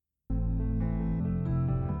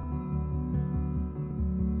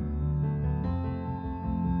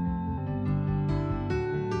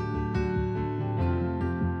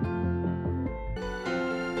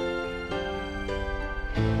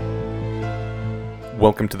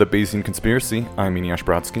Welcome to the Bayesian Conspiracy. I'm Eneasz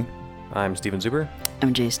Brodsky. I'm Steven Zuber.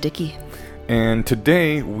 I'm Jay Sticky. And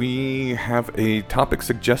today we have a topic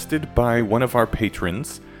suggested by one of our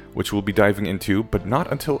patrons, which we'll be diving into, but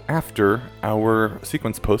not until after our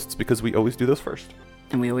sequence posts, because we always do those first.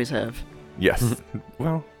 And we always have. Yes.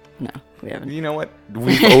 Well, No, we haven't. you know what?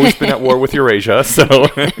 We've always been at war with Eurasia, so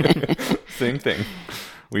same thing.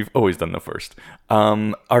 We've always done the first.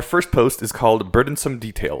 Our first post is called Burdensome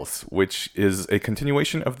Details, which is a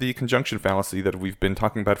continuation of the conjunction fallacy that we've been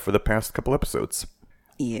talking about for the past couple episodes.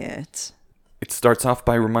 Yeah, It starts off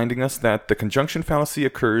by reminding us that the conjunction fallacy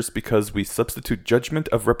occurs because we substitute judgment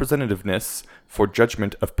of representativeness for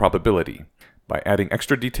judgment of probability. By adding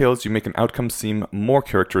extra details, you make an outcome seem more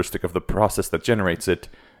characteristic of the process that generates it,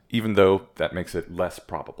 even though that makes it less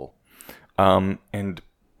probable. And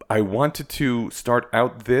I wanted to start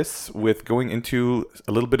out this with going into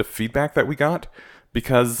a little bit of feedback that we got,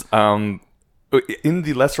 because in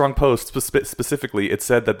the Less Wrong post specifically, it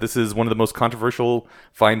said that this is one of the most controversial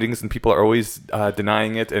findings and people are always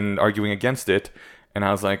denying it and arguing against it. And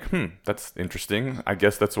I was like, that's interesting. I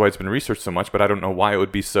guess that's why it's been researched so much, but I don't know why it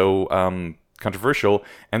would be so controversial.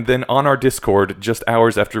 And then on our Discord, just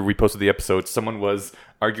hours after we posted the episode, someone was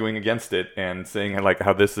arguing against it and saying like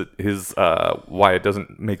how this is why it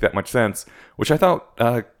doesn't make that much sense, which I thought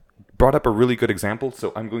brought up a really good example.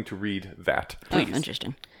 So I'm going to read that. Please. Oh,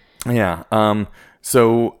 interesting. Yeah.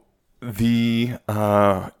 So the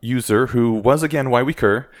user, who was again Why We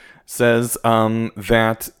Cur, says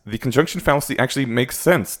that the conjunction fallacy actually makes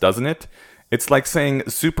sense, doesn't it? It's like saying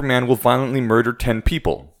Superman will violently murder 10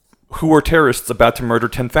 people. Who are terrorists about to murder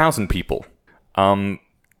 10,000 people?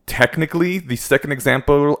 Technically, the second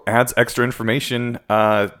example adds extra information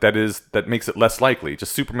that makes it less likely.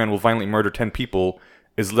 Just Superman will violently murder 10 people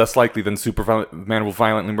is less likely than Superman will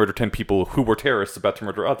violently murder 10 people who were terrorists about to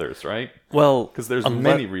murder others, right? Well, Because there's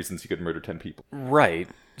many reasons you could murder 10 people. right.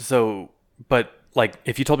 So, but like,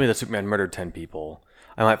 if you told me that Superman murdered 10 people,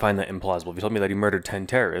 I might find that implausible. If you told me that he murdered 10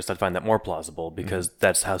 terrorists, I'd find that more plausible because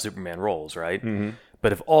that's how Superman rolls, right? Mm-hmm.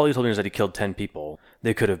 But if all you told me was that he killed 10 people,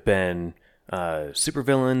 they could have been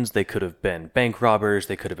supervillains, they could have been bank robbers,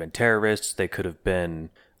 they could have been terrorists, they could have been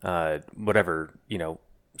whatever,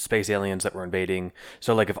 space aliens that were invading.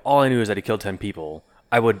 So, like, if all I knew is that he killed 10 people,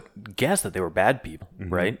 I would guess that they were bad people,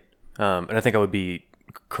 right? And I think I would be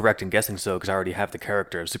correct in guessing so because I already have the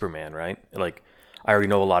character of Superman, right? Like, I already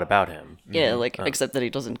know a lot about him. Yeah, except that he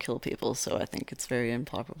doesn't kill people, so I think it's very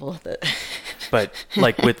improbable that... But,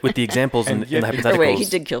 like, with the examples in the hypotheticals... Oh, wait, he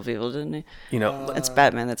did kill people, didn't he? It's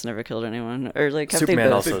Batman that's never killed anyone. Or, like, have Superman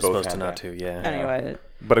they also both... is supposed to not to, yeah. Anyway...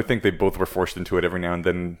 But I think they both were forced into it every now and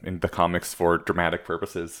then in the comics for dramatic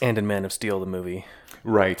purposes. And in Man of Steel, the movie.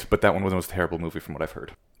 Right, but that one was the most terrible movie from what I've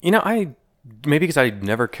heard. Maybe because I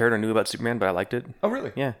never cared or knew about Superman, but I liked it. Oh,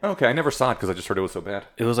 really? Yeah. Okay, I never saw it because I just heard it was so bad.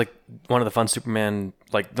 It was, like, one of the fun Superman...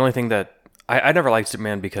 Like, the only thing that... I never liked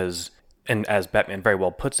Superman because... And as Batman very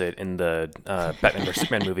well puts it in the Batman vs.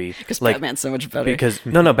 Superman movie... Because like, Batman's so much better. Because...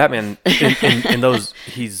 No, Batman... In those...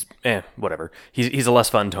 He's... whatever. He's a less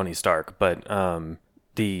fun Tony Stark, but...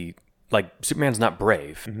 Superman's not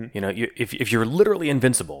brave. Mm-hmm. If you're literally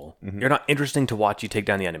invincible, you're not interesting to watch you take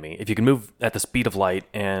down the enemy. If you can move at the speed of light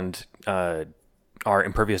and are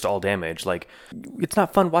impervious to all damage, like, it's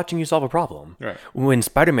not fun watching you solve a problem. Right. When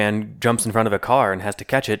Spider-Man jumps in front of a car and has to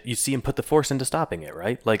catch it, you see him put the force into stopping it,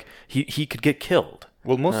 right? Like, he could get killed.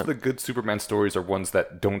 Well, most of the good Superman stories are ones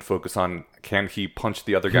that don't focus on can he punch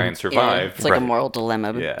the other guy and survive. Yeah, it's like a moral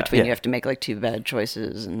dilemma between Yeah. you have to make, like, two bad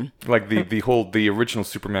choices and... Like the original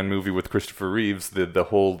Superman movie with Christopher Reeves, the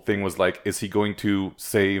whole thing was like, is he going to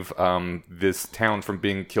save this town from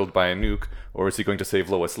being killed by a nuke, or is he going to save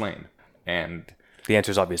Lois Lane? And The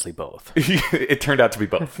answer is obviously both. it turned out to be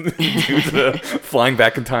both due to flying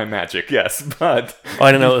back in time magic. Yes, but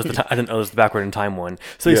I didn't know it was the backward in time one.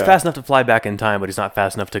 So he's fast enough to fly back in time, but he's not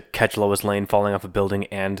fast enough to catch Lois Lane falling off a building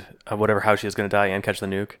and whatever house she is going to die and catch the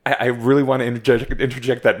nuke. I really want to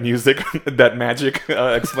interject that music, that magic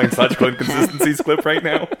explains logical inconsistencies clip right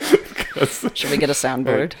now. Should we get a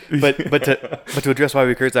soundboard? But to address Why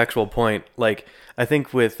We Cur's actual point, like, I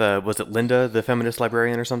think with was it Linda, the feminist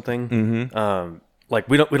librarian or something? Mm-hmm. Like,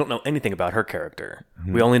 we don't know anything about her character.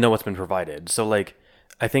 Mm-hmm. We only know what's been provided. So, like,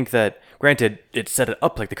 I think that, granted, it set it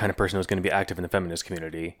up like the kind of person who's going to be active in the feminist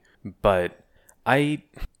community, but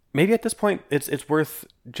maybe at this point it's worth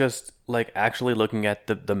just, like, actually looking at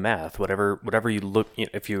the math, whatever you look,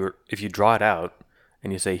 if you draw it out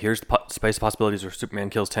and you say, here's the space possibilities where Superman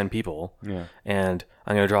kills 10 people, and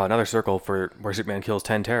I'm going to draw another circle for where Superman kills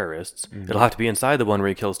 10 terrorists. Mm-hmm. It'll have to be inside the one where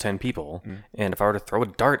he kills 10 people. Mm-hmm. And if I were to throw a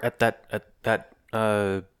dart at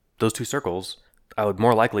those two circles, I would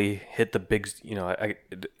more likely hit the big, you know,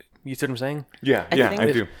 you see what I'm saying? Yeah, think I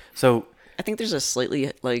if- do. So I think there's a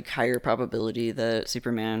slightly like higher probability that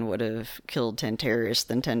Superman would have killed 10 terrorists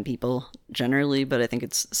than 10 people generally, but I think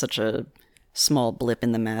it's such a small blip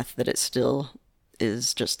in the math that it still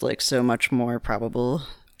is just like so much more probable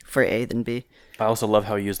for A than B. I also love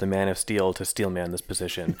how he used the Man of Steel to steel man this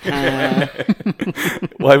position.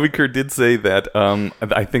 Iviker did say that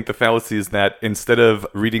I think the fallacy is that instead of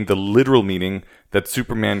reading the literal meaning that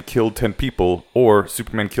Superman killed 10 people or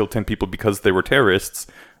Superman killed 10 people because they were terrorists,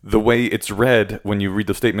 the way it's read when you read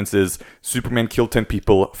the statements is Superman killed 10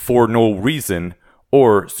 people for no reason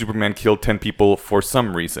or Superman killed 10 people for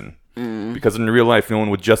some reason. Because in real life, no one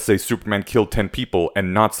would just say Superman killed 10 people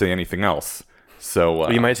and not say anything else. So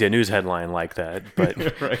Well, you might see a news headline like that, but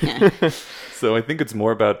right. So I think it's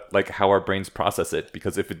more about like how our brains process it,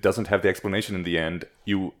 because if it doesn't have the explanation in the end,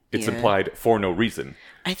 it's Yeah. implied for no reason.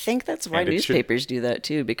 I think that's why And it should- newspapers do that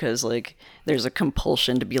too, because like there's a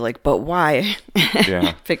compulsion to be like, but why?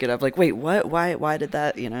 Yeah. Pick it up. Like, wait, what? Why did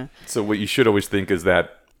that? You know? So what you should always think is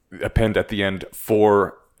that append at the end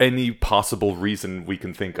for any possible reason we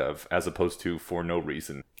can think of, as opposed to for no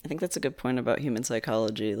reason. I think that's a good point about human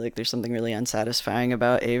psychology. Like, there's something really unsatisfying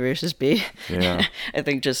about A versus B. Yeah. I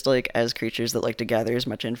think just like as creatures that like to gather as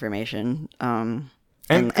much information, And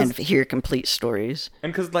and hear complete stories.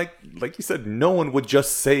 And because, like you said, no one would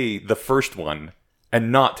just say the first one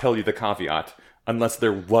and not tell you the caveat unless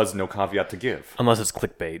there was no caveat to give. unless it's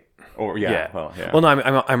clickbait. Or yeah. Well, Well,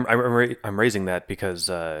 no, I'm raising that because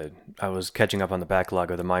I was catching up on the backlog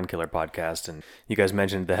of the Mind Killer podcast, and you guys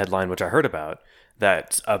mentioned the headline, which I heard about,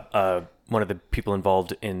 that one of the people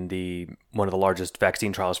involved in one of the largest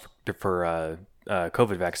vaccine trials for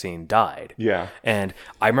COVID vaccine died. Yeah. And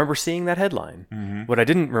I remember seeing that headline. What I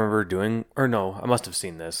didn't remember doing, or no, I must have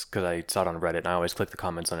seen this because I saw it on Reddit and I always click the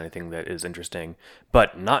comments on anything that is interesting,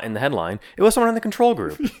 but not in the headline. It was someone in the control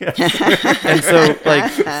group. And so,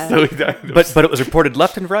 like, So he died. but it was reported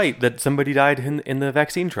left and right that somebody died in the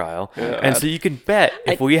vaccine trial. And so you could bet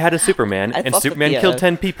if we had a Superman I and thought that Superman the, killed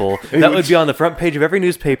 10 people, that would be on the front page of every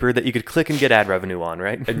newspaper that you could click and get ad revenue on,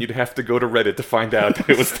 right? And you'd have to go to Reddit to find out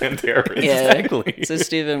it was 10 terrorists. Yeah. Exactly. So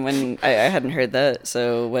Stephen, when I hadn't heard that,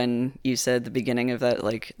 so when you said the beginning of that,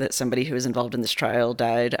 like that somebody who was involved in this trial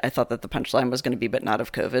died, I thought that the punchline was going to be, but not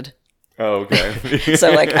of COVID. Oh, okay.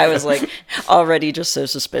 So like I was like already just so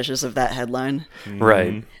suspicious of that headline.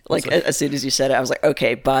 Right. Like as soon as you said it, I was like,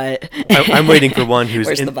 okay, but I'm waiting for one who's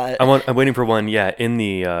Where's in, the butt? I'm waiting for one, in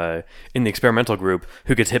the experimental group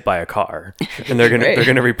who gets hit by a car, and they're Great.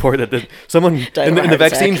 gonna report that someone Died in of a the heart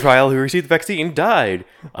vaccine attack. trial who received the vaccine died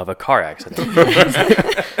of a car accident.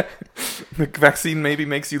 The vaccine maybe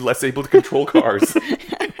makes you less able to control cars.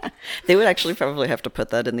 they would actually probably have to put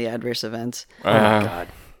that in the adverse events. God.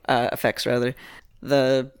 Effects rather.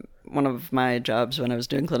 One of my jobs when I was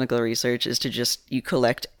doing clinical research is to you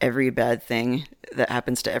collect every bad thing that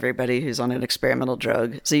happens to everybody who's on an experimental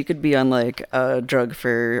drug. So you could be on like a drug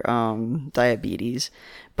for diabetes,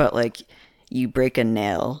 but like you break a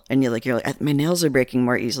nail and you're like my nails are breaking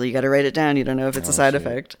more easily. You got to write it down. You don't know if it's a side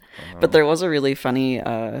effect. But there was a really funny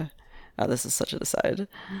this is such an aside.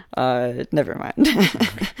 Never mind.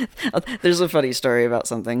 There's a funny story about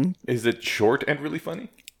something. Is it short and really funny?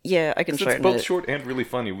 Yeah, I can It's shorten both it. short and really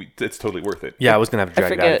funny. It's totally worth it. Yeah, I was gonna have to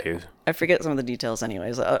drag it out if you. I forget some of the details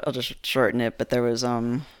anyways. I'll just shorten it, but there was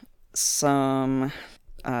some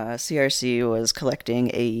CRC was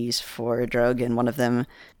collecting AEs for a drug, and one of them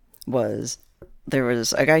was there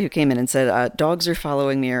was a guy who came in and said, dogs are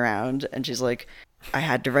following me around, and she's like, I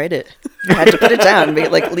had to write it. I had to put it down,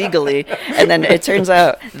 like legally. And then it turns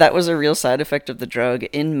out that was a real side effect of the drug.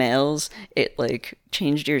 In males, it like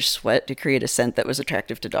changed your sweat to create a scent that was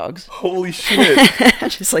attractive to dogs. Holy shit.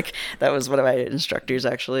 Just like that was one of my instructors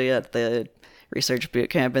actually at the research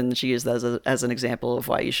boot camp, and she used that as an example of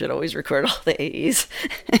why you should always record all the AEs.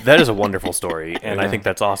 That is a wonderful story, and I think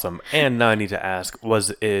that's awesome. And now I need to ask: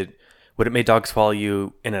 would it make dogs follow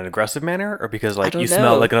you in an aggressive manner, or because like don't you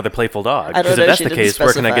smell know. like another playful dog? I don't Because know, if that's she the didn't case,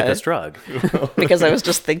 where can I get specify. this drug? Because I was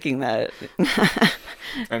just thinking that.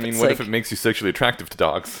 I mean, It's what if like- it makes you sexually attractive to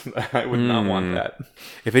dogs? I would not want that.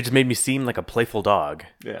 If it just made me seem like a playful dog,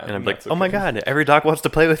 Yeah, and I'm like, that's oh my okay. god, every dog wants to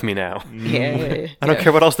play with me now. Yeah. I don't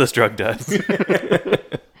care what else this drug does. I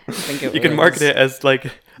think it You can market it as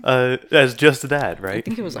like as just that, I right?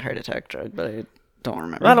 think it was a heart attack drug, but I don't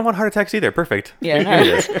remember. Well, I don't want heart attacks either. Perfect. Yeah,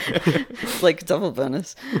 Here it no. is. Like double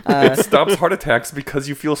bonus. It stops heart attacks because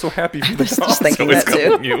you feel so happy for the was dog. just thinking so it's that too.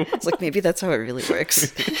 killing you. It's like maybe that's how it really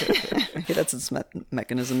works. Maybe that's its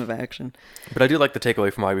mechanism of action. But I do like the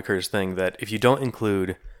takeaway from Ivy Curtis thing that if you don't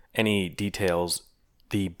include any details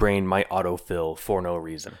the brain might autofill for no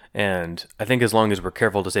reason. And I think as long as we're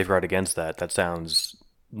careful to safeguard against that, that sounds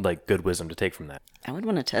like good wisdom to take from that. I would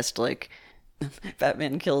want to test, like,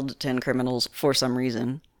 Batman killed 10 criminals for some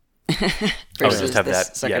reason. Versus just have this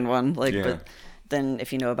that, second yeah. one. Like, Yeah. but then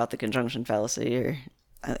if you know about the conjunction fallacy, or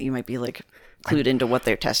you might be, like, clued into what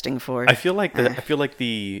they're testing for. I feel like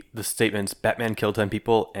the statements Batman killed 10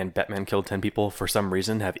 people and Batman killed 10 people for some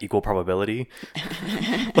reason have equal probability.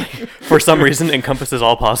 Like, for some reason encompasses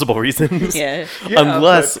all possible reasons. Yeah.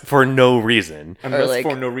 Unless for no reason. Unless like-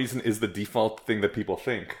 for no reason is the default thing that people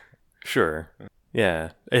think. Sure.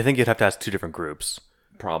 Yeah. I think you'd have to ask two different groups.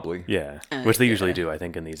 Probably. Yeah. Which they usually do, I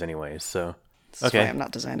think, in these anyways. So That's why I'm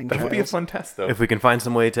not designing That would be a trials. fun test, though. if we can find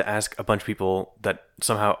some way to ask a bunch of people that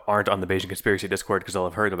somehow aren't on the Beijing Conspiracy Discord because they'll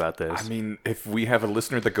have heard about this. I mean, if we have a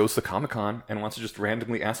listener that goes to Comic-Con and wants to just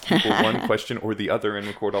randomly ask people one question or the other and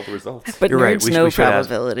record all the results. But You're right. nerds no we should ask-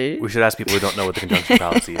 probability. we should ask people who don't know what the conjunction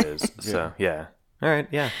fallacy is. So, yeah. All right,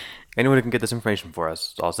 yeah. Anyone who can get this information for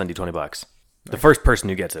us, I'll send you $20. The first person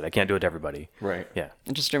who gets it. I can't do it to everybody. Right. Yeah.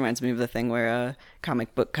 It just reminds me of the thing where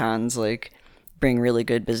comic book cons, like, bring really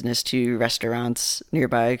good business to restaurants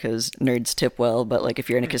nearby because nerds tip well, but, like, if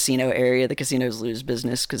you're in a casino area, the casinos lose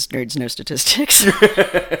business because nerds know statistics.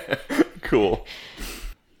 Cool.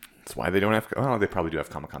 That's why they don't have... Oh, they probably do have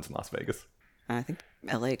Comic-Cons in Las Vegas. I think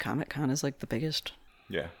LA Comic Con is, like, the biggest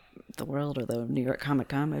Yeah. in the world, or the New York Comic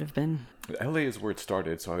Con might have been. LA is where it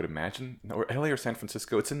started, so I would imagine... Or LA or San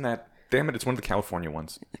Francisco. It's in that... Damn it, it's one of the California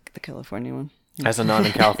ones. Like the California one. As a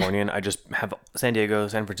non-Californian, I just have San Diego,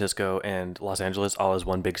 San Francisco, and Los Angeles all as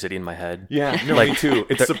one big city in my head. Yeah, no, me too.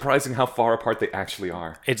 It's surprising how far apart they actually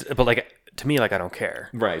are. But like to me, like I don't care.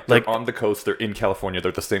 Right. Like They're on the coast, they're in California,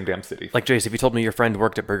 they're the same damn city. like Jace, if you told me your friend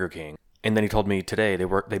worked at Burger King, and then he told me today they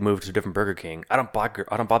moved to a different Burger King, I don't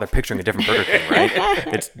bother picturing a different Burger King,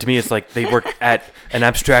 right? To me, it's like they work at an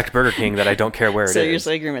abstract Burger King that I don't care where it is. So you're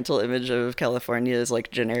saying your mental image of California is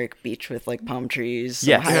like generic beach with like palm trees, some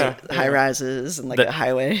Yes. high rises, and like That- a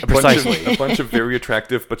highway. Precisely. A bunch of very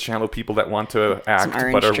attractive but shallow people that want to act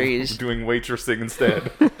orange but are trees. doing waitressing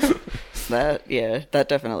instead. That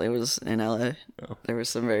definitely was in LA. There were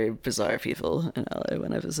some very bizarre people in LA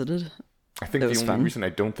when I visited. I think It the was only fun. reason I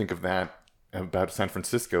don't think of that about San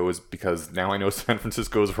Francisco is because now I know San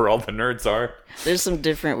Francisco is where all the nerds are. There's some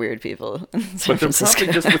different weird people in San But they're Francisco.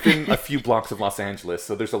 probably just within a few blocks of Los Angeles,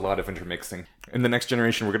 so there's a lot of intermixing. In the next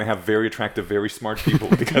generation, we're going to have very attractive, very smart people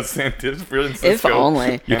because San Francisco If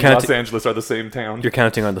only. and counting- Los Angeles are the same town. You're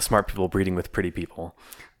counting on the smart people breeding with pretty people.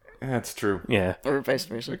 That's true. Yeah. Or vice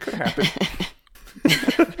versa. Could happen.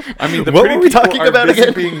 I mean, the What pretty were we people talking are about busy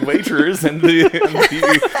again? being waiters, and the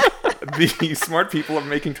smart people are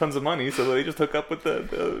making tons of money, so they just hook up with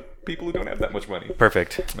the people who don't have that much money.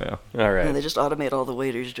 Perfect. Yeah. All And right. they just automate all the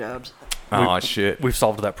waiters' jobs. Oh shit. We've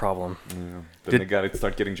solved that problem. Then they got to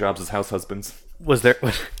start getting jobs as house husbands. Was there?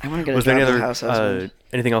 I want to get a Was there job any as a other house husband.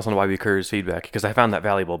 anything else on Why We Occurs feedback? Because I found that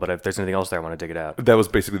valuable, but if there's anything else there, I want to dig it out. That was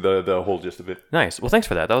basically the whole gist of it. Nice. Well, thanks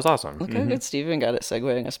for that. That was awesome. Look how good Steven got at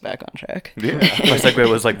segueing us back on track. Yeah. My segue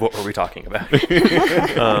was like, what were we talking about?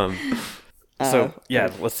 So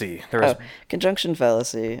yeah, let's see. There was Conjunction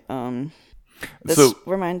fallacy. This So-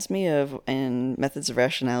 reminds me of in Methods of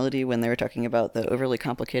Rationality when they were talking about the overly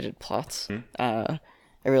complicated plots. I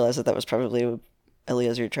realized that was probably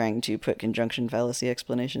Eliezer trying to put conjunction fallacy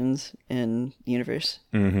explanations in the universe.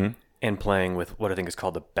 and playing with what I think is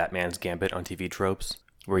called the Batman's Gambit on TV tropes,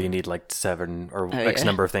 where you need like 7 or X yeah.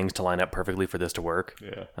 number of things to line up perfectly for this to work.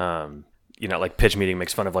 Yeah. You know, like Pitch Meeting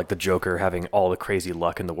makes fun of like the Joker having all the crazy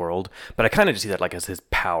luck in the world, but I kind of just see that like as his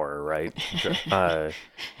power, right? Maybe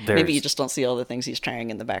you there's- just don't see all the things he's trying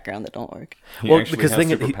in the background that don't work. He Well, actually because has thing-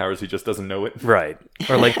 he- superpowers, he just doesn't know it. Right.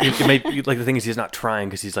 Or like it may like the thing is he's not trying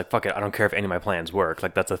because he's like, fuck it, I don't care if any of my plans work.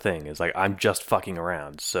 Like that's the thing. Is like I'm just fucking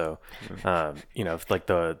around. So you know, if, like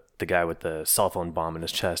the guy with the cell phone bomb in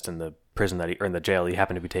his chest in the prison that he or in the jail he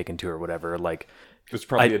happened to be taken to or whatever, like There's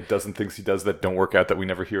probably a dozen things he does that don't work out that we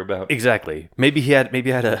never hear about. exactly. Maybe he had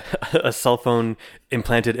a cell phone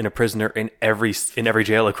implanted in a prisoner in every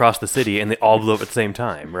jail across the city and they all blew up at the same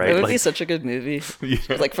time, right? It would Like, be such a good movie.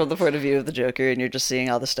 Like from the point of view of the Joker, and you're just seeing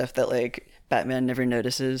all the stuff that like Batman never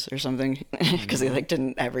notices or something because they like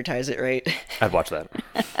didn't advertise it right. I'd watch that.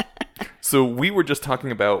 So we were just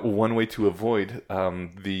talking about one way to avoid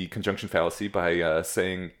the conjunction fallacy by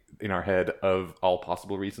saying in our head of all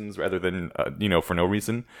possible reasons rather than, for no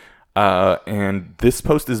reason. And this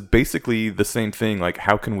post is basically the same thing. Like,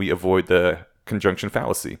 how can we avoid the conjunction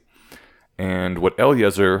fallacy? And what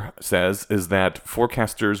Eliezer says is that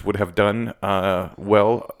forecasters would have done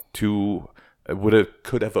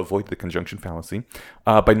could have avoided the conjunction fallacy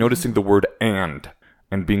by noticing the word "and"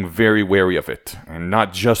 and being very wary of it. And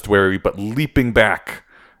not just wary, but leaping back.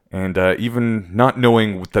 And even not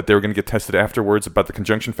knowing that they were going to get tested afterwards about the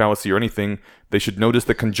conjunction fallacy or anything, they should notice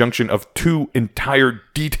the conjunction of two entire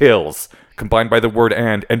details combined by the word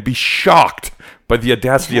and be shocked by the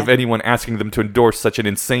audacity of anyone asking them to endorse such an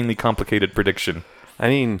insanely complicated prediction. I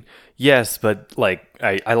mean, yes, but like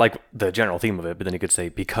I like the general theme of it, but then you could say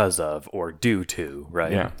because of or due to,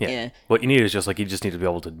 right? Yeah. What you need is you just need to be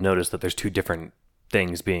able to notice that there's two different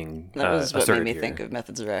things being That was what made asserted me here. think of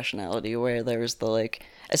Methods of Rationality, where there was the like,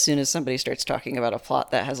 as soon as somebody starts talking about a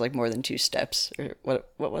plot that has like more than two steps, or what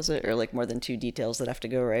was it, or like more than two details that have to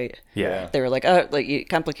go right. Yeah. They were like, oh, like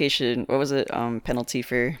complication. What was it? Penalty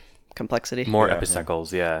for complexity. More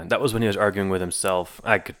epicycles, yeah. That was when he was arguing with himself.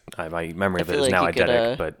 My memory of it feel is like now you could,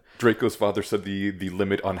 eidetic, but Draco's father said the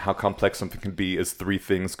limit on how complex something can be is 3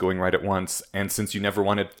 things going right at once, and since you never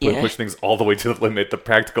wanted to push things all the way to the limit, the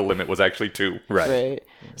practical limit was actually 2. Right.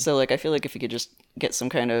 So like, I feel like if you could just get some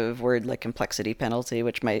kind of word like complexity penalty,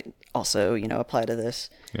 which might also, apply to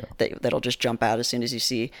this, that'll just jump out as soon as you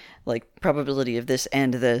see like probability of this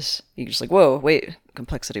and this. You're just like, whoa, wait,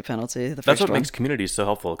 complexity penalty. The that's first what one. makes communities so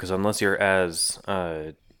helpful, because unless you're as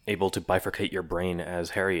able to bifurcate your brain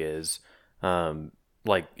as Harry is,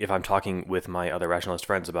 like if I'm talking with my other rationalist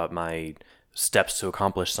friends about my steps to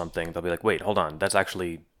accomplish something, they'll be like, wait, hold on, that's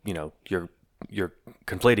actually, you're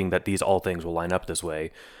conflating that these all things will line up this way.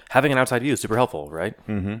 Having an outside view is super helpful, right?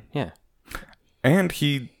 Mm-hmm. Yeah. And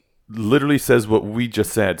he literally says what we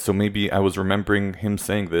just said, so maybe I was remembering him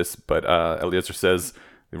saying this, but Eliezer says,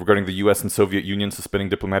 regarding the U.S. and Soviet Union suspending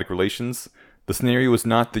diplomatic relations, the scenario is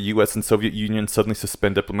not the U.S. and Soviet Union suddenly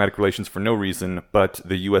suspend diplomatic relations for no reason, but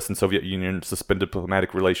the U.S. and Soviet Union suspend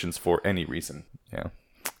diplomatic relations for any reason. Yeah,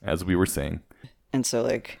 as we were saying. And so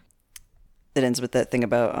like, it ends with that thing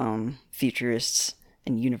about futurists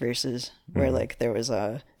and universes, where like there was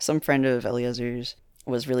some friend of Eliezer's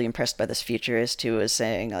was really impressed by this futurist who was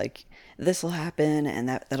saying like, this will happen and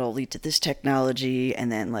that'll lead to this technology,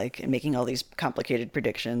 and then like making all these complicated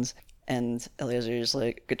predictions. And Eliezer's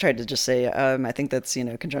like tried to just say, I think that's,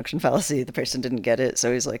 conjunction fallacy. The person didn't get it.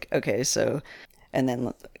 So he's like, okay, so, and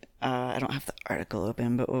then I don't have the article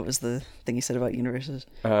open, but what was the thing he said about universes?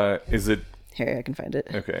 Is it... Here, I can find it.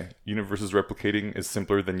 Okay. Universes replicating is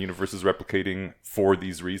simpler than universes replicating for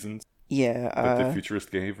these reasons Yeah. that the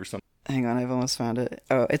futurist gave or something. Hang on, I've almost found it.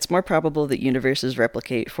 Oh, it's more probable that universes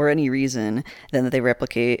replicate for any reason than that they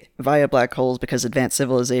replicate via black holes because advanced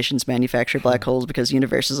civilizations manufacture black holes because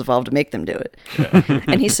universes evolved to make them do it. Yeah.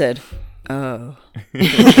 And he said, oh.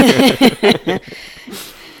 I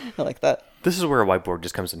like that. This is where a whiteboard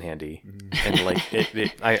just comes in handy. And like,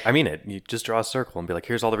 I mean it. You just draw a circle and be like,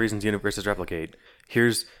 here's all the reasons universes replicate.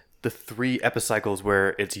 Here's the 3 epicycles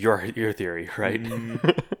where it's your theory, right?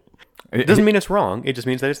 It doesn't mean it's wrong. It just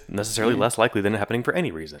means that it's necessarily less likely than it happening for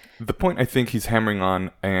any reason. The point I think he's hammering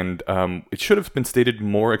on, and it should have been stated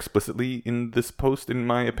more explicitly in this post, in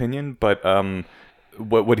my opinion, but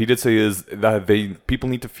what he did say is that people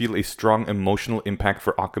need to feel a strong emotional impact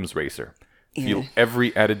for Occam's razor. Feel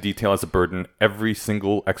every added detail as a burden, every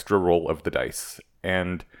single extra roll of the dice.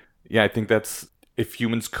 And yeah, I think that's... If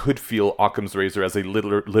humans could feel Occam's razor as a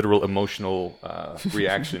literal emotional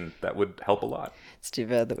reaction, that would help a lot. It's too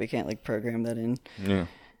bad that we can't like program that in. Yeah,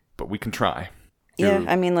 but we can try. Yeah,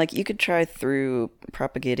 I mean, like, you could try through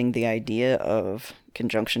propagating the idea of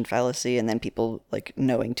conjunction fallacy and then people, like,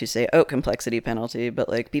 knowing to say, oh, complexity penalty, but,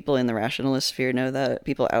 like, people in the rationalist sphere know that.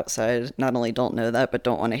 People outside not only don't know that, but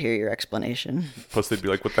don't want to hear your explanation. Plus, they'd be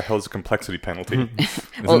like, what the hell is a complexity penalty?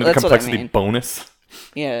 Isn't Well, it a that's what I complexity mean. bonus?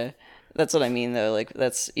 Yeah, that's what I mean, though. Like,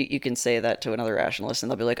 you can say that to another rationalist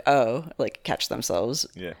and they'll be like, oh, like, catch themselves.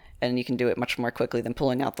 Yeah. And you can do it much more quickly than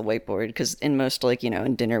pulling out the whiteboard. Because in most, like,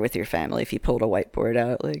 in dinner with your family, if you pulled a whiteboard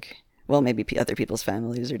out, like, well, maybe other people's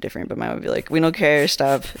families are different, but mine would be like, we don't care,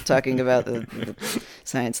 stop talking about the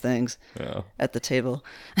science things at the table.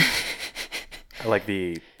 I like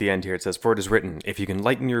the end here. It says, for it is written, if you can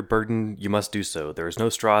lighten your burden, you must do so. There is no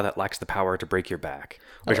straw that lacks the power to break your back.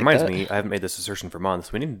 Which reminds me, I haven't made this assertion for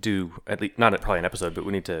months. We need to do, at least, not probably an episode, but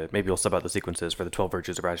we need to, maybe we'll sub out the sequences for the 12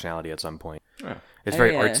 Virtues of Rationality at some point. Yeah. It's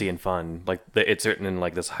very artsy and fun. Like, it's written in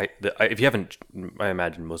like this, if you haven't, I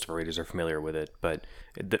imagine most of our readers are familiar with it, but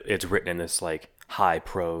it's written in this like high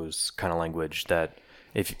prose kind of language that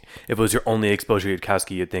if it was your only exposure to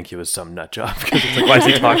Yudkowsky, you'd think he was some nut job. Because it's like, why does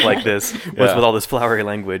he talk like this? What's with all this flowery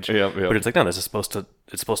language? But it's like, no, this is supposed to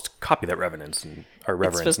copy that reverence and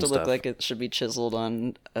It's supposed to look like it should be chiseled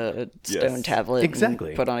on a stone tablet. Exactly.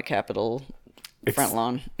 And put on a capital front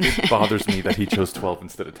lawn. It bothers me that he chose 12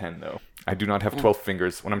 instead of 10, though. I do not have 12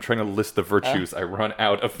 fingers. When I'm trying to list the virtues, I run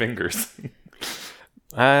out of fingers.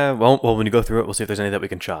 Well, when you go through it, we'll see if there's any that we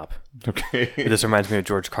can chop. Okay. This reminds me of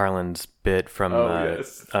George Carlin's bit from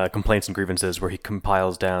yes. Complaints and Grievances, where he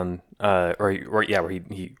compiles down, where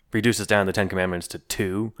he reduces down the 10 Commandments to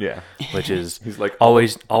 2. Yeah. Which is He's like,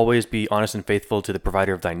 always be honest and faithful to the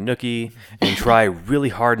provider of thy nookie, and try really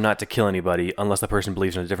hard not to kill anybody unless the person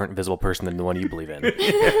believes in a different invisible person than the one you believe in.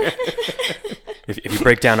 If you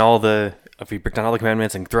break down all the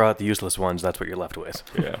commandments and throw out the useless ones, that's what you're left with.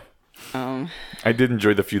 Yeah. I did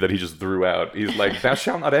enjoy the few that he just threw out. He's like, "Thou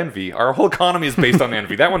shalt not envy. Our whole economy is based on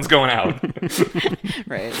envy. That one's going out."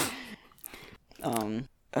 Right.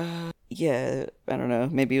 Yeah, I don't know.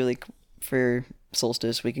 Maybe like for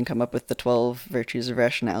solstice, we can come up with the 12 virtues of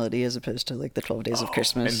rationality as opposed to like the 12 days of And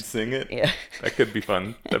Christmas. sing it. Yeah. That could be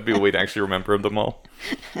fun. That'd be a way to actually remember them all.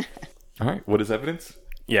 All right. What is evidence?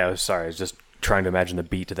 Yeah, sorry, I was just trying to imagine the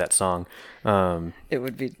beat to that song. It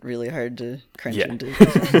would be really hard to crunch Yeah. into,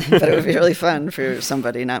 but it would be really fun for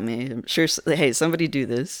somebody, not me. I'm sure. Hey, somebody do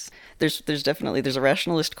this. There's a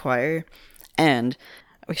rationalist choir, and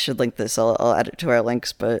we should link this. I'll add it to our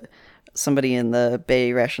links. But somebody in the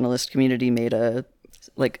Bay rationalist community made a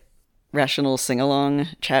like rational sing along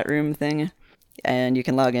chat room thing. And you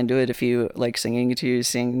can log into it if you like singing to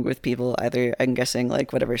sing with people. Either, I'm guessing,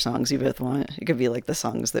 like whatever songs you both want. It could be like the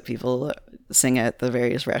songs that people sing at the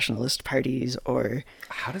various rationalist parties, or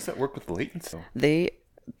How does that work with latency? they.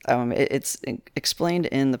 It's explained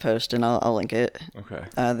in the post, and I'll link it.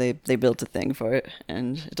 Okay. They built a thing for it,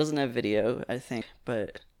 and it doesn't have video, I think,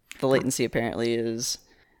 but the latency apparently is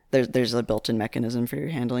there's a built-in mechanism for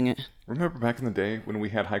handling it. Remember back in the day when we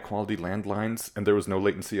had high-quality landlines and there was no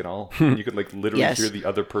latency at all? And you could like literally Yes. hear the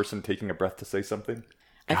other person taking a breath to say something?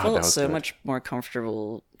 I God, felt that was so good. much more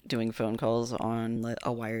comfortable doing phone calls on like,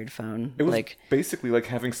 a wired phone. It was Like, basically like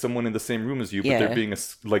having someone in the same room as you, but Yeah. there being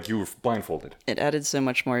like you were blindfolded. it added so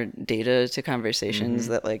much more data to conversations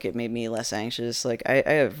that like it made me less anxious. Like I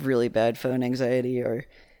have really bad phone anxiety or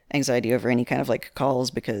anxiety over any kind of like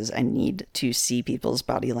calls because I need to see people's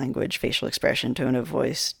body language, facial expression, tone of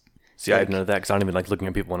voice. See, I had none of that because I don't even like looking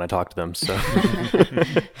at people when I talk to them. So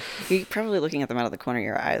You're probably looking at them out of the corner of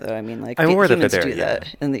your eye, though. I mean, like, I'm aware that they're humans there, do yeah.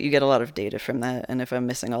 that, and that you get a lot of data from that. And if I'm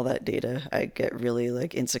missing all that data, I get really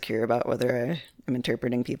like insecure about whether I am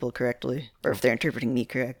interpreting people correctly or if they're interpreting me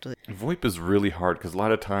correctly. VoIP is really hard because a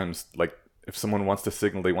lot of times, like, if someone wants to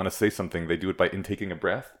signal they want to say something, they do it by intaking a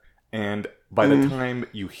breath. And by the time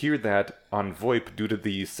you hear that on VoIP, due to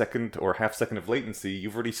the second or half second of latency,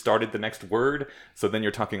 you've already started the next word. So then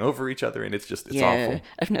you're talking over each other, and it's awful.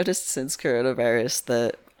 I've noticed since coronavirus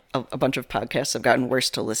that a bunch of podcasts have gotten worse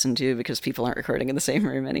to listen to because people aren't recording in the same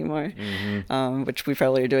room anymore. Which we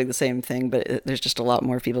probably are doing the same thing, but there's just a lot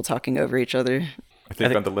more people talking over each other. I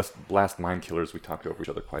think on the last Mind Killers, we talked over each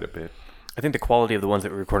other quite a bit. I think the quality of the ones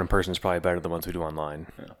that we record in person is probably better than the ones we do online.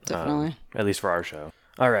 Definitely. At least for our show.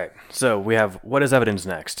 All right, so we have what is evidence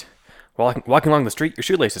next? Walking along the street, your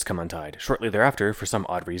shoelaces come untied. Shortly thereafter, for some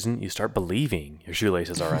odd reason, you start believing your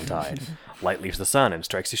shoelaces are untied. Light leaves the sun and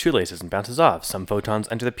strikes your shoelaces and bounces off. Some photons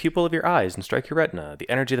enter the pupil of your eyes and strike your retina. The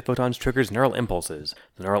energy of the photons triggers neural impulses.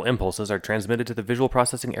 The neural impulses are transmitted to the visual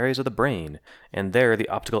processing areas of the brain, and there the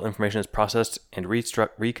optical information is processed and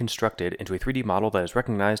reconstructed into a 3D model that is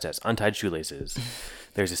recognized as untied shoelaces.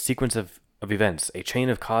 There's a sequence of events, a chain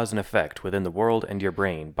of cause and effect within the world and your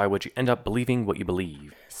brain, by which you end up believing what you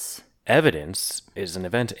believe. Evidence is an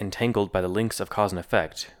event entangled by the links of cause and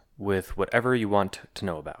effect with whatever you want to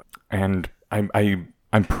know about. And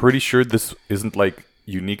I'm pretty sure this isn't like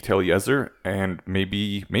unique to Eliezer, and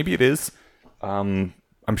maybe it is. I'm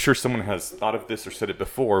sure someone has thought of this or said it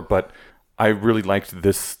before, but I really liked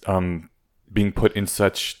this being put in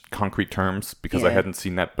such concrete terms because I Yeah. hadn't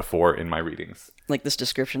seen that before in my readings. Like this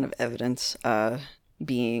description of evidence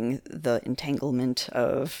being the entanglement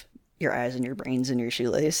of your eyes and your brains in your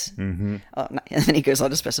shoelace. Mm-hmm. And then he goes on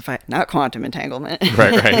to specify, not quantum entanglement.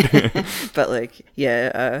 Right. But like,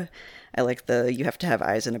 yeah, I like you have to have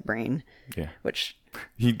eyes and a brain. Yeah. Which,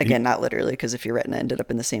 He- again, not literally, because if your retina ended up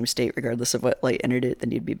in the same state, regardless of what light entered it, then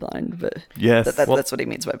you'd be blind. But Yes. that's what he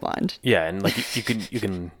means by blind. Yeah, and like you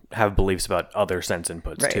can have beliefs about other sense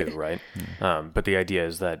inputs Right. too, right? But the idea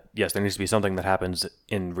is that yes, there needs to be something that happens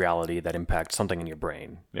in reality that impacts something in your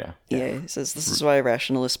brain. Yeah. Yeah, he says this is why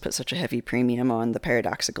rationalists put such a heavy premium on the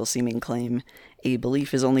paradoxical seeming claim. A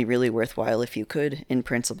belief is only really worthwhile if you could, in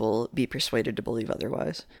principle, be persuaded to believe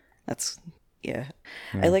otherwise. That's, yeah.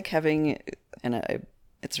 I like having, and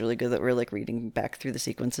it's really good that we're like reading back through the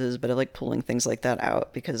sequences, but I like pulling things like that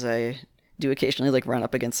out because I do occasionally like run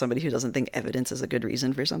up against somebody who doesn't think evidence is a good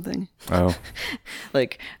reason for something. Oh.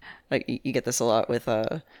 like you get this a lot with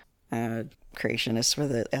creationists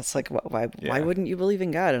with it. It's like, why Yeah. wouldn't you believe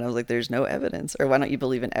in God? And I was like, there's no evidence. Or why don't you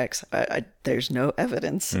believe in X? There's no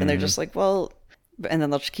evidence. And they're just like, well, and then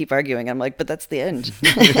they'll just keep arguing. I'm like, but that's the end.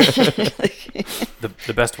 like,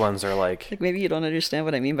 The best ones are like maybe you don't understand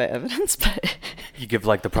what I mean by evidence, but you give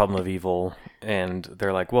like the problem of evil, and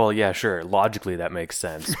they're like, well, yeah, sure, logically that makes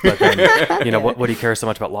sense, but then what do you care so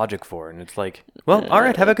much about logic for? And it's like, well, all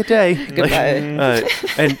right, have a good day. Goodbye.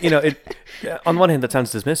 And it on one hand that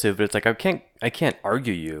sounds dismissive, but it's like I can't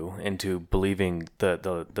argue you into believing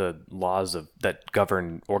the laws that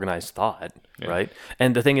govern organized thought, right?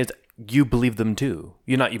 And the thing is, you believe them too.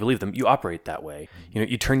 You believe them. You operate that way.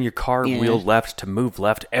 You turn your car wheel left to move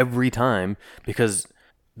left every time because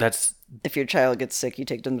that's. If your child gets sick, you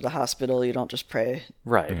take them to the hospital. You don't just pray,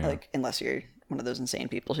 Right? like unless you're one of those insane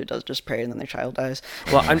people who does just pray and then their child dies.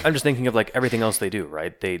 Well, I'm just thinking of like everything else they do,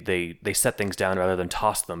 right? They set things down rather than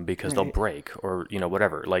toss them because they'll break or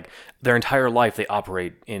whatever. Like their entire life they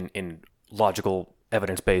operate in logical,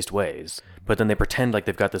 evidence-based ways, but then they pretend like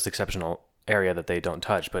they've got this exceptional area that they don't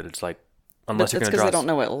touch. But it's like unless But you're it's going to because draw. they don't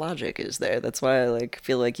know what logic is there. That's why I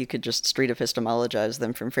feel like you could just street epistemologize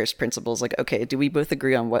them from first principles. Like, okay, do we both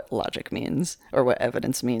agree on what logic means or what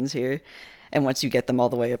evidence means here? And once you get them all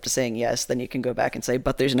the way up to saying yes, then you can go back and say,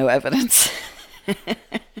 but there's no evidence.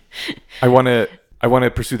 I want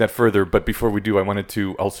to pursue that further, but before we do, I wanted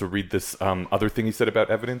to also read this other thing he said about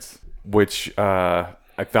evidence, which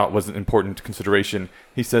I thought was an important consideration.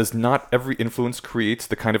 He says, not every influence creates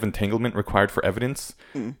the kind of entanglement required for evidence.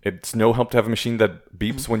 It's no help to have a machine that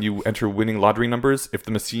beeps when you enter winning lottery numbers if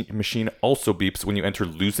the machine also beeps when you enter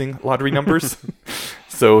losing lottery numbers.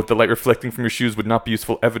 So the light reflecting from your shoes would not be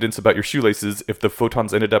useful evidence about your shoelaces if the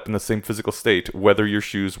photons ended up in the same physical state, whether your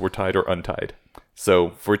shoes were tied or untied.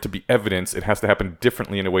 So for it to be evidence, it has to happen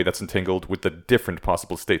differently in a way that's entangled with the different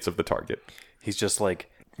possible states of the target. He's just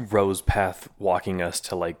like Rose Path walking us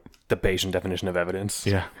to like the Bayesian definition of evidence.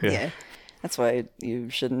 Yeah. That's why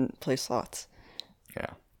you shouldn't play slots. Yeah.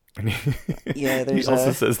 Yeah, there's he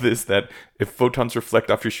also says this, that if photons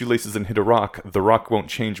reflect off your shoelaces and hit a rock, the rock won't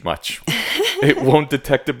change much. It won't be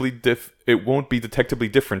detectably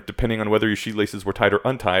different depending on whether your shoelaces were tied or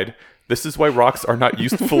untied. This is why rocks are not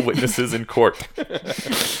useful witnesses in court.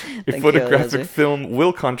 A photographic film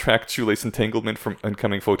will contract shoelace entanglement from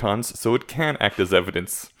incoming photons, so it can act as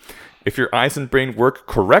evidence. If your eyes and brain work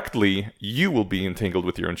correctly, you will be entangled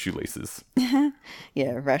with your own shoelaces.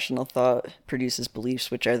 Yeah, rational thought produces beliefs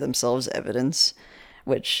which are themselves evidence,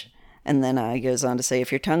 and then he goes on to say,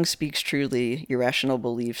 if your tongue speaks truly, your rational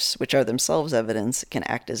beliefs, which are themselves evidence, can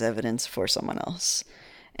act as evidence for someone else.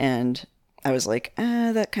 And I was like,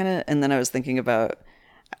 that kind of, and then I was thinking about,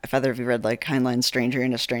 if either of you read like Heinlein's Stranger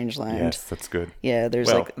in a Strange Land. Yes, that's good. Yeah,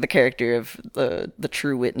 there's like the character of the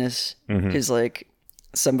true witness, who's like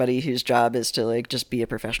somebody whose job is to like just be a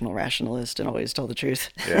professional rationalist and always tell the truth.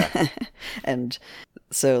 Yeah. And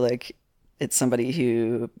so like it's somebody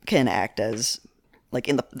who can act as like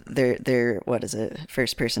in their what is it,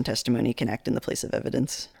 first person testimony can act in the place of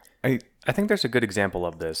evidence. I think there's a good example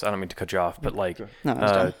of this. I don't mean to cut you off, but like No, I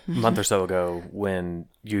was done. a month or so ago, when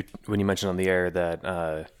you mentioned on the air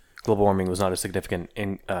that global warming was not a significant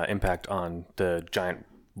impact on the giant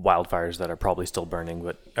wildfires that are probably still burning,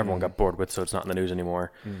 but everyone got bored with, so it's not in the news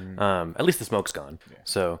anymore. At least the smoke's gone. Yeah.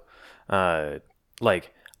 So,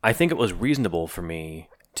 I think it was reasonable for me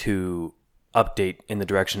to update in the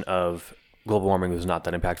direction of global warming was not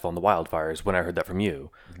that impactful on the wildfires when I heard that from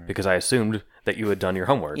you, because I assumed that you had done your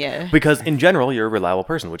homework. Yeah. Because in general, you're a reliable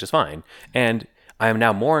person, which is fine. And I am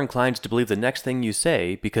now more inclined to believe the next thing you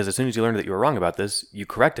say, because as soon as you learned that you were wrong about this, you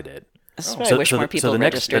corrected it. That's why I wish more people the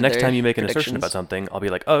next registered time their you make an assertion predictions. about something, I'll be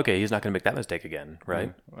like, oh, okay, he's not going to make that mistake again,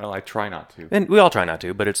 right? Well, I try not to. And we all try not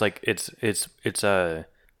to, but it's like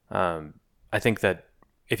I think that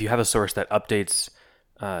if you have a source that updates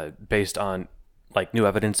based on like new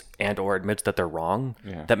evidence and or admits that they're wrong,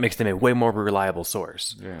 that makes them a way more reliable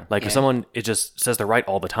source. Yeah. Like if someone it just says they're right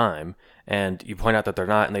all the time and you point out that they're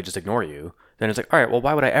not and they just ignore you, then it's like, all right, well,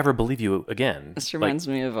 why would I ever believe you again? This reminds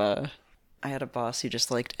me of I had a boss who just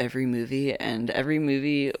liked every movie, and every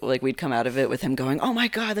movie, like, we'd come out of it with him going, oh my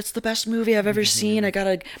god, that's the best movie I've ever seen, I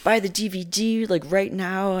gotta buy the DVD, like, right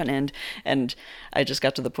now, and I just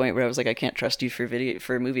got to the point where I was like, I can't trust you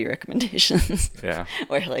for movie recommendations. Yeah.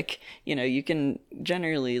 Where, like, you know, you can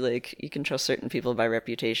generally, like, you can trust certain people by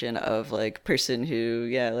reputation of, like, person who,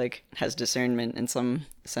 like, has discernment in some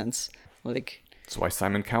sense, like... That's why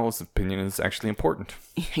Simon Cowell's opinion is actually important.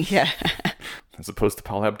 Yeah. As opposed to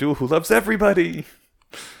Paul Abdul, who loves everybody.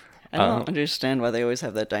 I don't understand why they always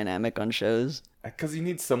have that dynamic on shows. Because you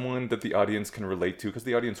need someone that the audience can relate to, because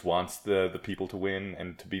the audience wants the people to win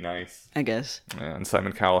and to be nice. I guess. Yeah, and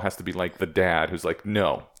Simon Cowell has to be like the dad who's like,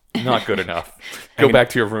 no, not good enough. Go back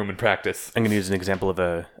to your room and practice. I'm going to use an example of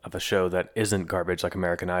a show that isn't garbage like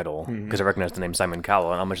American Idol, because I recognize the name Simon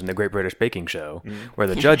Cowell, and I'll mention the Great British Baking Show, where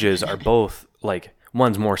the judges are both, like,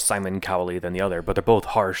 one's more Simon Cowell-y than the other, but they're both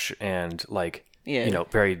harsh and, like,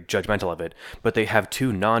 very judgmental of it. But they have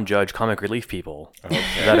two non-judge comic relief people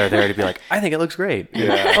that are there to be like, I think it looks great.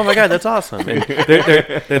 Yeah. Oh my God, that's awesome. And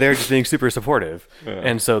they're there just being super supportive. Yeah.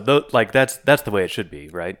 And so that's the way it should be,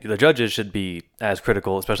 right? The judges should be as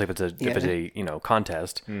critical, especially if it's a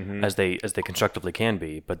contest, as they constructively can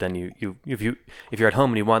be. But then if you're at home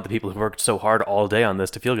and you want the people who worked so hard all day on this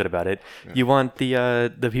to feel good about it, you want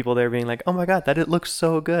the people there being like, oh my God, it looks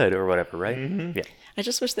so good, or whatever, right? Mm-hmm. Yeah. I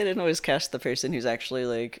just wish they didn't always cast the person who's actually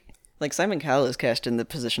like Simon Cowell is cast in the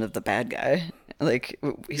position of the bad guy. Like,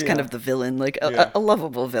 he's kind of the villain, like a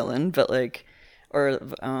lovable villain, but like, or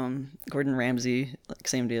Gordon Ramsay, like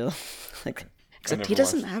same deal. Like, except he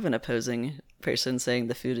doesn't have an opposing person saying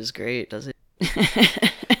the food is great, does he?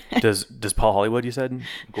 Does Paul Hollywood, you said?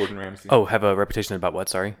 Gordon Ramsay. Oh, have a reputation about what?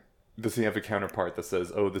 Sorry. Does he have a counterpart that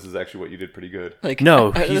says, "Oh, this is actually what you did pretty good"? Like,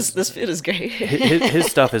 no, this food is great. his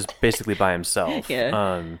stuff is basically by himself.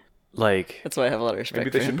 Yeah. That's why I have a lot of respect.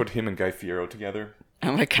 Maybe they should put him and Guy Fieri together.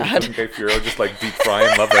 Oh my God. Guy Fieri just like deep fry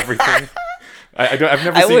and love everything. I've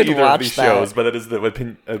never seen either of these shows, but that is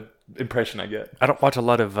the impression I get. I don't watch a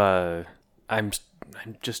lot of. I'm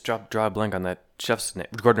just draw a blank on that chef's name,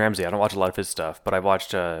 Gordon Ramsay. I don't watch a lot of his stuff, but I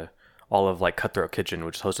watched all of like Cutthroat Kitchen,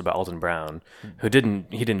 which is hosted by Alton Brown, who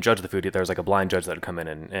didn't judge the food. There was like a blind judge that would come in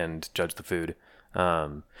and judge the food.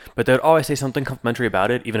 But they would always say something complimentary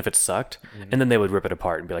about it, even if it sucked, and then they would rip it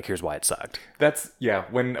apart and be like, "Here's why it sucked." That's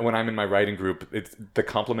when I'm in my writing group, it's the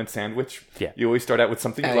compliment sandwich. Yeah, you always start out with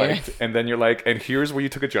something you liked, and then you're like, "And here's where you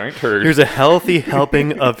took a giant turd." Here's a healthy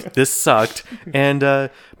helping of this sucked, and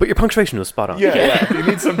but your punctuation was spot on. Yeah. You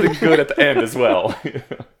need something good at the end as well.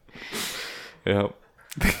 Yeah.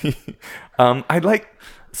 I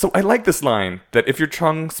like this line that if your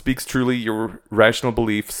tongue speaks truly, your rational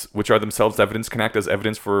beliefs, which are themselves evidence, can act as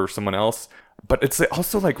evidence for someone else. But it's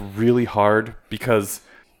also like really hard because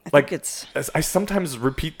I sometimes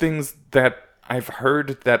repeat things that I've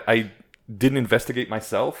heard that I didn't investigate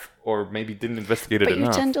myself, or maybe didn't investigate it enough.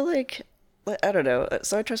 But you tend to I don't know.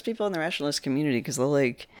 So I trust people in the rationalist community because they'll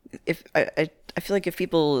if I feel like if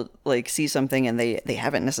people see something and they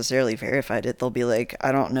haven't necessarily verified it, they'll be like,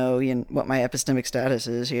 I don't know what my epistemic status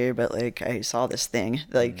is here, but I saw this thing.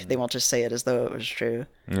 They won't just say it as though it was true.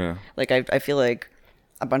 Yeah. I feel like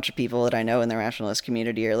a bunch of people that I know in the rationalist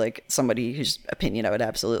community are somebody whose opinion I would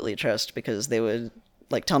absolutely trust because they would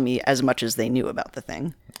tell me as much as they knew about the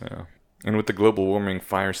thing. Yeah. And with the global warming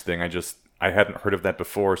fires thing, I hadn't heard of that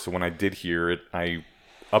before, so when I did hear it, I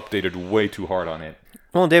updated way too hard on it.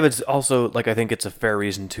 Well, David's also, I think it's a fair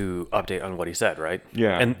reason to update on what he said, right?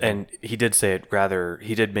 Yeah. And he did say it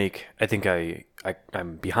he did make, I think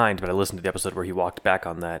I'm behind, but I listened to the episode where he walked back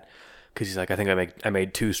on that, because he's like, I think I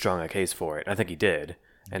made too strong a case for it. I think he did.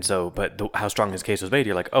 And so, but how strong his case was made,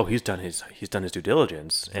 you're like, oh, he's done his due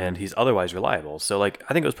diligence, and he's otherwise reliable. So, I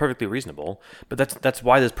think it was perfectly reasonable. But that's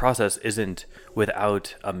why this process isn't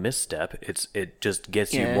without a misstep. It just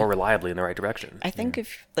gets you more reliably in the right direction. I think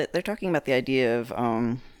if they're talking about the idea of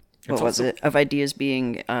of ideas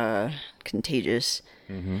being contagious,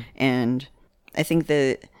 and I think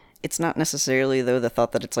that it's not necessarily, though, the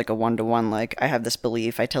thought that it's a one-to-one, I have this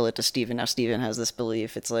belief, I tell it to Steven, now Steven has this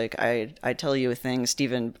belief. It's I tell you a thing,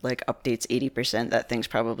 Steven, updates 80%, that thing's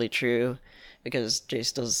probably true, because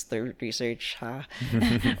Jace does the research, or,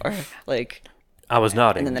 I was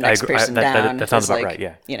nodding. And then the next person down that sounds about right,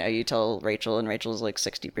 yeah. You tell Rachel, and Rachel's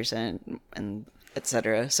 60%, and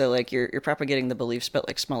etc. So, you're propagating the beliefs,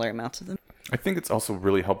 but, smaller amounts of them. I think it's also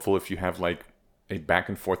really helpful if you have, a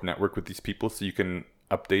back-and-forth network with these people, so you can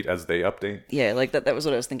update as they update. Yeah, that was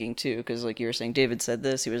what I was thinking too, because you were saying David said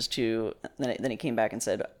this, he was too, then he came back and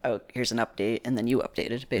said, oh, here's an update, and then you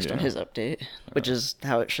updated based on his update, which is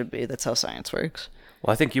how it should be. That's how science works.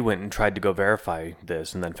 Well, I think you went and tried to go verify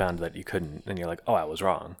this and then found that you couldn't, and you're like, oh, I was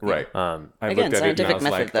wrong. Right. I looked at it and I was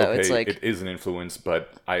method, though, okay, it's it is an influence,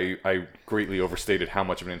 but I greatly overstated how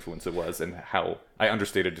much of an influence it was, and how I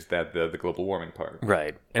understated that the global warming part.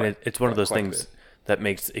 Right. And it's one of those things that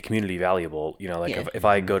makes a community valuable. If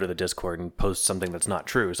I go to the Discord and post something that's not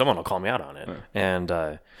true, someone will call me out on it.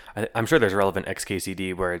 And I'm sure there's a relevant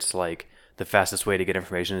XKCD where it's the fastest way to get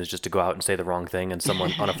information is just to go out and say the wrong thing, and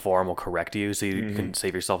someone on a forum will correct you, so you can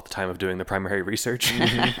save yourself the time of doing the primary research.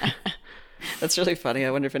 That's really funny.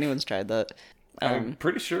 I wonder if anyone's tried that. I'm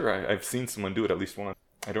pretty sure I've seen someone do it at least once.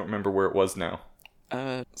 I don't remember where it was now.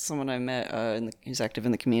 Someone I met who's active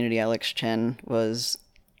in the community, Alex Chen, was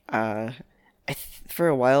for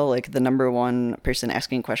a while like the number one person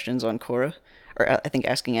asking questions on Quora, or I think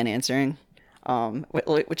asking and answering.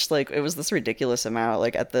 Which like it was this ridiculous amount.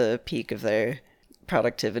 Like at the peak of their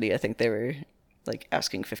productivity, I think they were like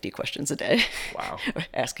asking 50 questions a day. Wow.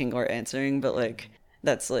 Asking or answering, but like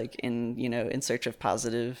that's like in search of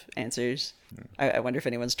positive answers. I wonder if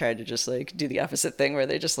anyone's tried to just like do the opposite thing where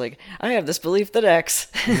they just like, I have this belief that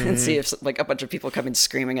X, and see if like a bunch of people come in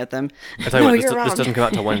screaming at them. I tell you No, what, you're this wrong. doesn't come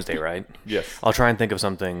out till Wednesday, right? Yes. I'll try and think of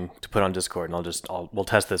something to put on Discord, and we'll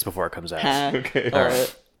test this before it comes out. Okay. All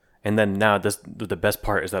right. And then now the best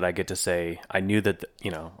part is that I get to say I knew that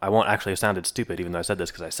I won't actually have sounded stupid even though I said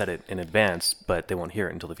this because I said it in advance, but they won't hear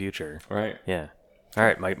it until the future. Right. Yeah. All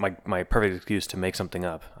right, my perfect excuse to make something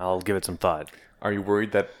up. I'll give it some thought. Are you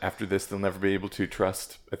worried that after this they'll never be able to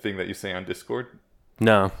trust a thing that you say on Discord?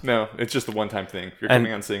 No, No, it's just a one-time thing. You're And-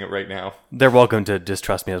 coming on saying it right now. they're welcome to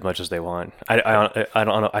distrust me as much as they want. I don't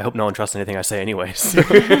know. I hope no one trusts anything I say anyways.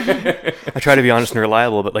 I try to be honest and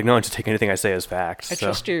reliable, but like no one should take anything I say as fact. I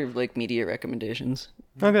trust your like media recommendations.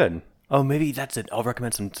 Oh, good. Oh, maybe that's it. I'll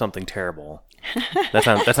recommend something terrible. That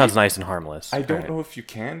sounds nice and harmless. I don't All right. know if you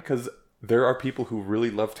can, because there are people who really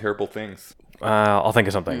love terrible things. I'll think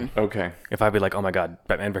of something. Okay. If I'd be like, oh my god,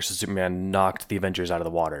 Batman versus Superman knocked the Avengers out of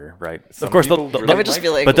the water, right? Some of course, people they'll, really I would just be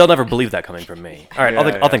like, but they'll never believe that coming from me. All right,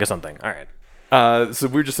 Yeah, I'll think of something. All right. So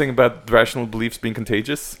we were just saying about rational beliefs being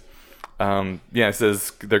contagious. It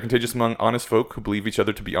says they're contagious among honest folk who believe each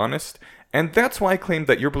other to be honest. And that's why I claim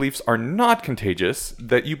that your beliefs are not contagious,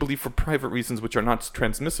 that you believe for private reasons which are not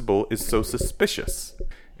transmissible is so suspicious.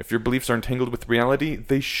 If your beliefs are entangled with reality,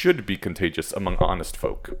 they should be contagious among honest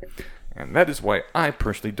folk. And that is why I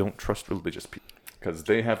personally don't trust religious people. Because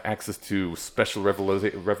they have access to special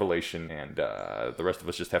revelation, and the rest of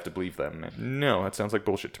us just have to believe them. And no, that sounds like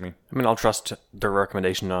bullshit to me. I mean, I'll trust their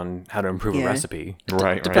recommendation on how to improve a Yeah. recipe.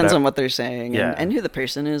 Right, depends right. on what they're saying Yeah. and who the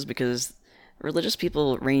person is, because religious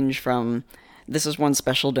people range from this is one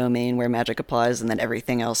special domain where magic applies and then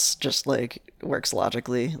everything else just like works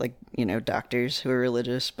logically, like doctors who are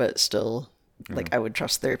religious but still like I would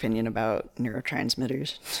trust their opinion about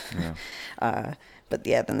neurotransmitters. But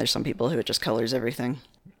yeah, then there's some people who it just colors everything.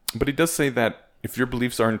 But he does say that if your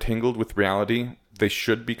beliefs are entangled with reality, they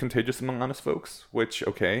should be contagious among honest folks, which,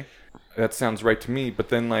 okay, that sounds right to me, but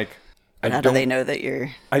then, like, How do they know that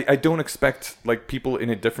you're I don't expect, like, people in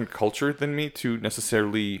a different culture than me to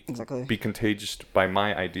necessarily Exactly. be contagious by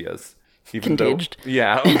my ideas. Even Contaged. Though,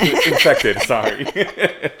 yeah, infected, sorry.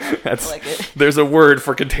 That's, I like it. There's a word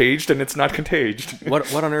for contaged, and it's not contaged.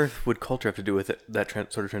 What on earth would culture have to do with it, that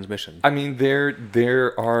sort of transmission? I mean,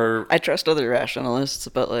 there are... I trust other rationalists,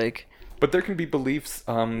 but But there can be beliefs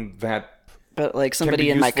that... But like somebody be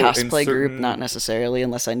in my useful in cosplay group, certain- not necessarily,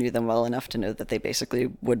 unless I knew them well enough to know that they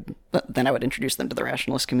basically would. Then I would introduce them to the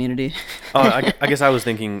rationalist community. I guess I was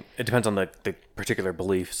thinking it depends on the particular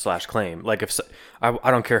belief / claim. Like if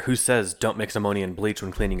I don't care who says don't mix ammonia and bleach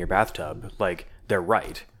when cleaning your bathtub, like they're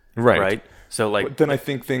right. Right. So like But then I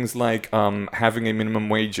think things like having a minimum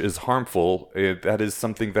wage is harmful. That is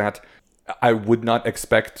something that I would not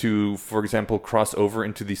expect to, for example, cross over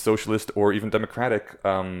into the socialist or even democratic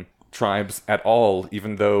tribes at all,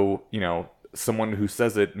 even though, someone who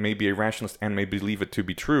says it may be a rationalist and may believe it to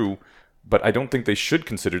be true, but I don't think they should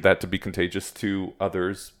consider that to be contagious to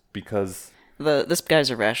others because... This guy's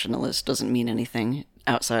a rationalist doesn't mean anything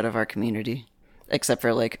outside of our community, except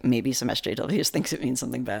for like maybe some SJWs thinks it means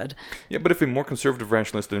something bad. Yeah, but if a more conservative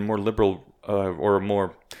rationalist and a more liberal, or a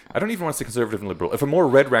more... I don't even want to say conservative and liberal. If a more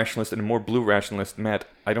red rationalist and a more blue rationalist met,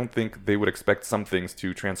 I don't think they would expect some things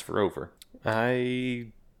to transfer over. I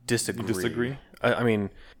disagree. You disagree? I mean,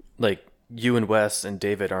 like you and Wes and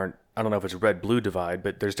David aren't. I don't know if it's a red-blue divide,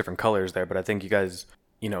 but there's different colors there. But I think you guys,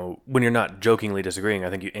 when you're not jokingly disagreeing, I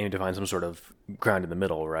think you aim to find some sort of ground in the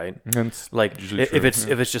middle, right? That's Like usually if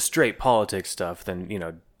true, it's just straight politics stuff, then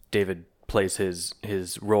David plays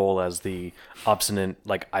his role as the obstinate,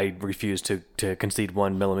 like I refuse to concede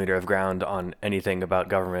 1 millimeter of ground on anything about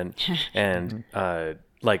government, and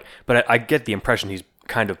but I get the impression he's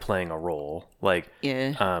kind of playing a role. Like,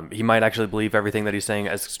 Yeah. he might actually believe everything that he's saying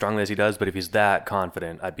as strongly as he does, but if he's that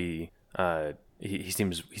confident, I'd be. He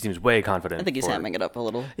seems way confident. I think he's for- hamming it up a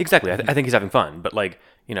little. Exactly. I think he's having fun, but like,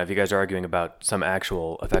 if you guys are arguing about some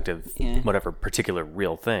actual effective, Yeah. whatever particular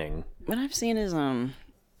real thing, What I've seen is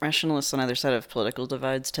rationalists on either side of political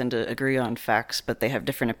divides tend to agree on facts, but they have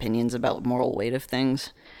different opinions about moral weight of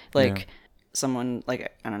things. Like someone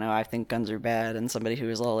like, I don't know, I think guns are bad, and somebody who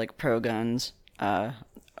is all like pro guns,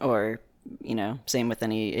 or same with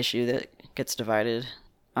any issue that gets divided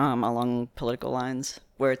along political lines,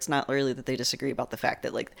 where it's not really that they disagree about the fact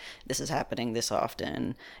that like this is happening this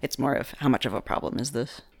often. It's more of how much of a problem is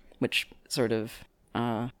this, which sort of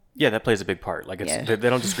Yeah, that plays a big part. Like, it's they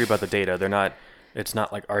don't disagree about the data. They're not. It's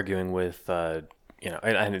not like arguing with, and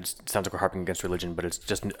it sounds like we're harping against religion, but it's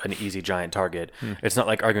just an easy giant target. It's not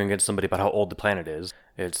like arguing against somebody about how old the planet is.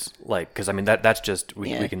 It's like, because I mean that's just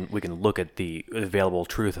we can look at the available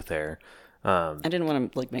truth there. I didn't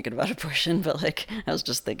want to like make it about abortion, but like I was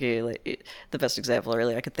just thinking like the best example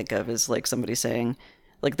really I could think of is like somebody saying,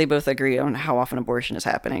 like, they both agree on how often abortion is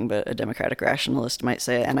happening, but a democratic rationalist might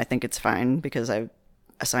say, and I think it's fine because I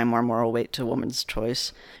assign more moral weight to a woman's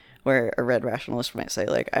choice, where a red rationalist might say,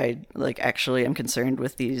 like, I actually am concerned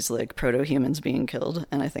with these like proto-humans being killed,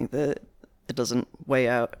 and I think that it doesn't weigh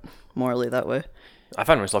out morally that way. I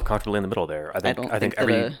find myself comfortably in the middle there. I think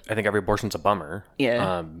every abortion's a bummer.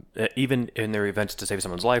 Yeah. Even in their events to save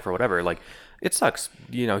someone's life or whatever, like, it sucks.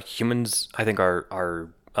 Humans, I think,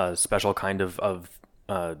 are a special kind of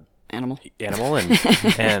Animal,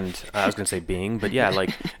 and I was going to say being, but yeah,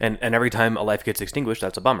 like, and every time a life gets extinguished,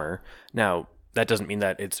 that's a bummer. Now, that doesn't mean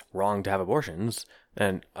that it's wrong to have abortions,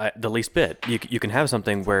 and the least bit. You can have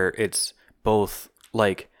something where it's both,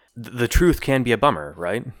 like, the truth can be a bummer,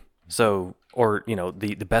 right? So, or,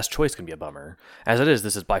 the best choice can be a bummer. As it is,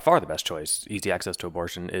 this is by far the best choice. Easy access to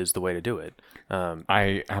abortion is the way to do it.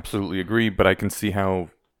 I absolutely agree, but I can see how...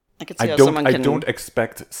 I can see how someone can... I don't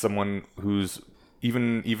expect someone who's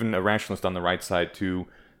even a rationalist on the right side to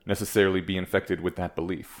necessarily be infected with that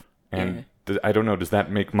belief. And I don't know, does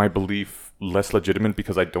that make my belief less legitimate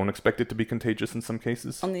because I don't expect it to be contagious in some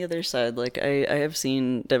cases? On the other side, like, I have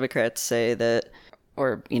seen Democrats say that,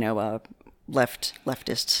 or,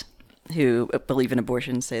 leftists who believe in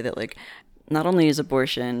abortion say that, like, not only is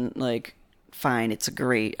abortion, like, fine, it's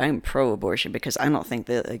great, I'm pro-abortion because I don't think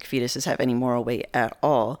that, like, fetuses have any moral weight at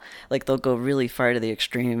all. Like, they'll go really far to the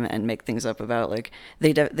extreme and make things up about, like,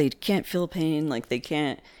 they can't feel pain, like, they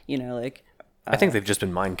can't, like... I think they've just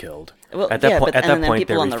been mind killed. Well, at that point, then they're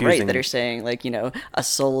people on the refusing... right that are saying, like, a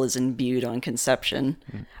soul is imbued on conception,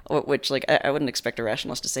 which, like, I wouldn't expect a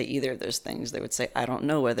rationalist to say either of those things. They would say, I don't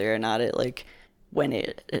know whether or not it, like, when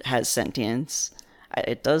it has sentience...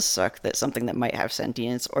 It does suck that something that might have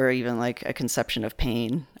sentience, or even like a conception of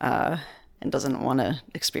pain, and doesn't want to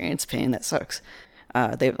experience pain, that sucks.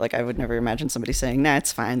 I would never imagine somebody saying, "Nah,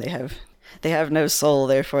 it's fine. They have no soul,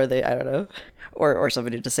 therefore I don't know," or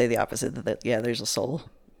somebody to say the opposite, that yeah, there's a soul.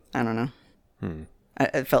 I don't know.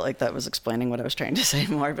 I felt like that was explaining what I was trying to say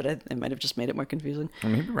more, but it might have just made it more confusing.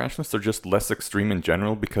 Maybe rationalists are just less extreme in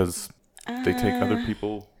general because they take other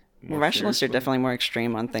people. Rationalists are definitely more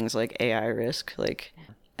extreme on things like AI risk. Like,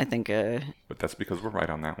 I think... But that's because we're right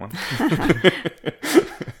on that one. I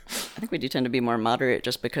think we do tend to be more moderate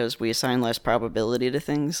just because we assign less probability to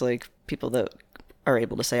things. Like, people that are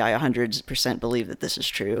able to say, I 100% believe that this is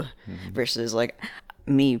true. Versus, like,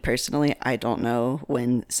 me personally, I don't know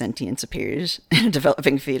when sentience appears in a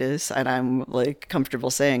developing fetus. And I'm, like,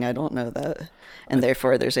 comfortable saying I don't know that. And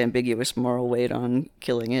therefore, there's ambiguous moral weight on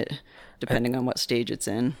killing it, depending on what stage it's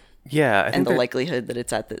in. Yeah, and the likelihood that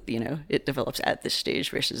it's at the, it develops at this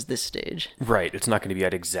stage versus this stage. Right. It's not going to be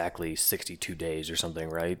at exactly 62 days or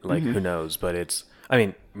something, right? Like, who knows? But it's, I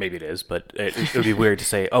mean, maybe it is, but it would be weird to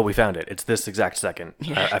say, oh, we found it. It's this exact second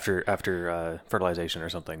after fertilization or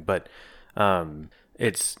something. But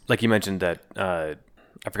it's, like you mentioned that, I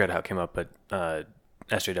forgot how it came up, but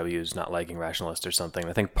SJW is not liking rationalists or something.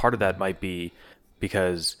 I think part of that might be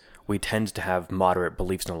because we tend to have moderate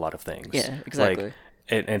beliefs in a lot of things. Yeah, exactly. Like,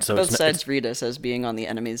 and so both sides read us as being on the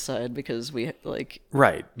enemy's side because we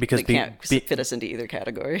because they can't fit us into either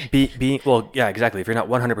category. Well, yeah, exactly. If you're not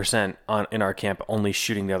 100% in our camp, only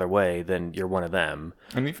shooting the other way, then you're one of them.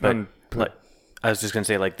 And even I was just gonna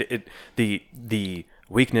say, like, the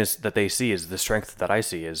weakness that they see is the strength that I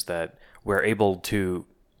see is that we're able to,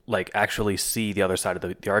 like, actually see the other side of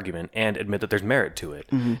the argument and admit that there's merit to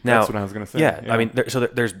it. Now, that's what I was going to say. Yeah, I mean,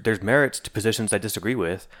 there's merits to positions I disagree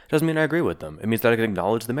with. Doesn't mean I agree with them. It means that I can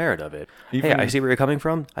acknowledge the merit of it. Hey, I see where you're coming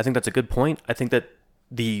from. I think that's a good point. I think that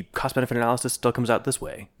the cost-benefit analysis still comes out this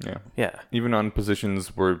way. Yeah. Even on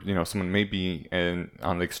positions where, someone may be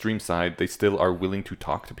on the extreme side, they still are willing to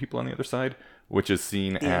talk to people on the other side, which is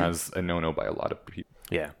seen as a no-no by a lot of people.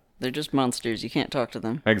 Yeah. They're just monsters. You can't talk to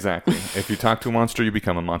them. Exactly. If you talk to a monster, you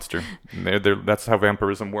become a monster. That's how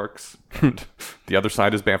vampirism works. And the other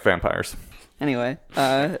side is vampires. Anyway,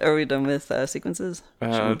 are we done with sequences?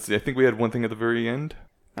 Let's see. I think we had one thing at the very end.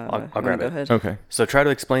 I'll you grab wanna go it. ahead? Okay. So try to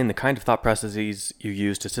explain the kind of thought processes you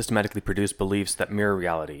use to systematically produce beliefs that mirror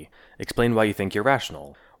reality. Explain why you think you're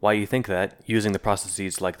rational. Why you think that, using the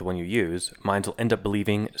processes like the one you use, minds will end up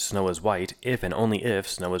believing snow is white if and only if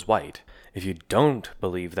snow is white. If you don't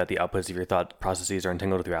believe that the outputs of your thought processes are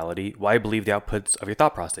entangled with reality, why believe the outputs of your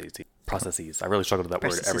thought processes? I really struggle with that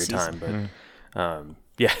word every time, but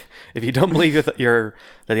yeah, if you don't believe that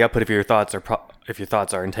the output of your thoughts if your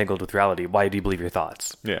thoughts are entangled with reality, why do you believe your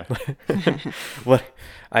thoughts? Yeah. What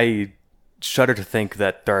I shudder to think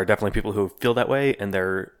that there are definitely people who feel that way, and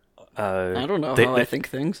they're I don't know how I think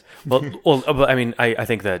things. well, but I mean, I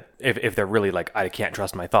think that if they're really like, I can't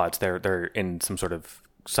trust my thoughts, they're in some sort of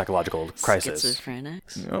psychological crisis.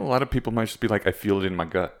 Schizophrenics. You know, a lot of people might just be like, I feel it in my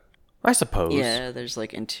gut. I suppose. Yeah, there's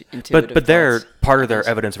like intuitive. But their thoughts. part of their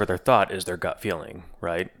evidence for their thought is their gut feeling,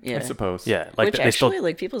 right? Yeah. I suppose. Yeah, like Which they actually, still.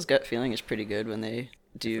 like people's gut feeling is pretty good when they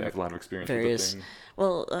do I have a lot of experience various. with the thing.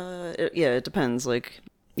 Well, it depends. Like,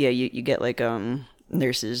 yeah, you get like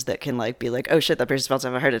nurses that can like be like, oh shit, that person's about to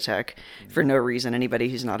have a heart attack for no reason. Anybody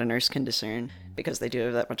who's not a nurse can discern because they do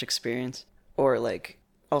have that much experience. Or like,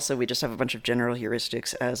 also we just have a bunch of general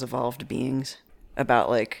heuristics as evolved beings about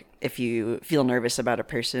like if you feel nervous about a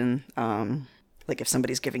person, like if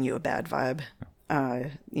somebody's giving you a bad vibe,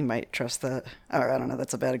 you might trust that. Or I don't know,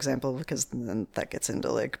 that's a bad example because then that gets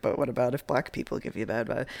into like, but what about if black people give you a bad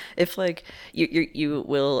vibe? If like you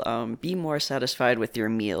will be more satisfied with your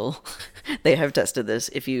meal. They have tested this.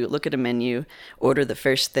 If you look at a menu, order the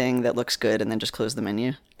first thing that looks good and then just close the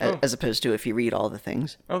menu, as opposed to if you read all the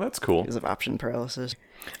things Oh, that's cool. because of option paralysis.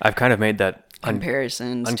 I've kind of made that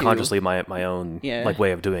Comparisons to- unconsciously my own Yeah. like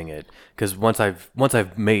way of doing it, because once I've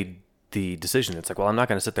made the decision, it's like, well, I'm not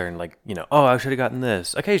going to sit there and like, oh, I should have gotten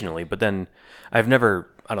this occasionally, but then I've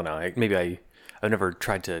never, I don't know, I've never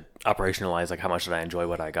tried to operationalize like how much did I enjoy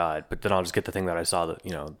what I got, but then I'll just get the thing that I saw that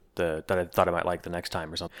that I thought I might like the next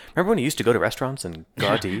time or something. Remember when you used to go to restaurants and go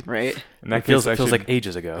out to eat? Right. In that It feels case, I should, like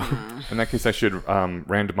ages ago. in that case, I should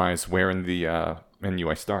randomize where in the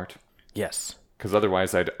menu I start. Yes. Because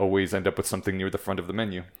otherwise, I'd always end up with something near the front of the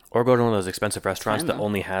menu. Or go to one of those expensive restaurants Fine, that though.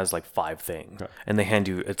 only has like 5 things, and they hand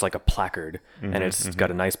you, it's like a placard, and it's got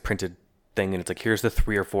a nice printed thing, and it's like, here's the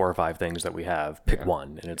 3 or 4 or 5 things that we have. Pick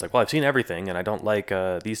one, and it's like, well, I've seen everything, and I don't like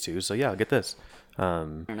these 2, so yeah, I'll get this. I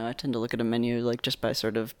don't know. I tend to look at a menu like just by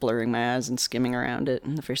sort of blurring my eyes and skimming around it,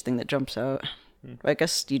 and the first thing that jumps out. I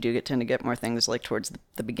guess you do tend to get more things like towards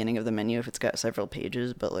the beginning of the menu if it's got several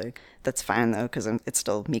pages, but like that's fine though because it's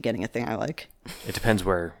still me getting a thing I like. It depends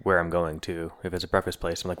where I'm going to. If it's a breakfast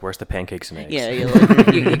place, I'm like, where's the pancakes and eggs? Yeah,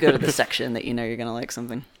 you go to the section that you know you're gonna like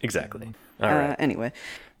something. Exactly. All right. Anyway,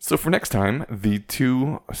 So for next time, the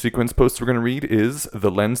 2 sequence posts we're going to read is The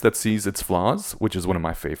Lens That Sees Its Flaws, which is one of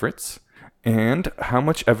my favorites, and How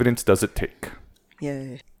Much Evidence Does It Take?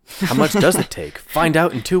 yay. How much does it take? Find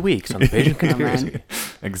out in 2 weeks on the Page and Come Conspiracy. on.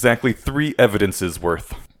 Exactly 3 evidences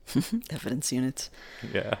worth. Evidence units.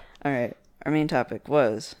 Yeah. All right. Our main topic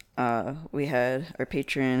was we had our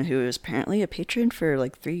patron who was apparently a patron for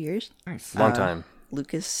like 3 years. Nice. Long time.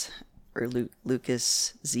 Lucas or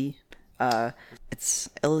Lucas Z. It's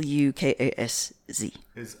Lukaszz.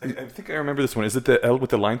 I think I remember this one. Is it the L with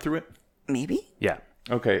the line through it? Maybe. Yeah.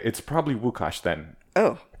 Okay, it's probably Łukasz then.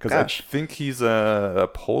 Oh, Because gosh. I think he's a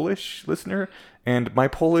Polish listener, and my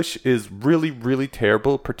Polish is really, really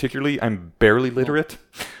terrible. Particularly, I'm barely literate.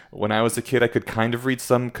 When I was a kid, I could kind of read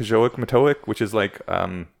some Koziołek Matołek, which is like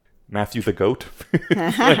Matthew the Goat,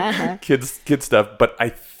 like kid stuff. But I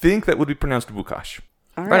think that would be pronounced Łukasz.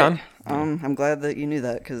 All Right right. on. I'm glad that you knew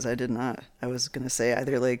that because I did not. I was gonna say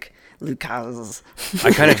either like Lucas.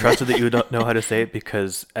 I kind of trusted that you would know how to say it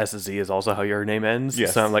because SZ is also how your name ends.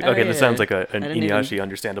 Yes. So I'm like, Oh, okay, yeah, this sounds yeah. like an I didn't Inuyasha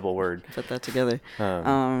understandable word. Put that together.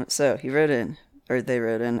 So he wrote in, or they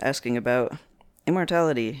wrote in, asking about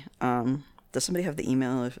immortality. Does somebody have the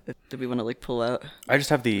email? If do we want to like pull out I just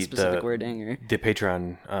have the specific wording or? the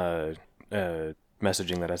Patreon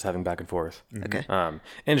messaging that I was having back and forth. Okay.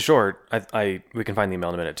 In short, we can find the email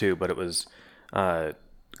in a minute too, but it was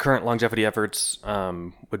current longevity efforts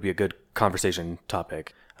would be a good conversation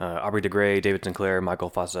topic. Aubrey de Grey, David Sinclair,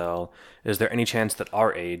 Michael Fossell. Is there any chance that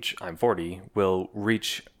our age, I'm 40, will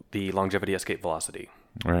reach the longevity escape velocity?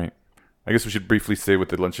 Right. I guess we should briefly say what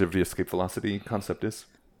the longevity escape velocity concept is.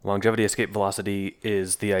 Longevity escape velocity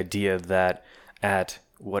is the idea that at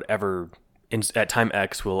time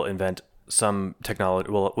X we'll invent some technology,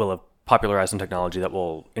 we'll have popularized some technology that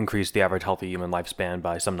will increase the average healthy human lifespan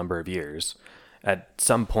by some number of years. At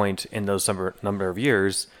some point in those number of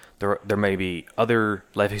years, there may be other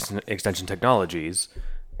life extension technologies,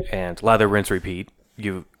 and lather, rinse, repeat.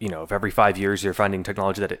 if every 5 years you're finding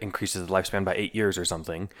technology that increases the lifespan by 8 years or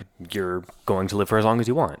something, you're going to live for as long as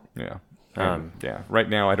you want. Yeah. Yeah. Right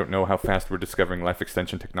now, I don't know how fast we're discovering life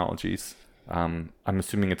extension technologies. I'm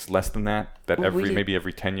assuming it's less than that. Maybe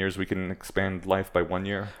every 10 years we can expand life by 1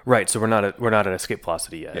 year. Right. So we're not at escape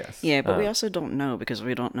velocity yet. Yes. Yeah, but we also don't know because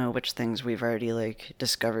we don't know which things we've already like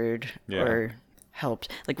discovered or helped.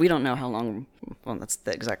 Like we don't know how long. Well, that's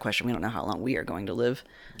the exact question. We don't know how long we are going to live,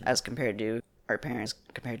 as compared to our parents,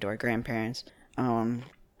 compared to our grandparents.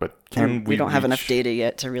 But we don't have enough data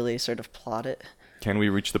yet to really sort of plot it. Can we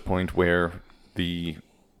reach the point where the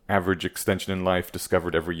average extension in life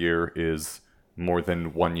discovered every year is more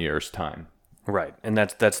than 1 year's time? Right, and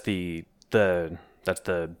that's the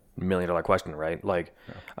 $1 million question, right? Like,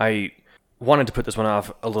 I wanted to put this one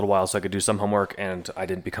off a little while so I could do some homework, and I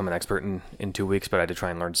didn't become an expert in 2 weeks, but I did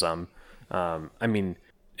try and learn some.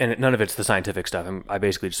 And none of it's the scientific stuff. I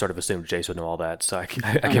basically just sort of assumed Jace would know all that, so I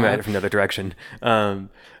came at it from the other direction.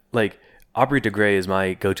 Like, Aubrey de Grey is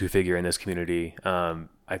my go-to figure in this community.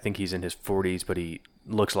 I think he's in his 40s, but he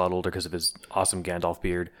looks a lot older because of his awesome Gandalf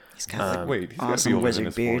beard. He's got He's awesome got to be wizard in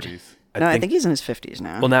his beard. 40s. I think he's in his 50s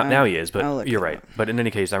now. Well, now he is, I'll but look you're it right. up. But in any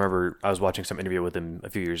case, I remember I was watching some interview with him a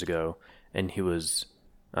few years ago, and he was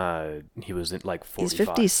in like 45. He's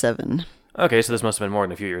 57. Okay, so this must have been more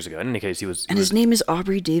than a few years ago. In any case, And his name is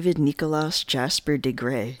Aubrey David Nicholas Jasper de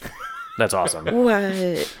Grey. That's awesome.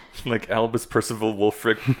 What? Like Albus Percival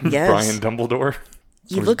Wulfric, Yes. Brian Dumbledore.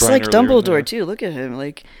 He Or was looks Brian like earlier? Dumbledore, Yeah. too. Look at him.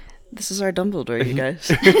 Like, this is our Dumbledore, you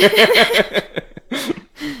guys.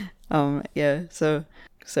 Yeah, so...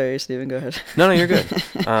 Sorry, Steven, go ahead. No, you're good.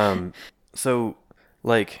 So,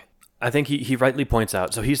 like, I think he rightly points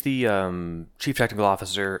out, so he's the chief technical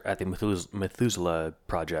officer at the Methuselah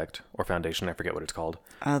Project, or Foundation, I forget what it's called.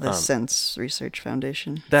 The Sense Research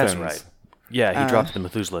Foundation. That's Sense. right. Yeah, he dropped the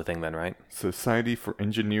Methuselah thing then, right? Society for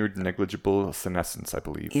Engineered Negligible Senescence, I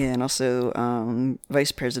believe. Yeah, and also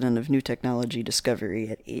Vice President of New Technology Discovery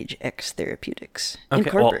at Age X Therapeutics, Okay,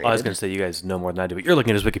 well, Incorporated. I was going to say you guys know more than I do, but you're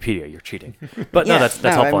looking at his Wikipedia. You're cheating. But Yeah, no, that's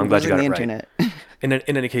helpful. I'm glad you got using it the right. internet.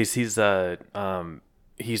 In any case, he's the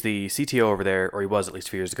CTO over there, or he was at least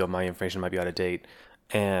a few years ago. My information might be out of date,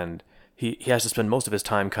 and he has to spend most of his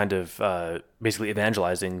time kind of basically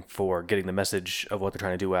evangelizing for getting the message of what they're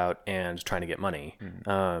trying to do out and trying to get money.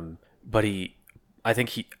 But I think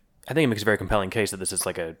he makes a very compelling case that this is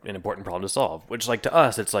like an important problem to solve. Which, like, to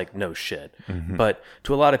us, it's like no shit, but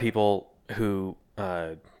to a lot of people who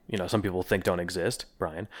some people think don't exist,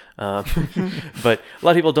 Brian. But a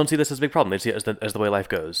lot of people don't see this as a big problem. They see it as the way life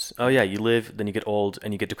goes. Oh yeah, you live, then you get old,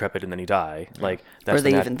 and you get decrepit, and then you die. Like that's Or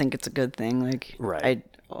they even think it's a good thing. Like, Right. I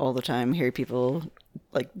all the time hear people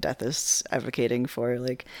like deathists advocating for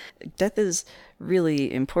like death is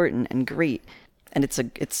really important and great, and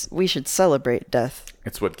we should celebrate death.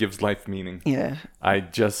 It's what gives life meaning. Yeah.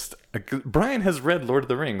 Brian has read Lord of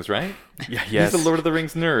the Rings, right? Yeah, yes. He's a Lord of the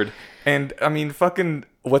Rings nerd. And, I mean, fucking,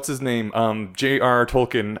 what's his name? J.R.R.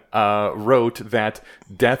 Tolkien wrote that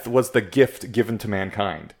death was the gift given to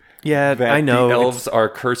mankind. Yeah, that I know. The elves are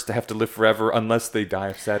cursed to have to live forever unless they die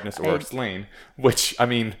of sadness or are slain. Which, I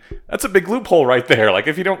mean, that's a big loophole right there. Like,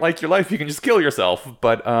 if you don't like your life, you can just kill yourself.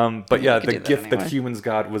 But yeah, could the do that gift that anyway. humans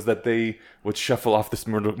got was that they would shuffle off this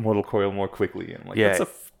mortal coil more quickly. And, like, Yeah, that's a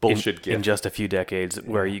bullshit gift. in just a few decades,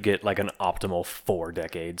 where you get like an optimal 4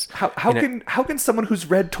 decades. How can someone who's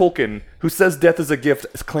read Tolkien, who says death is a gift,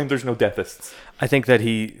 claim there's no deathists? I think that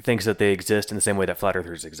he thinks that they exist in the same way that flat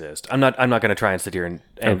earthers exist. I'm not going to try and sit here and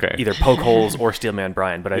Okay. either poke holes or steelman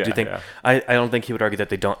Brian, but I do Yeah, think yeah. I don't think he would argue that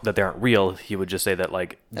they aren't real. He would just say that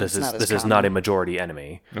like this it's not as is not a common. majority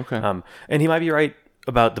enemy. Okay. And he might be right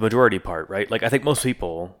about the majority part, right? Like I think most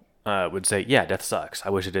people would say, yeah, death sucks. I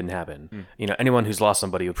wish it didn't happen. Anyone who's lost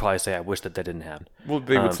somebody would probably say, I wish that didn't happen. Well,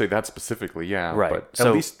 they would say that specifically, yeah. right. But So-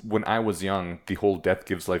 at least when I was young, the whole death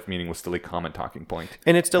gives life meaning was still a common talking point.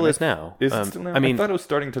 And it still is now. Is it still now? I mean, I thought it was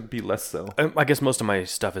starting to be less so. I guess most of my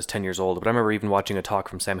stuff is 10 years old, but I remember even watching a talk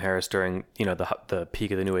from Sam Harris during, the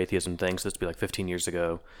peak of the new atheism thing, so this would be like 15 years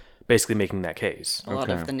ago, basically making that case. A lot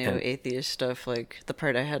Okay. of the new atheist stuff, like the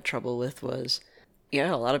part I had trouble with was,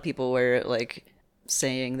 a lot of people were like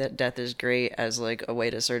saying that death is great as like a way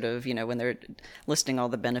to sort of, when they're listing all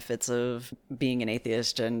the benefits of being an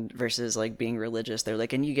atheist and versus like being religious, they're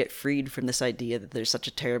like, and you get freed from this idea that there's such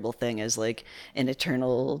a terrible thing as like an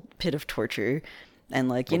eternal pit of torture. And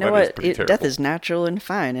like, you Well, know that is what? pretty Death terrible. is natural and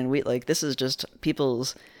fine. And we like, this is just people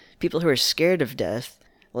who are scared of death,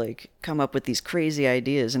 like come up with these crazy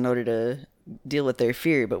ideas in order to deal with their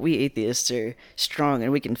fear. But we atheists are strong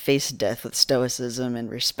and we can face death with stoicism and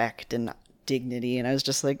respect and dignity, and I was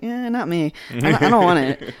just like, not me. I don't want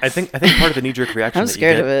it. I think part of the knee-jerk reaction I'm that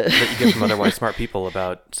scared you of get, it. that you get from otherwise smart people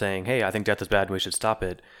about saying, "Hey, I think death is bad and we should stop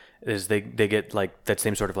it," is they get like that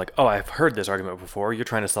same sort of like, "Oh, I've heard this argument before. You're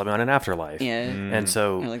trying to sell me on an afterlife." Yeah. And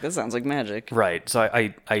so You're like, that sounds like magic. right. So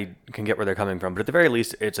I can get where they're coming from, but at the very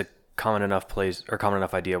least, it's a common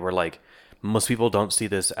enough idea where like most people don't see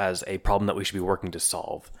this as a problem that we should be working to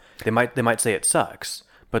solve. They might say it sucks,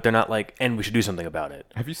 but they're not like, and we should do something about it.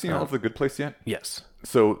 Have you seen all of The Good Place yet? Yes.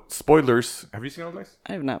 So, spoilers. Have you seen all of this?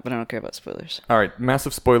 I have not, but I don't care about spoilers. All right,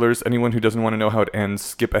 massive spoilers. Anyone who doesn't want to know how it ends,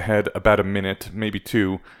 skip ahead about a minute, maybe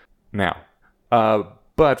two, now.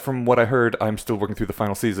 But from what I heard, I'm still working through the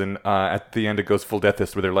final season. At the end, it goes full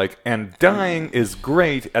deathist, where they're like, and dying is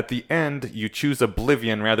great. At the end, you choose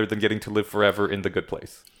oblivion rather than getting to live forever in the good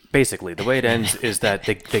place. Basically, the way it ends is that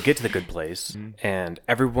they get to the good place, and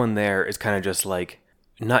everyone there is kind of just like,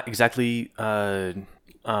 not exactly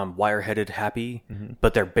wire-headed happy,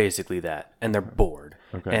 but they're basically that, and they're bored,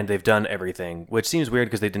 and they've done everything, which seems weird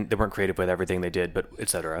because they weren't creative with everything they did, but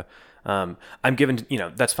etc. I'm given,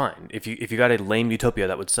 that's fine. If you got a lame utopia,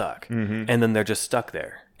 that would suck, and then they're just stuck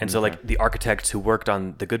there. And so like the architects who worked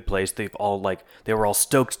on The Good Place, they were all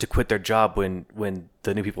stoked to quit their job when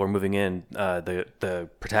the new people were moving in, the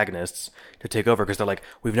protagonists, to take over, because they're like,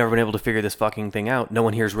 we've never been able to figure this fucking thing out. No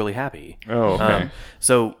one here is really happy. Oh, okay.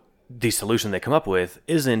 So the solution they come up with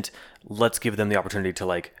isn't, let's give them the opportunity to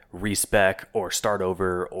like respec or start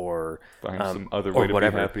over or Find some other way to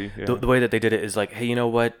whatever. be happy. Yeah. The way that they did it is like, hey, you know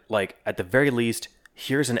what? Like at the very least,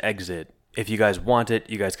 here's an exit. If you guys want it,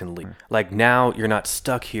 you guys can leave. Like now, you're not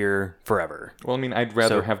stuck here forever. Well, I mean, I'd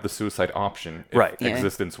rather So- have the suicide option if Right. Yeah.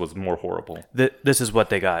 existence was more horrible. This is what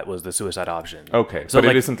they got, was the suicide option. Okay, So but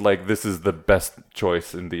like, it isn't like this is the best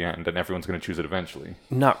choice in the end and everyone's going to choose it eventually.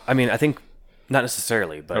 I think not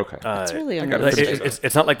necessarily, but Okay. It's really I gotta like, finish unrealistic. it.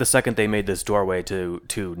 it's not like the second they made this doorway to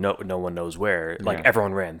no one knows where, like Yeah.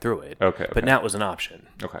 everyone ran through it. Okay, But okay. now it was an option.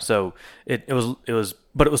 Okay. So it was,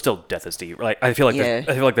 but it was still deathist-y. Like I feel like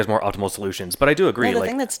there's more optimal solutions. But I do agree. No, the like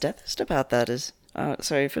thing that's deathist about that is,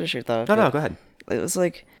 sorry, finish your thought. no, but go ahead. It was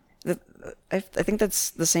like, I think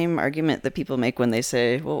that's the same argument that people make when they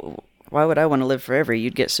say, well, why would I want to live forever?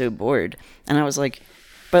 You'd get so bored. And I was like,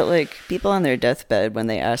 but like people on their deathbed, when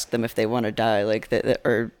they ask them if they want to die, like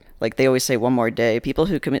or like they always say one more day. People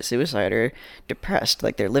who commit suicide are depressed,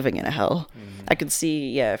 like they're living in a hell. I could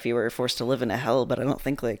see, if you were forced to live in a hell, but I don't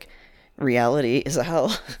think like reality is a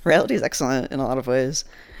hell. Reality is excellent in a lot of ways,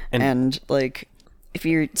 and like if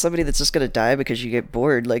you're somebody that's just gonna die because you get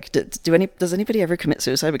bored, like does anybody ever commit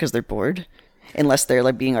suicide because they're bored? Unless they're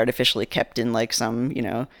like being artificially kept in like some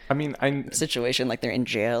I mean, situation, like they're in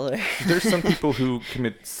jail. there's some people who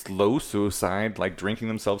commit slow suicide, like drinking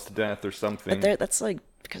themselves to death or something. But that's like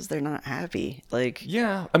because they're not happy. Like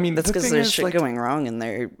Yeah, I mean, that's the because thing there's is, shit like, going wrong in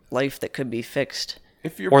their life that could be fixed.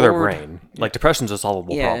 if you're Or their bored- brain. Like depression's a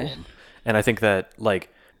solvable Yeah. problem. And I think that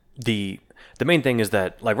like the main thing is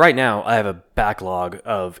that like right now I have a backlog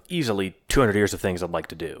of easily 200 years of things I'd like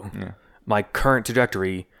to do. My current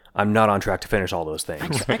trajectory, I'm not on track to finish all those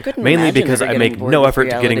things. I couldn't Mainly imagine because ever I getting make bored no with effort to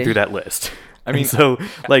getting reality. through that list. I mean, mean, so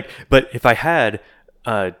like, but if I had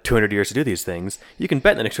 200 years to do these things, you can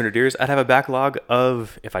bet in the next 200 years I'd have a backlog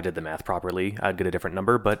of, if I did the math properly, I'd get a different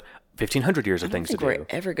number, but 1,500 years of I don't things to think do. we're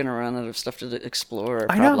ever gonna run out of stuff to explore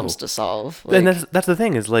or I know. problems to solve. And Like, that's the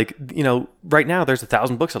thing is like, right now there's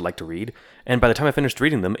 1,000 books I'd like to read, and by the time I finished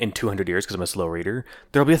reading them in 200 years, because I'm a slow reader,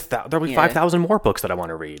 there'll be 5,000 more books that I want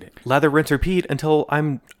to read. Lather, rinse, repeat until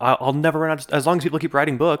I'll never run out. As long as people keep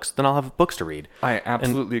writing books, then I'll have books to read. I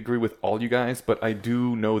absolutely agree with all you guys, but I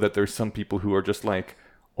do know that there's some people who are just like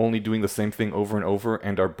only doing the same thing over and over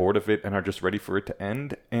and are bored of it and are just ready for it to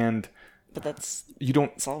end. And but that's you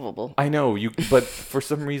don't. solvable. I know you, but for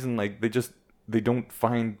some reason, like they don't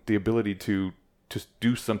find the ability to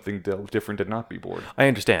do something different and not be bored. I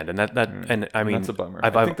understand, and and I mean That's a bummer.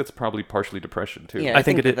 I've, I think that's probably partially depression too. Yeah, I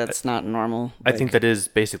think it- that's not normal. I think that is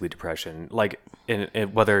basically depression, like in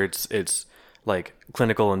whether it's like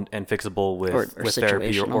clinical and fixable with Or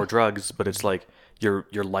therapy or situational. drugs, but it's like your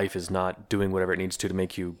life is not doing whatever it needs to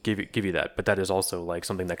make you give you that. But that is also like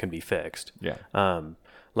something that can be fixed. Yeah.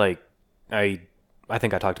 Like I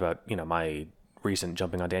think I talked about my recent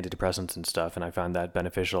jumping onto antidepressants and stuff, and I found that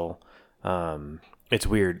beneficial. It's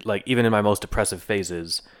weird, like even in my most depressive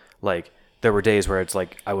phases, like there were days where it's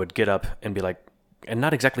like I would get up and be like, and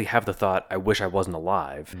not exactly have the thought I wish I wasn't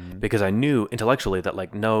alive, because I knew intellectually that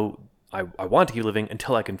like no, I want to keep living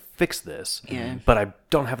until I can fix this. Yeah. But I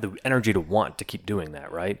don't have the energy to want to keep doing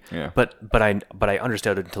that, right? Yeah. But I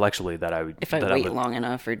understood intellectually that I would. If I that wait would, long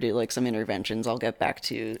enough or do like some interventions, I'll get back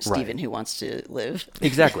to Steven who wants to live.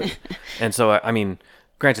 Exactly. And so I mean,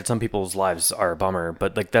 granted, some people's lives are a bummer,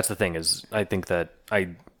 but like that's the thing is, I think that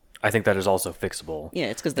is also fixable. Yeah,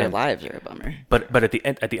 it's because their lives are a bummer. But at the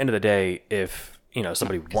end of the day, if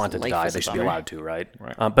somebody wanted to life die, is a they should be bummer. allowed to, right?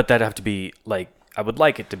 Right. But that'd have to be like I would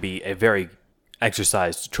like it to be a very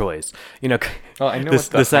exercised choice. Oh, I know this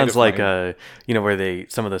what that sounds kind like of where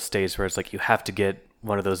some of the states where it's like you have to get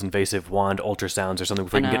one of those invasive wand ultrasounds or something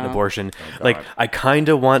before you can get an know. abortion. Oh, Like God. I kind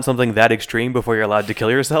of want something that extreme before you're allowed to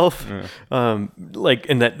kill yourself. Like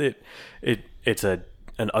in that it's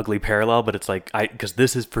an ugly parallel, but it's like because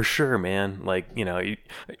this is for sure, man. Like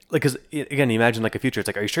because again, you imagine like a future. It's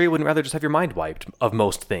like, are you sure you wouldn't rather just have your mind wiped of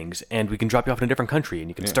most things, and we can drop you off in a different country, and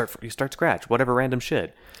you can start scratch, whatever random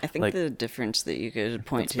shit. I think like, the difference that you could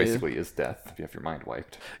point It's to. basically is death if you have your mind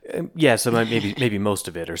wiped. yeah, so maybe most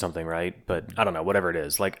of it or something, right? But I don't know, whatever it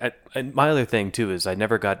is. Like and my other thing too is I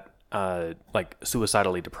never got like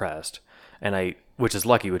suicidally depressed, and which is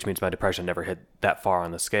lucky, which means my depression never hit that far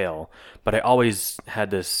on the scale. But I always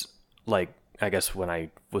had this, like, I guess when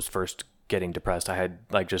I was first getting depressed, I had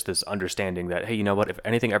like just this understanding that, hey, you know what? If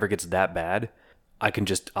anything ever gets that bad,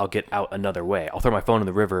 I'll get out another way. I'll throw my phone in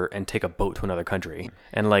the river and take a boat to another country.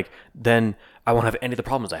 And like, then I won't have any of the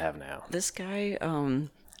problems I have now. This guy,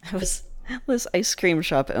 was this ice cream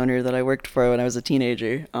shop owner that I worked for when I was a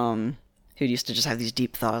teenager, who used to just have these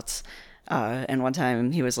deep thoughts. And one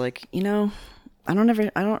time he was like, I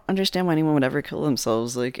don't understand why anyone would ever kill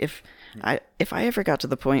themselves. Like if I ever got to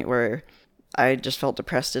the point where I just felt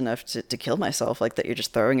depressed enough to kill myself, like that you're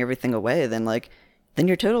just throwing everything away, then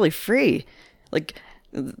you're totally free. Like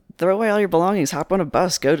throw away all your belongings, hop on a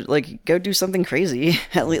bus, go do something crazy.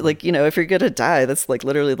 At least, like, if you're gonna die, that's like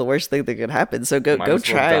literally the worst thing that could happen. So go Might as well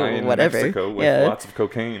die try in whatever. Mexico with lots of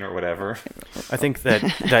cocaine or whatever. I think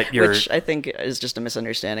that you're. Which I think is just a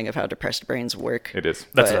misunderstanding of how depressed brains work. It is.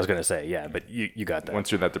 That's what I was gonna say. Yeah, but you got that.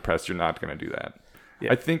 Once you're that depressed, you're not going to do that.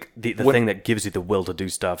 Yeah. I think the thing that gives you the will to do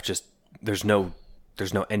stuff, just there's no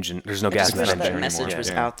engine, there's no I gas just in wish that that engine message anymore. was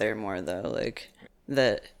Yeah. out there more, though. Like,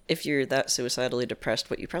 that if you're that suicidally depressed,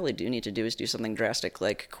 what you probably do need to do is do something drastic,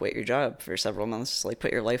 like quit your job for several months, like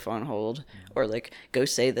put your life on hold, or like go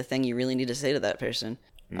say the thing you really need to say to that person.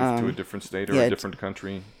 move to a different state or yeah, a different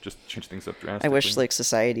country, just change things up drastically. I wish like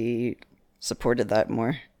society supported that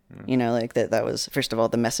more. Like that was, first of all,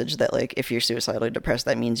 the message that like if you're suicidally depressed,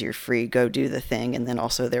 that means you're free, go do the thing. And then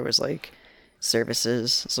also there was like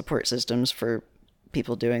services, support systems for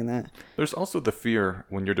people doing that. There's also the fear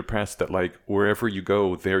when you're depressed that like wherever you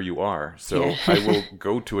go, there you are. So Yeah. I will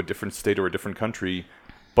go to a different state or a different country,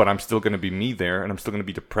 but I'm still going to be me there, and I'm still going to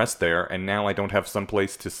be depressed there, and now I don't have some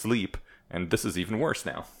place to sleep, and this is even worse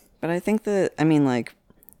now. But I think that, like,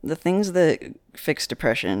 the things that fix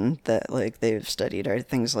depression that, like, they've studied are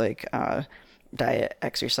things like diet,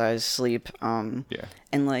 exercise, sleep, Yeah.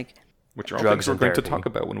 and, like, Which are all Drugs things we're and going to therapy. talk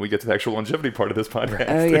about when we get to the actual longevity part of this podcast.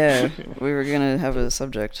 oh, yeah, we were going to have a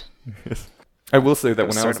subject. I will say that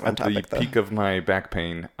when I sort was of on at the topic, though. peak of my back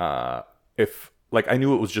pain, if like I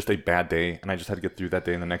knew it was just a bad day and I just had to get through that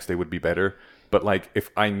day and the next day would be better. But like if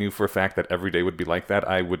I knew for a fact that every day would be like that,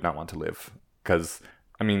 I would not want to live. Because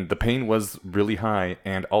I mean, the pain was really high,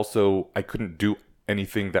 and also I couldn't do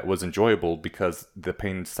anything that was enjoyable because the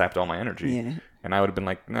pain sapped all my energy. Yeah. And I would have been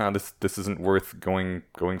like, no, this isn't worth going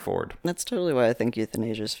forward. That's totally why I think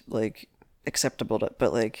euthanasia is, like, acceptable,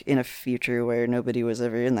 but, like, in a future where nobody was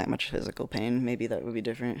ever in that much physical pain, maybe that would be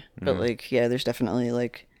different. But, like, yeah, there's definitely,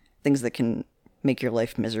 like, things that can make your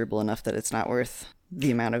life miserable enough that it's not worth the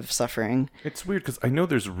amount of suffering. It's weird because I know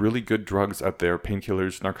there's really good drugs out there,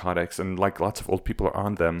 painkillers, narcotics, and like lots of old people are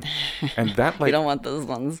on them. And that We like don't want those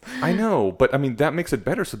ones. I know, but I mean that makes it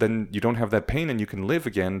better. So then you don't have that pain and you can live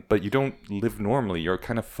again, but you don't live normally. You're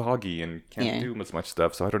kind of foggy and can't Yeah. do as much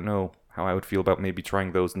stuff. So I don't know how I would feel about maybe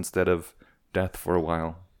trying those instead of death for a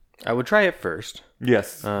while. I would try it first.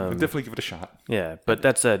 Yes, I'd definitely give it a shot. Yeah, but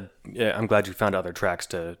that said, yeah, I'm glad you found other tracks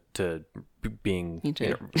to being Me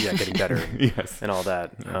too. getting better Yes. and all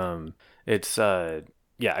that. It's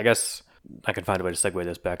yeah, I guess I can find a way to segue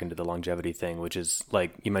this back into the longevity thing, which is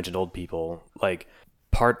like you mentioned old people. Like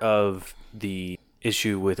part of the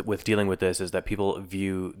issue with dealing with this is that people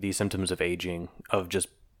view the symptoms of aging, of just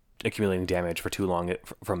accumulating damage for too long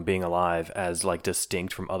from being alive, as like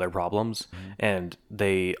distinct from other problems, and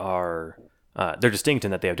they are they're distinct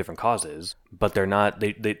in that they have different causes, but they're not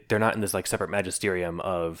they're not in this like separate magisterium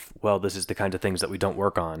of, well, this is the kinds of things that we don't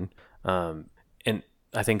work on. And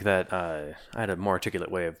I think that I had a more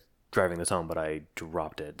articulate way of driving this home, but I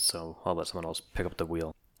dropped it, so I'll let someone else pick up the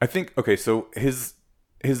wheel. I think, okay, so his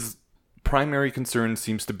primary concern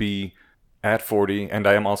seems to be at 40, and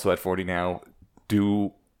I am also at 40 now.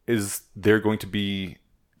 Is there going to be,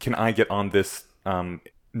 can I get on this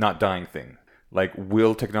not dying thing? Like,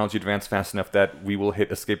 will technology advance fast enough that we will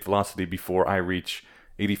hit escape velocity before I reach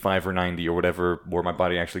 85 or 90 or whatever, where my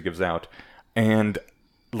body actually gives out? And,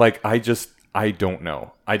 like, I don't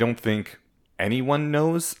know. I don't think anyone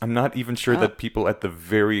knows. I'm not even sure that people at the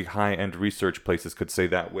very high-end research places could say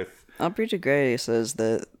that with... Aubrey de Grey says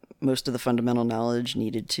that most of the fundamental knowledge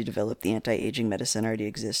needed to develop the anti-aging medicine already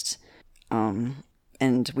exists.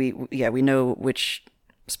 And we know which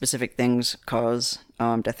specific things cause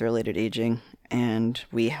death-related aging, and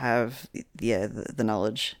we have the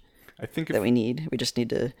knowledge I think that we need. We just need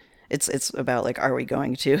to. It's about, like, are we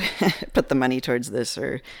going to put the money towards this,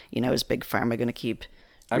 or is Big Pharma going to keep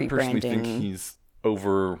rebranding? I personally think he's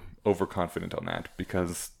overconfident on that,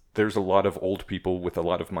 because there's a lot of old people with a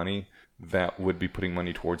lot of money that would be putting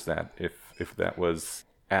money towards that if that was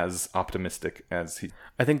as optimistic as he...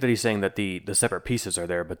 I think that he's saying that the separate pieces are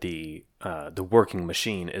there, but the working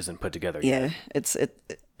machine isn't put together yet. Yeah, it's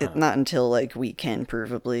not until, like, we can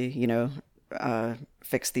provably,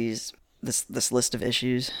 fix this list of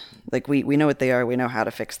issues. Like, we know what they are, we know how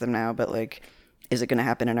to fix them now, but, like, is it going to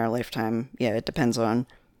happen in our lifetime? Yeah, it depends on,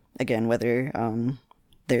 again, whether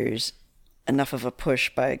there's enough of a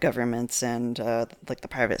push by governments and like the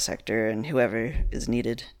private sector and whoever is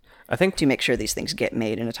needed, I think, to make sure these things get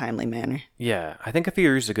made in a timely manner. Yeah, I think a few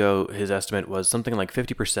years ago, his estimate was something like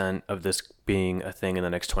 50% of this being a thing in the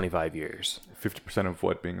next 25 years. 50% of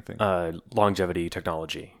what being a thing? Longevity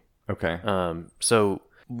technology. Okay. So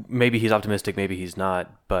maybe he's optimistic, maybe he's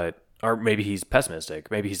not, or maybe he's pessimistic.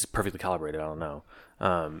 Maybe he's perfectly calibrated. I don't know.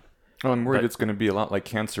 I'm worried it's going to be a lot like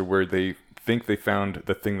cancer, where they think they found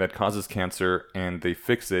the thing that causes cancer and they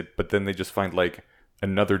fix it, but then they just find, like,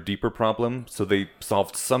 another deeper problem. So they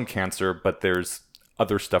solved some cancer, but there's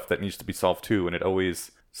other stuff that needs to be solved too, and it always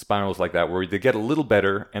spirals like that, where they get a little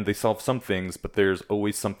better and they solve some things, but there's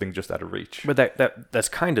always something just out of reach. But that's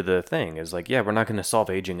kind of the thing, is like, yeah, we're not going to solve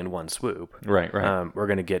aging in one swoop. Right. We're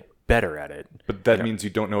going to get better at it. But that means you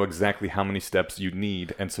don't know exactly how many steps you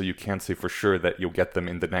need, and so you can't say for sure that you'll get them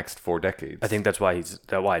in the next 4 decades. I think that's why it's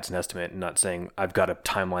an estimate, and not saying I've got a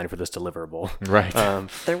timeline for this deliverable. Right.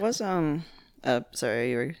 There was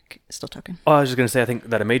sorry, you were still talking? Oh, I was just going to say, I think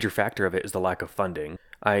that a major factor of it is the lack of funding.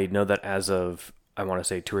 I know that as of, I want to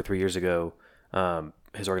say 2 or 3 years ago,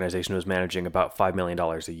 his organization was managing about $5 million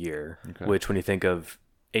a year, which, when you think of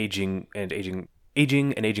aging and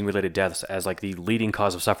aging-related deaths as, like, the leading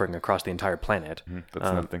cause of suffering across the entire planet.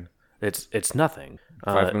 That's nothing. It's nothing.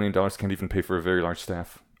 $5 million can't even pay for a very large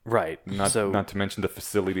staff. Right. Not to mention the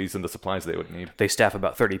facilities and the supplies they would need. They staff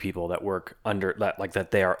about 30 people that work under that, like,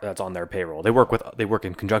 that's on their payroll. They work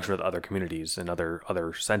in conjunction with other communities and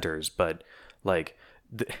other centers, but, like,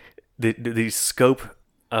 the scope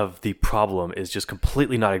of the problem is just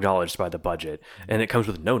completely not acknowledged by the budget, and it comes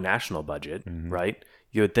with no national budget, right?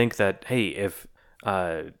 You would think that, hey, if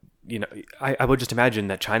I would just imagine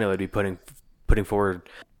that China would be putting forward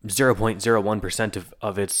 0.01%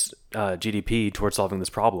 of its GDP towards solving this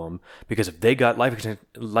problem, because if they got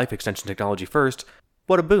life extension technology first,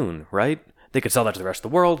 what a boon, right? They could sell that to the rest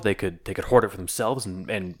of the world. They could hoard it for themselves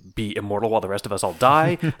and be immortal while the rest of us all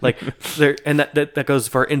die. Like, and that goes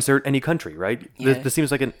for insert any country, right? Yeah. This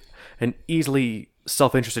seems like an easily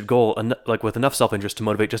self-interested goal, like, with enough self-interest to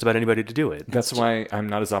motivate just about anybody to do it. That's why I'm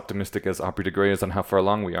not as optimistic as Aubrey de Grey is on how far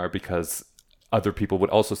along we are, because other people would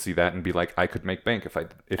also see that and be like, I could make bank if we're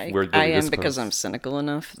really I am this because close. I'm cynical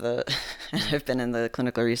enough that I've been in the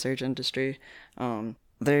clinical research industry.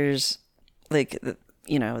 There's, like,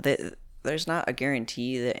 there's not a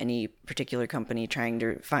guarantee that any particular company trying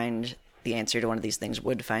to find the answer to one of these things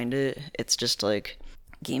would find it. It's just, like,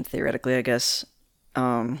 game theoretically, I guess.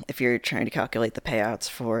 If you're trying to calculate the payouts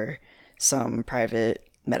for some private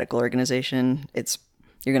medical organization,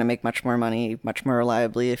 you're going to make much more money, much more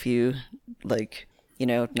reliably if you, like,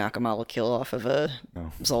 knock a molecule off of a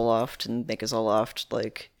Zoloft and make a Zoloft,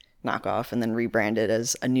 like, knockoff and then rebrand it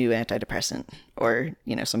as a new antidepressant or,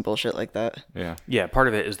 some bullshit like that. Yeah. Yeah, part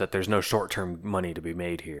of it is that there's no short-term money to be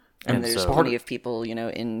made here. And there's plenty of people,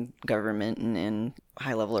 in government and in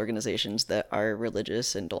high-level organizations that are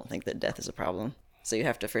religious and don't think that death is a problem. So you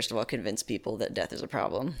have to, first of all, convince people that death is a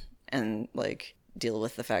problem and, like, deal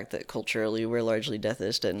with the fact that culturally we're largely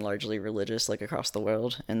deathist and largely religious, like, across the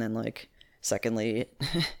world. And then, like, secondly,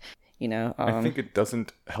 I think it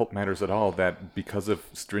doesn't help matters at all that because of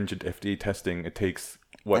stringent FDA testing, it takes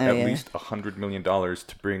what, Oh, at yeah. least $100 million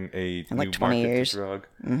to bring a In, like, new 20 market years. to drug.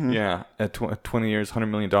 Yeah, at 20 years, $100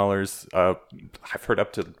 million. I've heard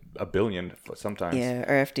up to $1 billion sometimes. Yeah,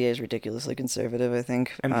 our FDA is ridiculously conservative, I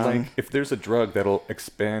think. And like, if there's a drug that'll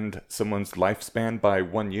expand someone's lifespan by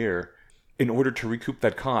 1 year, in order to recoup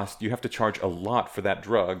that cost, you have to charge a lot for that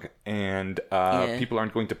drug, and Yeah. people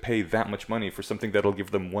aren't going to pay that much money for something that'll give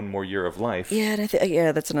them 1 more year of life. Yeah, and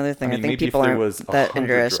that's another thing. I I, mean, think maybe if people there aren't was that 100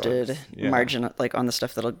 interested drugs, yeah. marginal like on the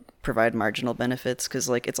stuff that'll provide marginal benefits, because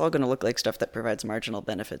like it's all going to look like stuff that provides marginal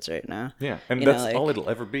benefits right now. Yeah, and You know, that's like- all it'll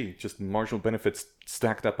ever be, just marginal benefits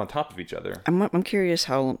stacked up on top of each other. I'm curious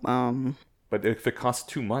how But if it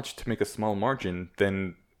costs too much to make a small margin,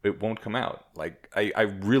 then it won't come out. Like, I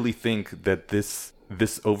really think that this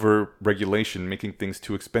over-regulation, making things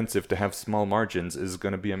too expensive to have small margins, is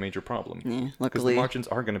going to be a major problem. Because luckily- the margins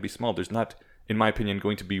are going to be small. There's not, in my opinion,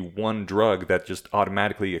 going to be one drug that just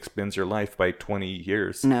automatically extends your life by 20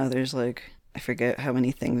 years. no, there's like I forget how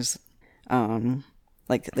many things,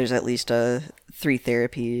 like there's at least 3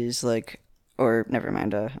 therapies, like, or never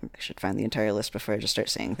mind, I should find the entire list before I just start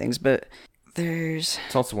saying things, but there's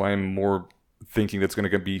It's also why I'm more thinking that's going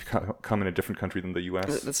to be come in a different country than the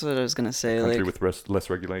U.S. that's what I was gonna say. country Like, with less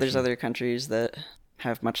regulation. there's other countries that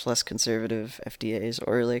have much less conservative FDAs,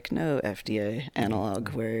 or like no FDA analog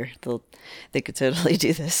where they could totally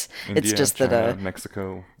do this. India, It's just China, that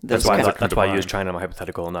Mexico. those That's why, kinds of- that's why I use China in my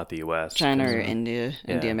hypothetical and not the U.S. China or 'cause, India.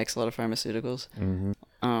 yeah. India makes a lot of pharmaceuticals.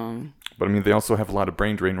 But I mean, they also have a lot of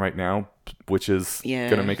brain drain right now, which is Yeah.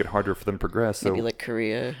 going to make it harder for them to progress. So Maybe like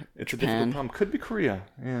Korea, it's a difficult Japan. problem. Could be Korea.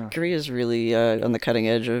 Yeah. Korea's really on the cutting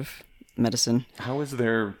edge of medicine. How is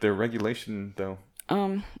their regulation though?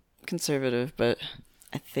 Conservative, but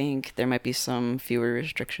I think there might be some fewer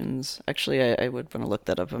restrictions. Actually, I would want to look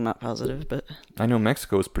that up. I'm not positive, but I know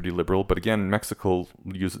Mexico is pretty liberal, but again, Mexico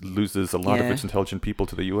loses a lot of Yeah. its intelligent people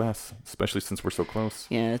to the U.S., especially since we're so close.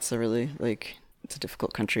 yeah, it's a really it's a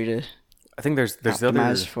difficult country to I think there's the other.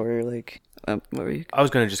 optimize for. Like, what were you? I was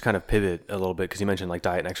going to just kind of pivot a little bit because you mentioned like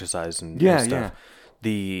diet and exercise and Yeah, and stuff.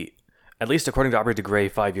 At least according to Aubrey de Grey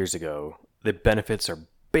 5 years ago, the benefits are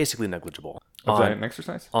basically negligible Of diet and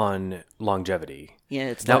exercise? on longevity. Yeah,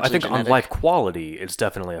 it's Now, I largely think on genetic. life quality, it's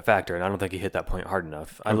definitely a factor, and I don't think he hit that point hard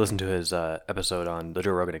enough. I listened to his episode on the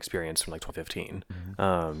Joe Rogan Experience from like 2015.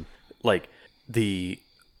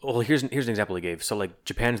 Here's an example he gave. So, like,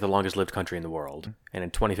 Japan is the longest lived country in the world, and in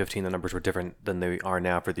 2015, the numbers were different than they are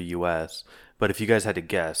now for the U.S. But if you guys had to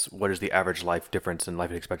guess, what is the average life difference in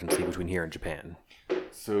life expectancy between here and Japan?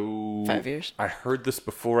 So 5 years. I heard this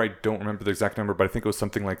before. I don't remember the exact number, but I think it was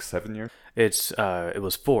something like 7 years. It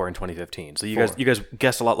was 4 in 2015. So you guys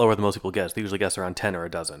guessed a lot lower than most people guess. They usually guess around 10 or a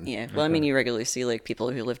dozen. Yeah, well, I mean, you regularly see like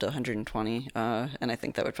people who live to 120, and I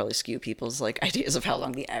think that would probably skew people's like ideas of how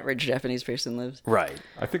long the average Japanese person lives. Right.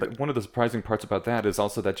 I think one of the surprising parts about that is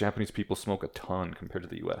also that Japanese people smoke a ton compared to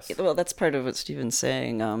the U.S. Well, that's part of what Steven's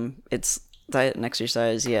saying. It's diet and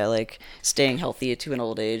exercise. Yeah, like staying healthy to an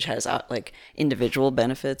old age has like individual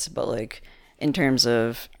benefits, but like in terms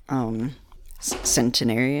of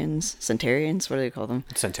centenarians, what do they call them?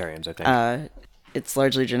 Centurions, I think. It's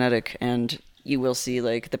largely genetic, and you will see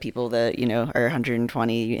like the people that are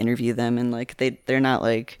 120. You interview them, and like they're not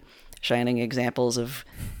like shining examples of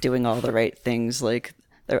doing all the right things. Like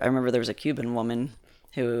I remember there was a Cuban woman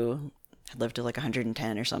who had lived to like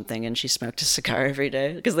 110 or something, and she smoked a cigar every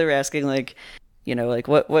day because they were asking like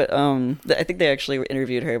what I think they actually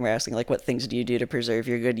interviewed her and were asking like what things do you do to preserve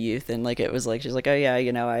your good youth, and like it was like she's like, oh yeah,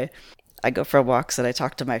 I go for walks and I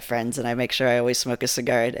talk to my friends and I make sure I always smoke a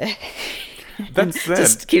cigar a day. That said,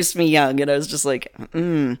 Just keeps me young, and I was just like,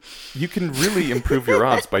 you can really improve your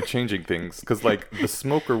odds by changing things. Because, like, the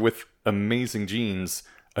smoker with amazing genes,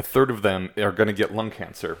 a third of them are going to get lung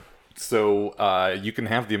cancer. So you can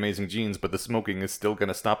have the amazing genes, but the smoking is still going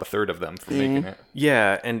to stop a third of them from making it.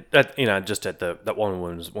 Yeah, and that just at that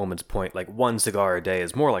woman's point, like 1 cigar a day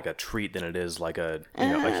is more like a treat than it is like a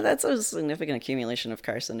that's a significant accumulation of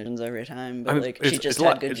carcinogens over time. But I mean, like she it's just a had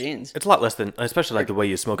lot- good it's- genes. It's a lot less than, especially like the way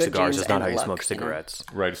you smoke Good cigars genes is not and how you luck, smoke you know? cigarettes.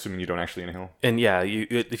 Right, assuming you don't actually inhale. And yeah,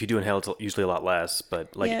 if you do inhale, it's usually a lot less.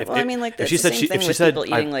 But like, Yeah, if, well, I mean, like if that's she the said same thing if she with said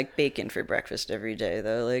people I- eating like bacon for breakfast every day,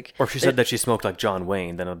 though. Like, or if she said that she smoked like John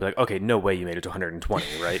Wayne, then I'd be like, okay, no way you made it to 120,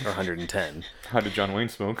 right, or 110. How did John Wayne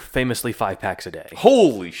smoke? Famously 5 packs a day,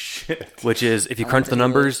 Holy shit! which is, if you crunch the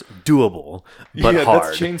numbers, doable, but yeah, hard.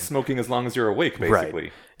 that's chain smoking as long as you're awake,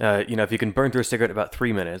 basically. Right. If you can burn through a cigarette in about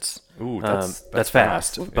 3 minutes, Ooh, that's fast.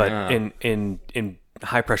 fast. But Yeah. in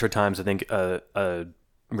high pressure times, I think a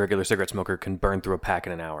regular cigarette smoker can burn through a pack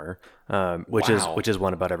in an hour, which Wow. is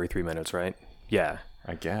one about every 3 minutes, right? Yeah.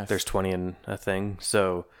 I guess. There's 20 in a thing.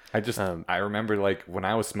 So I remember like when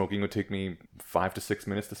I was smoking, it would take me 5 to 6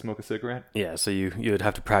 minutes to smoke a cigarette. yeah, so you would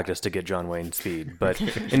have to practice to get John Wayne speed. But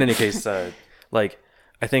in any case, like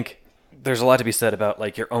I think there's a lot to be said about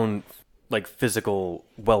like your own like physical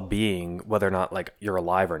well-being, whether or not like you're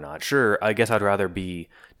alive or not. Sure, I guess I'd rather be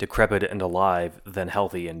decrepit and alive than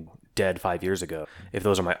healthy and dead 5 years ago, if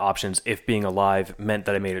those are my options, if being alive meant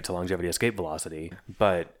that I made it to longevity escape velocity.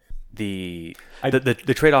 But the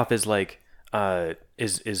trade-off is like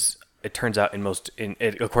is it turns out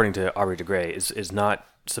according to Aubrey de Grey is not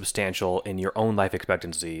substantial in your own life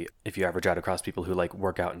expectancy if you average out across people who like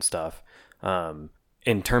work out and stuff,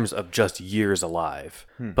 in terms of just years alive.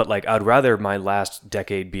 But like I'd rather my last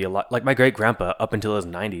decade be alive. Like my great grandpa up until his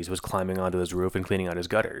 90s was climbing onto his roof and cleaning out his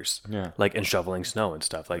gutters, like and shoveling snow and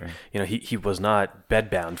stuff. Like he was not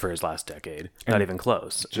bedbound for his last decade, not even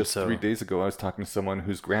close. Just 3 days ago, I was talking to someone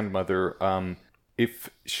whose grandmother, if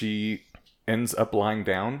she ends up lying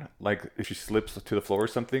down, like if she slips to the floor or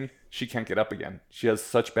something, she can't get up again. She has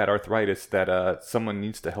such bad arthritis that someone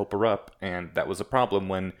needs to help her up, and that was a problem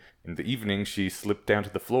when in the evening she slipped down to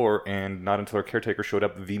the floor, and not until her caretaker showed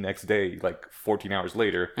up the next day, like 14 hours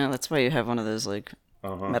later. Oh, that's why you have one of those like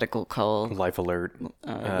medical call. Life alert.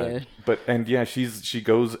 Yeah. She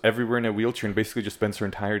goes everywhere in a wheelchair and basically just spends her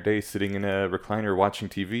entire day sitting in a recliner watching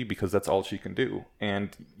TV because that's all she can do.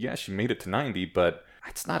 And yeah, she made it to 90, but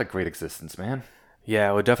it's not a great existence, man. Yeah,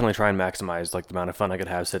 I would definitely try and maximize like the amount of fun I could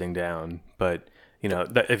have sitting down. But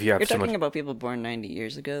if you have You're so talking much, about people born 90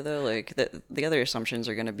 years ago, though. Like the other assumptions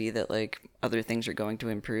are going to be that like other things are going to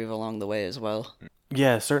improve along the way as well.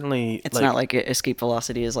 yeah, certainly. It's not like escape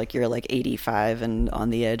velocity is like you're like 85 and on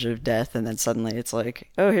the edge of death, and then suddenly it's like,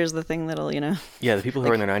 oh, here's the thing that'll, Yeah, the people who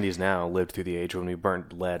are in their 90s now lived through the age when we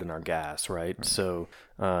burnt lead in our gas, right? So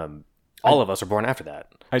all of us are born after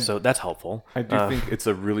that. So that's helpful. I do think it's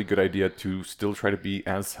a really good idea to still try to be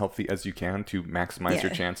as healthy as you can to maximize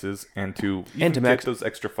your chances and to get those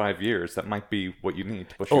extra 5 years. That might be what you need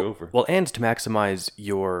to push you over. Well, and to maximize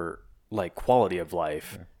your like quality of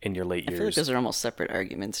life in your late years. I feel like those are almost separate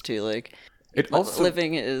arguments too. Like It also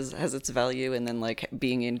living has its value, and then like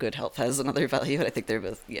being in good health has another value. And I think they're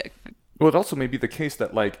both Well, it also may be the case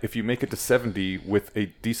that, like, if you make it to 70 with a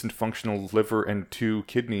decent functional liver and 2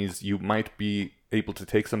 kidneys, you might be able to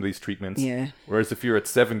take some of these treatments. Yeah. Whereas if you're at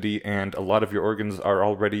 70 and a lot of your organs are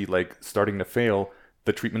already, like, starting to fail,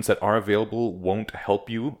 the treatments that are available won't help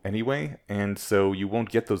you anyway, and so you won't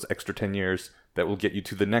get those extra 10 years that will get you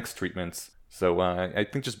to the next treatments. So I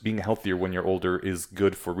think just being healthier when you're older is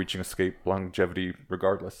good for reaching escape longevity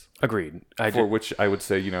regardless. Agreed. Which I would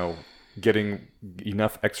say, getting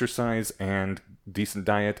enough exercise and decent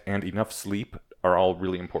diet and enough sleep are all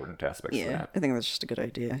really important aspects of that. I think that's just a good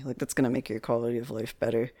idea. Like that's going to make your quality of life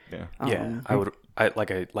better. Yeah.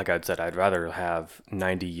 Like I'd said, I'd rather have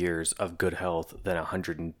 90 years of good health than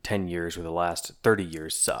 110 years where the last 30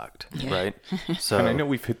 years sucked, right? So, and I know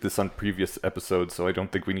we've hit this on previous episodes, so I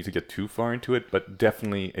don't think we need to get too far into it, but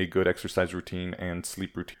definitely a good exercise routine and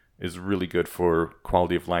sleep routine is really good for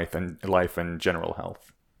quality of life and general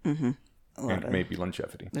health. Mm-hmm. And maybe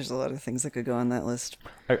longevity. There's a lot of things that could go on that list.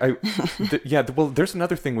 Well, there's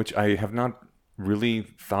another thing which I have not really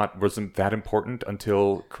thought wasn't that important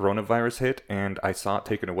until coronavirus hit and I saw it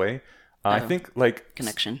taken away. I think like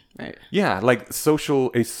connection, right? Yeah, like a social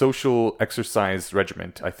exercise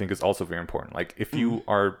regimen I think is also very important. Like if you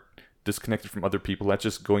are disconnected from other people, that's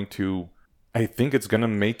just going to, I think it's going to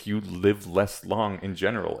make you live less long in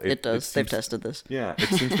general. It does. They've tested this. Yeah, it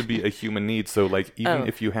seems to be a human need. So like even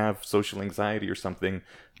if you have social anxiety or something,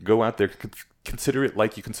 go out there, consider it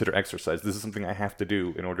like you consider exercise. This is something I have to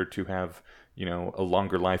do in order to have, a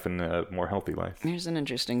longer life and a more healthy life. Here's an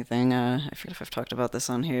interesting thing. I forget if I've talked about this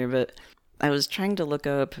on here, but I was trying to look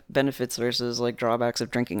up benefits versus like drawbacks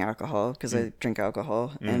of drinking alcohol because I drink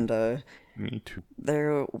alcohol and Me too.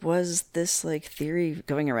 there was this like theory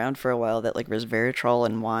going around for a while that like resveratrol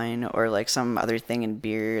in wine or like some other thing in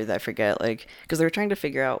beer that I forget, like because they were trying to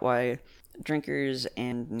figure out why drinkers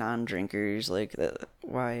and non-drinkers like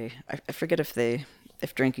why I forget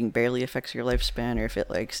if drinking barely affects your lifespan or if it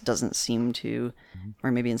like doesn't seem to, or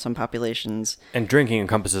maybe in some populations. And drinking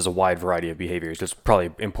encompasses a wide variety of behaviors. It's probably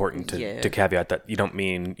important to caveat that you don't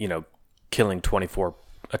mean killing a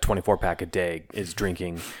 24-pack a day is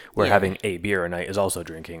drinking, where having a beer a night is also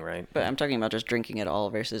drinking, right? But I'm talking about just drinking at all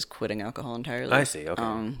versus quitting alcohol entirely. I see, okay.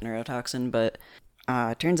 Neurotoxin, but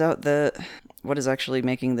it turns out that what is actually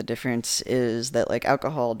making the difference is that like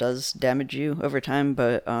alcohol does damage you over time,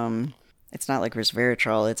 but it's not like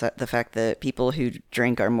resveratrol. It's the fact that people who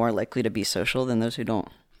drink are more likely to be social than those who don't.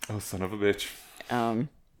 Oh, son of a bitch.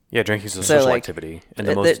 Yeah, drinking is a So, social like, activity. And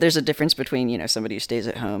the most there's a difference between, you know, somebody who stays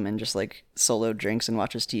at home and just like solo drinks and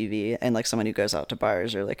watches TV, and like someone who goes out to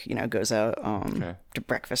bars or like, you know, goes out Okay. to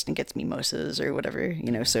breakfast and gets mimosas or whatever,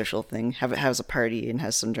 you know, social thing, has a party and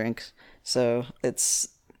has some drinks. So it's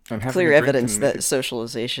And having clear a drink evidence can that make it-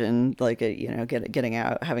 socialization, like, you know, getting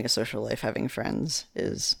out, having a social life, having friends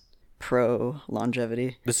is pro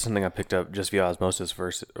longevity. This is something I picked up just via osmosis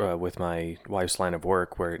first with my wife's line of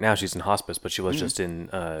work, where now she's in hospice, but she was just in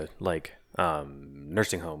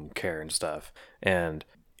nursing home care and stuff. And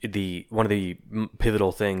one of the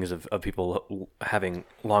pivotal things of people having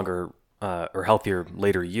longer or healthier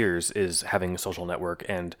later years is having a social network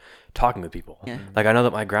and talking with people. Yeah. Like, I know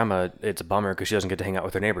that my grandma, it's a bummer because she doesn't get to hang out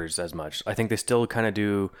with her neighbors as much. I think they still kind of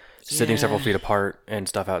do sitting several Yeah. feet apart and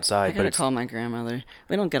stuff I outside, but gotta it's call my grandmother.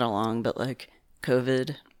 We don't get along, but like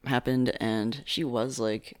COVID happened and she was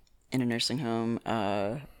like in a nursing home,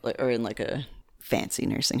 or in like a fancy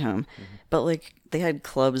nursing home. But like they had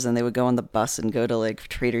clubs and they would go on the bus and go to like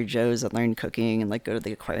Trader Joe's and learn cooking and like go to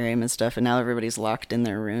the aquarium and stuff. And now everybody's locked in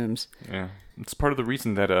their rooms. Yeah, it's part of the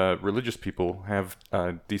reason that religious people have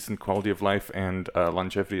decent quality of life and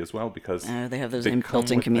longevity as well, because They have those they come built-in with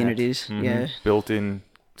that. communities. Mhm. Yeah. Built-in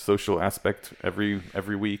social aspect every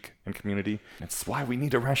week in community. It's why we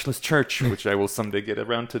need a rationalist church, which I will someday get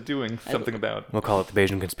around to doing something about. we'll call it the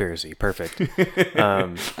Bayesian conspiracy. Perfect.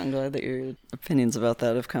 I'm glad that your opinions about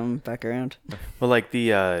that have come back around. Well, like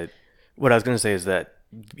what I was going to say is that,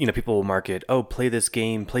 you know, people will market, oh, play this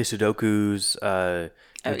game, play Sudokus,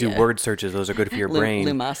 do yeah. word searches. Those are good for your brain.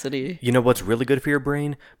 Lumosity. You know what's really good for your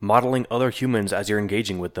brain? Modeling other humans as you're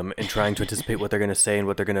engaging with them and trying to anticipate what they're going to say and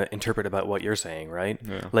what they're going to interpret about what you're saying, right?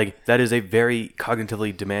 Yeah. Like, that is a very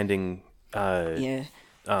cognitively demanding Yeah.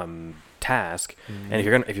 task. And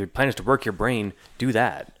if your plan is to work your brain, do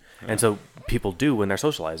that. And so people do when they're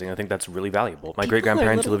socializing. I think that's really valuable. My People great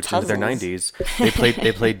grandparents are who little lived into their puzzles. 90s,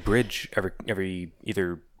 they played bridge every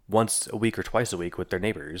either once a week or twice a week with their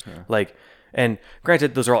neighbors. Like, and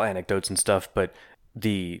granted, those are all anecdotes and stuff, but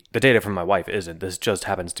the data from my wife isn't. This just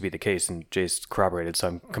happens to be the case, and Jace corroborated.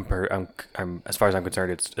 So I'm as far as I'm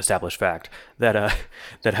concerned, it's established fact that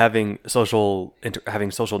that having social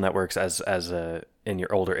networks as in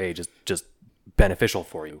your older age is just beneficial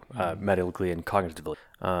for you medically and cognitively.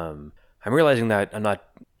 I'm realizing that I'm not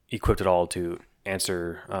equipped at all to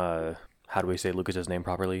answer how do we say Lucas's name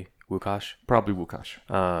properly? Wukash? Probably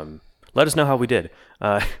Wukash. Let us know how we did.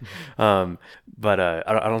 But I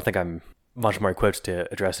don't think I'm much more equipped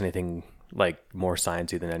to address anything like more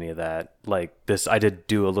sciencey than any of that. Like this, I did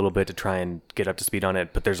do a little bit to try and get up to speed on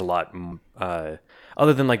it, but there's a lot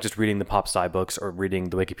other than like just reading the pop sci books or reading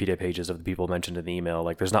the Wikipedia pages of the people mentioned in the email.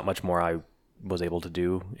 Like there's not much more I was able to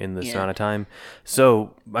do in this amount of time.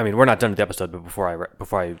 So I mean, we're not done with the episode, but before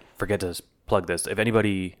I forget to plug this, if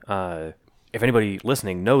anybody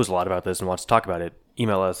listening knows a lot about this and wants to talk about it,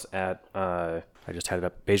 email us at I just had it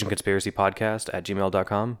up,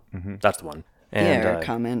 BayesianConspiracyPodcast@gmail.com. That's the one. And Yeah, or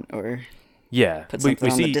comment or yeah, put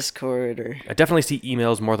something on the Discord or I definitely see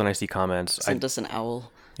emails more than I see comments. send us an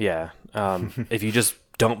owl. Yeah. If you just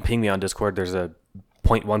don't ping me on Discord, there's a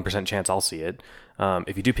 0.1% chance I'll see it.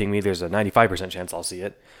 If you do ping me, there's a 95% chance I'll see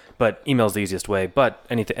it. But email's the easiest way. But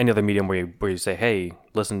any other medium where you say, hey,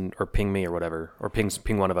 listen, or ping me or whatever, or ping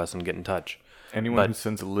one of us and get in touch. Anyone who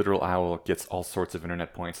sends a literal owl gets all sorts of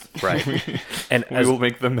internet points. Right. And We will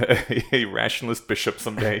make them a rationalist bishop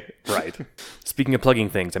someday. right. Speaking of plugging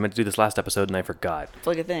things, I meant to do this last episode and I forgot.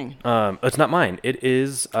 Plug a thing. It's not mine. It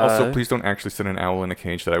is. Also, please don't actually send an owl in a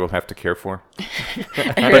cage that I will have to care for.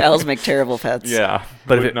 Owls make terrible pets. Yeah,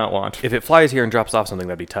 But would if it- not want. if it flies here and drops off something,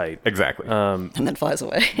 that'd be tight. Exactly. And then flies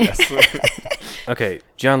away. Okay,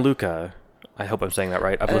 Gianluca, I hope I'm saying that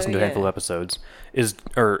right. I've listened to a handful of episodes. Is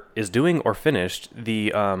doing or finished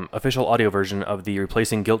the official audio version of the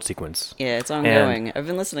Replacing Guilt sequence. Yeah, it's ongoing. I've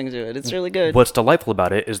been listening to it. It's really good. What's delightful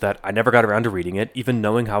about it is that I never got around to reading it, even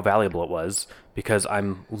knowing how valuable it was, because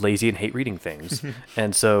I'm lazy and hate reading things.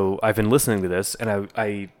 And so I've been listening to this, and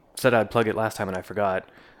I said I'd plug it last time, and I forgot.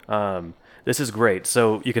 This is great.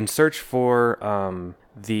 So you can search for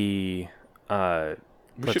the...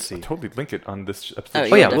 we let's should see. totally link it on this episode. Oh,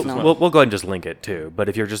 Oh yeah, definitely. we'll go ahead and just link it too. But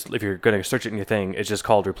if you're going to search it in your thing, it's just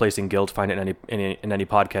called Replacing Guilt. Find it in any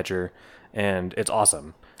podcatcher, and it's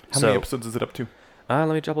awesome. How many episodes is it up to? Let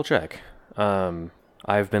me double check.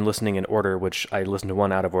 I've been listening in order, which I listened to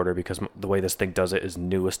one out of order because the way this thing does it is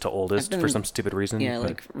newest to oldest for some stupid reason. Yeah, but-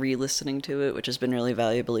 like re-listening to it, which has been really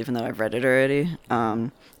valuable, even though I've read it already.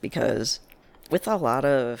 Because with a lot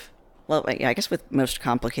of, well, I guess with most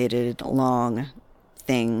complicated, long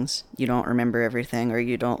things, you don't remember everything, or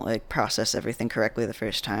you don't like process everything correctly the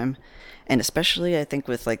first time. And especially I think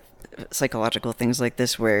with like psychological things like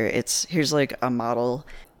this, where it's here's like a model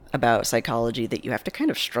about psychology that you have to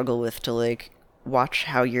kind of struggle with to like watch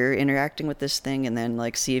how you're interacting with this thing, and then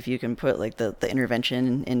like see if you can put like the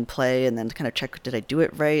intervention in play, and then kind of check, did I do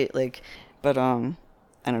it right? Like, but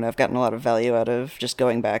I don't know, I've gotten a lot of value out of just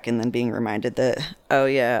going back and then being reminded that, oh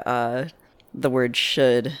yeah, the word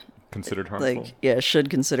should Considered harmful. like, yeah, should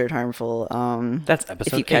considered harmful. That's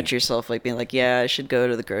episode if you catch 8. yourself like being like, yeah, I should go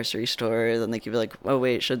to the grocery store, then like you'd be like, oh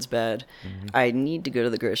wait, should's bad. I need to go to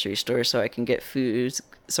the grocery store so I can get food,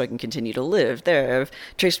 so I can continue to live. There, I've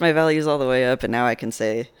traced my values all the way up, and now I can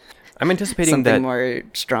say I'm anticipating something that more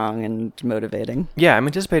strong and motivating. Yeah, I'm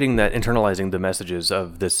anticipating that internalizing the messages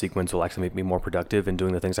of this sequence will actually make me more productive in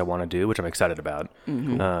doing the things I want to do, which I'm excited about.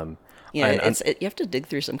 Yeah, and- you have to dig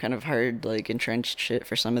through some kind of hard, like, entrenched shit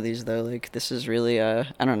for some of these, though. Like, this is really, I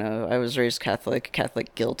don't know. I was raised Catholic.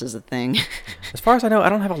 Catholic guilt is a thing. As far as I know, I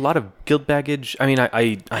don't have a lot of guilt baggage. I mean,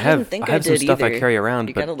 I have didn't think I have some did stuff I either. carry around,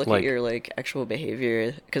 You but gotta look like, at your, like, actual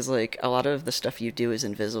behavior, because, like, a lot of the stuff you do is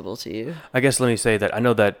invisible to you. I guess let me say that I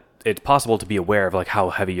know that it's possible to be aware of like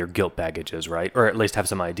how heavy your guilt baggage is, right? Or at least have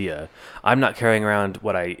some idea. I'm not carrying around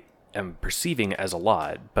what I am perceiving as a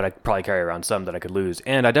lot, but I probably carry around some that I could lose.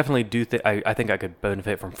 And I definitely do I think I could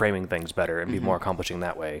benefit from framing things better and be more accomplishing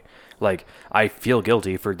that way. Like, I feel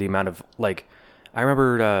guilty for the amount of, like, I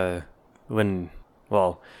remember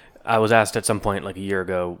I was asked at some point like a year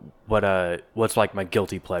ago what's like my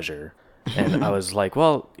guilty pleasure. And I was like,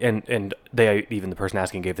 well, and even the person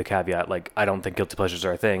asking gave the caveat, like, I don't think guilty pleasures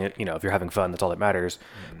are a thing. You know, if you're having fun, that's all that matters.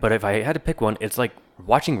 But if I had to pick one, it's like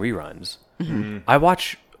watching reruns. I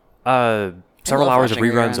watch several love hours of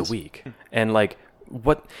watching reruns a reruns. week. And like,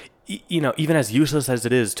 even as useless as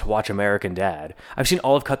it is to watch American Dad, I've seen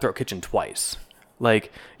all of Cutthroat Kitchen twice.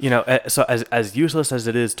 Like, so as useless as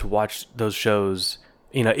it is to watch those shows,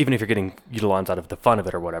 even if you're getting utilized out of the fun of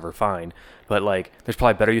it or whatever, fine. But like, there's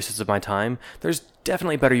probably better uses of my time. There's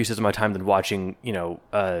definitely better uses of my time than watching,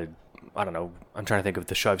 I don't know. I'm trying to think of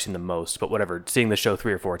the show I've seen the most, but whatever. Seeing the show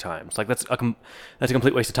 3 or 4 times, like that's a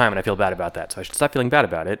complete waste of time, and I feel bad about that. So I should stop feeling bad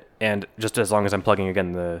about it. And just as long as I'm plugging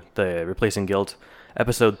again the Replacing Guilt,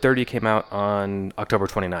 episode 30 came out on October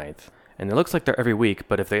 29th, and it looks like they're every week.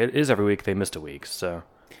 But if it is every week, they missed a week. So.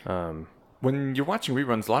 When you're watching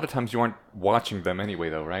reruns, a lot of times you aren't watching them anyway,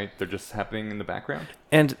 though, right? They're just happening in the background.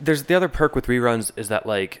 And there's the other perk with reruns is that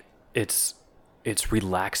like it's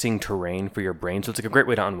relaxing terrain for your brain, so it's like a great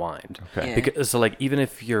way to unwind. Okay. Yeah. Because, so like even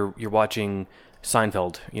if you're watching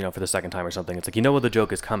Seinfeld, for the second time or something, it's like the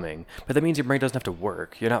joke is coming, but that means your brain doesn't have to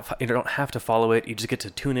work. You don't have to follow it. You just get to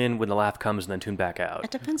tune in when the laugh comes and then tune back out. It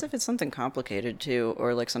depends if it's something complicated, too,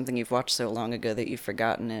 or like something you've watched so long ago that you've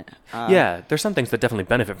forgotten it. Yeah, there's some things that definitely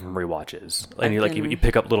benefit from rewatches, and you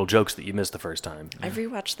pick up little jokes that you missed the first time. I've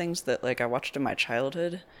rewatched things that like I watched in my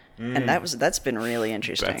childhood, and that's been really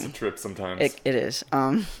interesting. That's a trip sometimes. It is.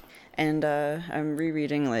 And I'm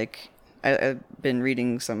rereading like I've been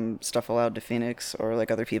reading some stuff aloud to Phoenix or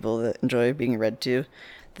like other people that enjoy being read to.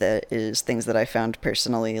 That is things that I found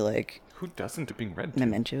personally like Who doesn't being read to?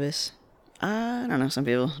 momentous. I don't know. Some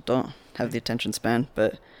people don't have the attention span,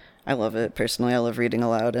 but I love it personally. I love reading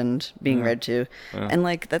aloud and being read to, and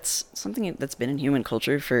like that's something that's been in human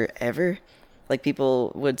culture forever. Like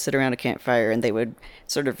people would sit around a campfire and they would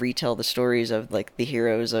sort of retell the stories of like the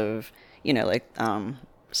heroes of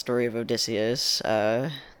story of Odysseus,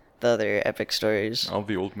 the other epic stories. All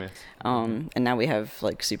the old myths. And now we have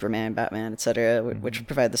like Superman, Batman, etc., which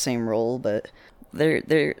provide the same role, but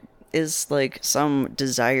there is like some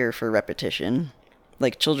desire for repetition.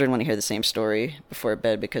 Like children want to hear the same story before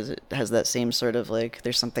bed because it has that same sort of like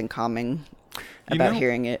there's something calming about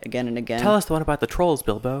hearing it again and again. Tell us the one about the trolls,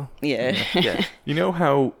 Bilbo. Yeah. Yeah. You know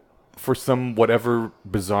how, for some whatever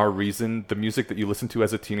bizarre reason, the music that you listen to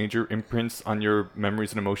as a teenager imprints on your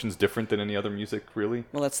memories and emotions different than any other music, really?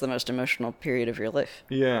 Well, that's the most emotional period of your life.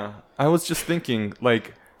 Yeah. I was just thinking,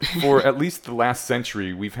 like, for at least the last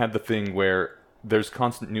century, we've had the thing where there's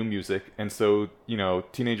constant new music, and so,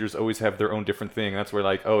 teenagers always have their own different thing. That's where,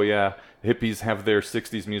 like, oh yeah, hippies have their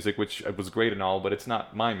 60s music, which was great and all, but it's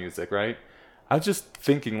not my music, right? I was just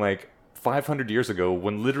thinking, like, 500 years ago,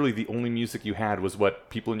 when literally the only music you had was what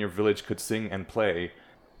people in your village could sing and play,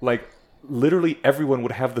 like, literally everyone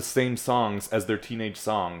would have the same songs as their teenage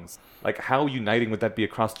songs. Like, how uniting would that be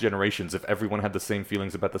across generations if everyone had the same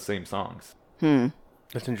feelings about the same songs?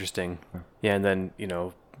 That's interesting. Yeah, and then,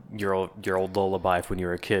 your old lullaby when you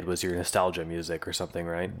were a kid was your nostalgia music or something,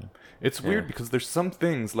 right? It's weird because there's some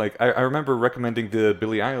things, like, I remember recommending the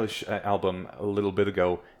Billie Eilish album a little bit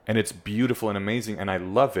ago, and it's beautiful and amazing, and I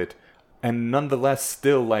love it. And nonetheless,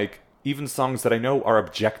 still, like, even songs that I know are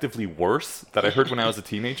objectively worse that I heard when I was a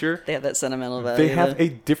teenager, They have that sentimental value. they have a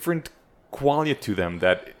different quality to them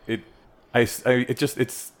that it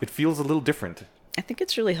feels a little different. I think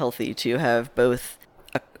it's really healthy to have both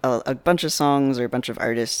a bunch of songs or a bunch of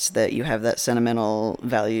artists that you have that sentimental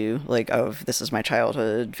value, like, of this is my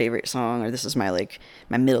childhood favorite song, or this is my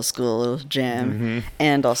middle school jam,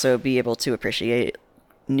 and also be able to appreciate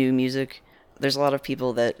new music. There's a lot of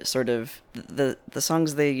people that sort of the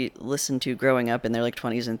songs they listen to growing up in their like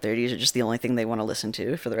 20s and 30s are just the only thing they want to listen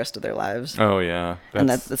to for the rest of their lives. Oh yeah, And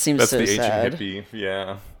that seems that's so the sad. ancient hippie.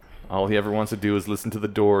 Yeah, all he ever wants to do is listen to the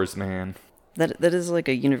Doors, man. That is like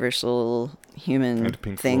a universal human And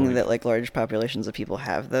Pink thing Floyd. that like large populations of people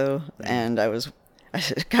have though. And I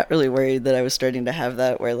got really worried that I was starting to have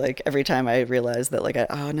that where like every time I realized that like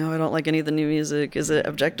oh no, I don't like any of the new music. Is it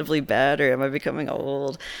objectively bad or am I becoming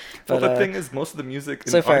old? Well, the thing is, most of the music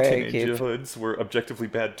in so far our I keep- teenagehoods were objectively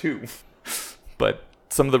bad too. But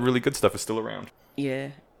some of the really good stuff is still around. Yeah.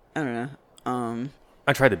 I don't know.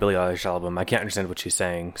 I tried the Billie Eilish album. I can't understand what she's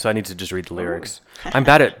saying, so I need to just read the lyrics. I'm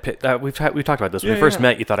bad at we've talked about this. When we first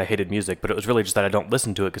met, you thought I hated music, but it was really just that I don't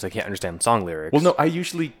listen to it because I can't understand song lyrics. Well, no, I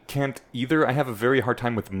usually can't either. I have a very hard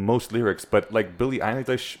time with most lyrics, but like Billie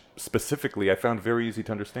Eilish specifically, I found very easy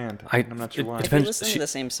to understand. I'm not sure why. If you Depends- listen to the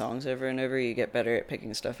same songs over and over, you get better at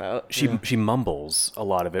picking stuff out. She mumbles a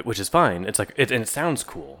lot of it, which is fine. It's like and it sounds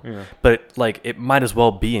cool, but like it might as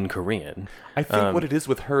well be in Korean. I think what it is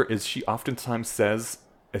with her is she oftentimes says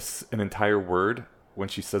an entire word when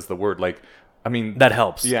she says the word. Like, I mean, That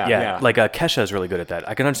helps. Yeah. Like Kesha is really good at that.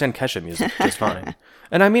 I can understand Kesha music just fine,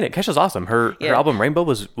 and I mean it. Kesha's awesome. Her Yeah. album Rainbow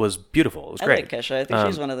was beautiful. It was I great. like Kesha. I think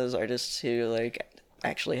she's one of those artists who like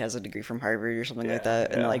actually has a degree from Harvard or something like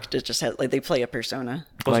that, and like just has, like they play a persona.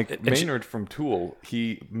 like and she- Maynard from Tool,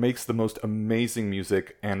 he makes the most amazing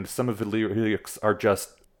music, and some of the lyrics are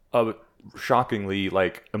just shockingly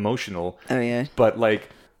like emotional. Oh yeah. But like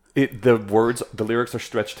the lyrics are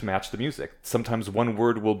stretched to match the music. Sometimes one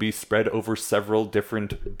word will be spread over several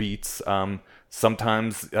different beats.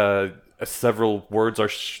 Sometimes several words are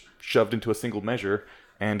shoved into a single measure,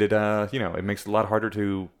 and it it makes it a lot harder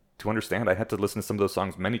to understand. I had to listen to some of those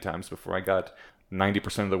songs many times before I got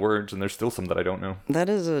 90% of the words, and there's still some that I don't know. That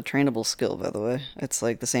is a trainable skill, by the way. It's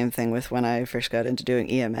like the same thing with when I first got into doing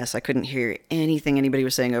EMS. I couldn't hear anything anybody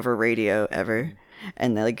was saying over radio ever,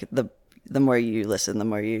 and like the more you listen, the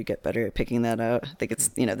more you get better at picking that out. I think it's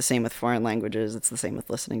the same with foreign languages. It's the same with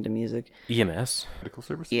listening to music. EMS. Medical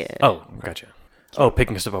services? Yeah. Oh, gotcha. Oh,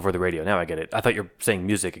 picking stuff over the radio. Now I get it. I thought you were saying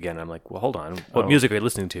music again. I'm like, well, hold on. What music are you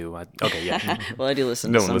listening to? Okay, yeah. Well, I do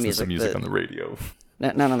listen No to one some listens to music that, on the radio.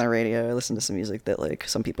 not on the radio. I listen to some music that like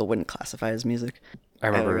some people wouldn't classify as music. I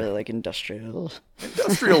remember- really like industrial.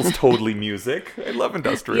 Industrial's totally music. I love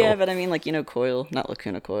industrial. Yeah, but I mean, like, Coil, not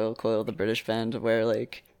Lacuna Coil, Coil, the British band, where,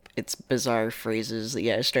 like, it's bizarre phrases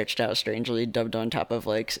that, stretched out strangely, dubbed on top of,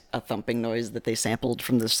 like, a thumping noise that they sampled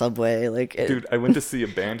from the subway. Like, Dude, I went to see a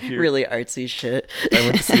band here. really artsy shit. I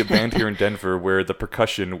went to see a band here in Denver where the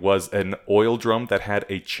percussion was an oil drum that had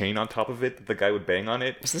a chain on top of it that the guy would bang on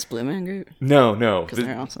it. Was this Blue Man Group? No.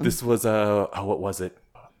 they're awesome. This was, what was it?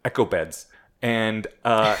 Echo Beds. And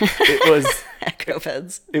it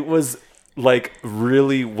was like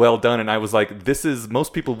really well done, and I was like,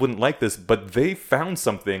 most people wouldn't like this, but they found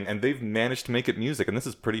something and they've managed to make it music, and this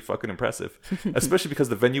is pretty fucking impressive. Especially because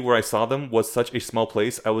the venue where I saw them was such a small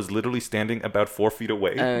place. I was literally standing about 4 feet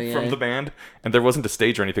away from the band, and there wasn't a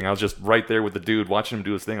stage or anything. I was just right there with the dude watching him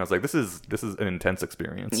do his thing. I was like, this is an intense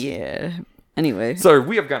experience. Yeah. Anyway, Sorry,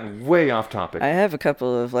 we have gotten way off topic. I have a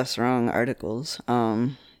couple of less wrong articles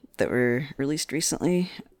that were released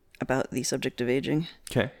recently about the subject of aging.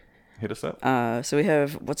 Okay, hit us up. So we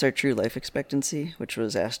have what's our true life expectancy, which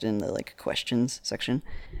was asked in the like questions section.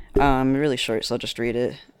 Really short, so I'll just read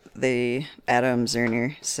it. Adam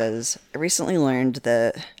Zerner says, I recently learned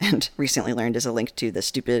that, and recently learned is a link to the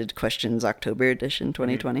Stupid Questions October edition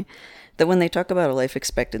 2020, that when they talk about a life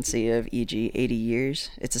expectancy of e.g. 80 years,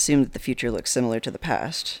 it's assumed that the future looks similar to the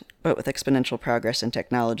past, but with exponential progress in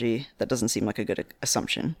technology, that doesn't seem like a good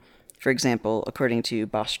assumption. For example, according to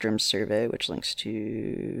Bostrom's survey, which links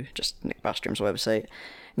to just Nick Bostrom's website,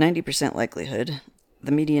 90% likelihood,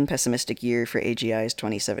 the median pessimistic year for AGI is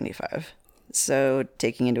 2075. So,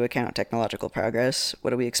 taking into account technological progress, what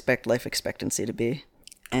do we expect life expectancy to be?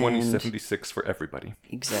 2076 for everybody.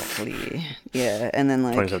 Exactly. Yeah, and then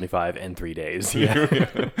like 2075 and 3 days. so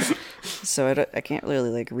So I can't really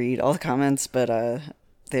like read all the comments, but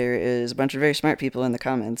there is a bunch of very smart people in the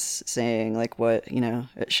comments saying like what,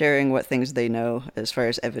 sharing what things they know as far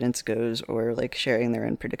as evidence goes, or like sharing their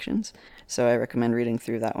own predictions. So I recommend reading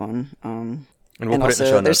through that one. And we'll put it in the also,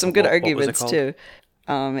 show notes. there's some good What was it arguments called? too.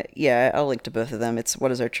 Yeah, I'll link to both of them. It's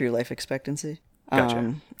What is Our True Life Expectancy?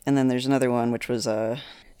 Gotcha. And then there's another one which was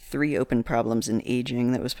 3 Open Problems in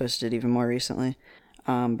Aging that was posted even more recently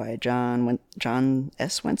by John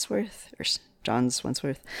S. Wentworth, or John's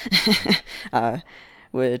Wentworth,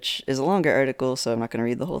 which is a longer article, so I'm not going to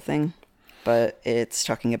read the whole thing, but it's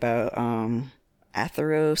talking about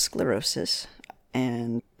atherosclerosis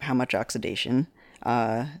and how much oxidation,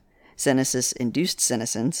 senescence-induced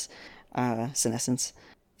senescence,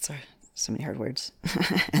 sorry, so many hard words,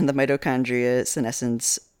 and the mitochondria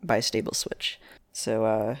senescence bistable switch.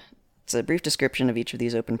 So it's a brief description of each of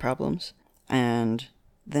these open problems, and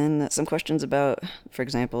then some questions about, for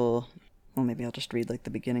example, well, maybe I'll just read like the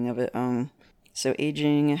beginning of it. So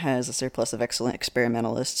aging has a surplus of excellent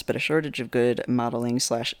experimentalists, but a shortage of good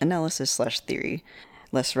modeling/analysis/theory.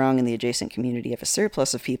 Less wrong in the adjacent community have a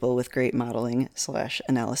surplus of people with great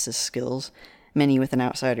modeling/analysis skills, many with an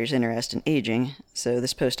outsider's interest in aging, so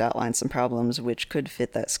this post outlines some problems which could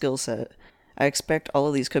fit that skill set. I expect all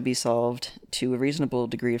of these could be solved to a reasonable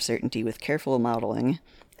degree of certainty with careful modeling,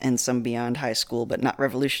 and some beyond high school but not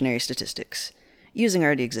revolutionary statistics, using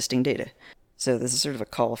already existing data. So this is sort of a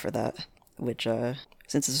call for that, which,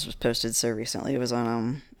 since this was posted so recently, it was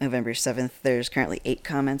on November 7th, there's currently 8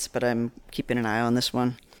 comments, but I'm keeping an eye on this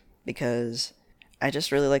one, because I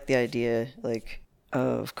just really like the idea, like,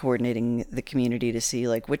 of coordinating the community to see,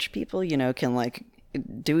 like, which people, can, like,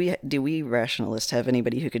 do we rationalists have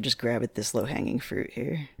anybody who could just grab at this low-hanging fruit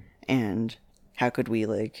here? And how could we,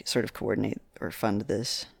 like, sort of coordinate or fund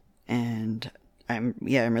this? And I'm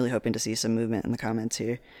really hoping to see some movement in the comments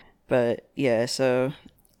here. But, yeah, so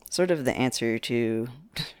sort of the answer to,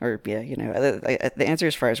 or, yeah, the answer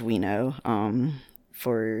as far as we know,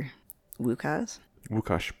 for Wukash?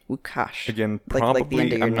 Wukash. Again, probably, like the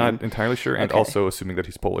end of your I'm name. not entirely sure, and Okay. also assuming that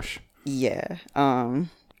he's Polish. Yeah,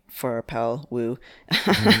 for our pal Wu,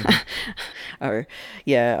 or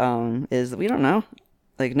is we don't know,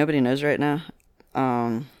 like nobody knows right now.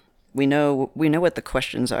 We know what the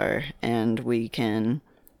questions are, and we can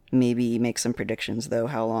maybe make some predictions though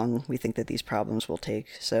how long we think that these problems will take.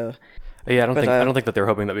 So Yeah, I But, don't think that they're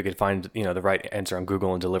hoping that we could find the right answer on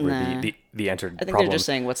Google and deliver Nah. the answered I think problem. they're just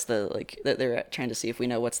saying what's the that they're trying to see if we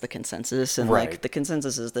know what's the consensus, and Right. like the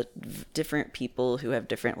consensus is that different people who have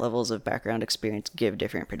different levels of background experience give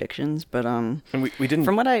different predictions. But And we didn't.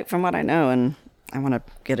 from what I know, and I want to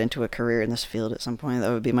get into a career in this field at some point.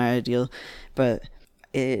 That would be my ideal, but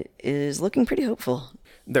it is looking pretty hopeful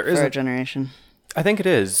There for is our a, generation. I think it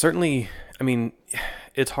is. Certainly, I mean,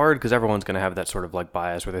 it's hard because everyone's going to have that sort of like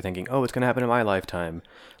bias where they're thinking, oh, it's going to happen in my lifetime.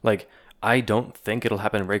 Like, I don't think it'll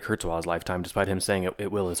happen in Ray Kurzweil's lifetime, despite him saying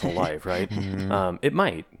it will his whole life, right? It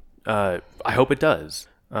might. I hope it does.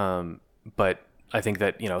 But I think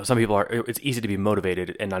that, some people it's easy to be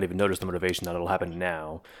motivated and not even notice the motivation that it'll happen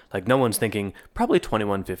now. Like, no one's thinking, probably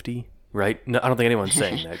 2150, right? No, I don't think anyone's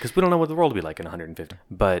saying that because we don't know what the world will be like in 150.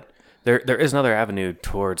 But there is another avenue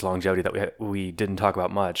towards longevity that we didn't talk about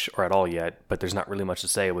much or at all yet, but there's not really much to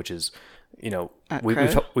say, which is,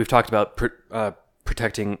 we've talked about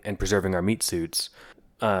protecting and preserving our meat suits.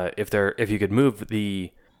 If you could move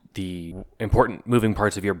the important moving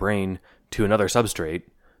parts of your brain to another substrate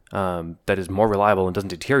that is more reliable and doesn't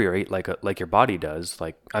deteriorate like your body does,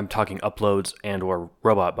 like I'm talking uploads and or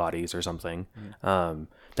robot bodies or something.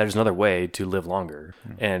 That is another way to live longer,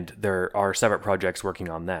 and there are separate projects working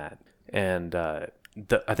on that. And I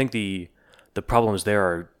think the problems there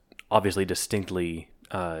are obviously distinctly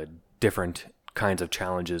different kinds of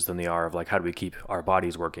challenges than they are of like how do we keep our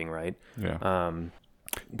bodies working, right? Yeah.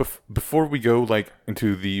 Before we go like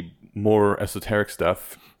into the more esoteric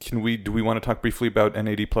stuff, do we want to talk briefly about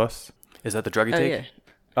NAD+? Is that the drug you Oh take?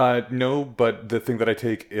 yeah. No, but the thing that I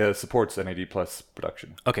take supports NAD+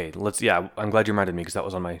 production. Okay, I'm glad you reminded me because that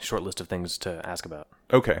was on my short list of things to ask about.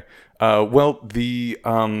 Okay. Well, the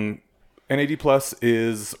NAD+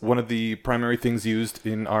 is one of the primary things used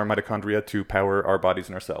in our mitochondria to power our bodies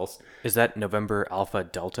and our cells. Is that November Alpha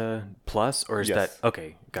Delta Plus, or is Yes. that...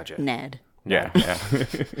 Okay, gotcha. NAD. Yeah.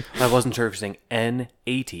 I wasn't sure if you're saying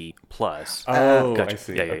N80 Plus. Oh, Gotcha. I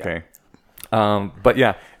see. Yeah. Okay. But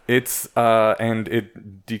yeah, it's and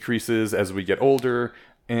it decreases as we get older.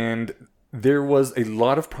 And there was a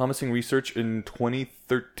lot of promising research in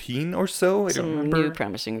 2013 or so. I don't Some remember. new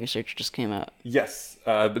promising research just came out. Yes,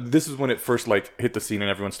 but this is when it first like hit the scene and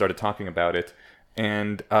everyone started talking about it,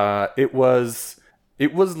 and it was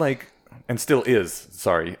like and still is,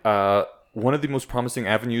 sorry, one of the most promising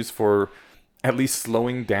avenues for at least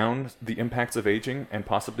slowing down the impacts of aging and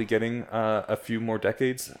possibly getting a few more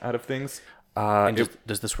decades out of things. And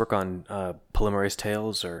does this work on polymerase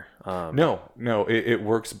tails or? No, it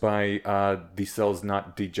works by the cells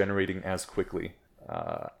not degenerating as quickly,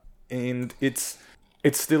 and it's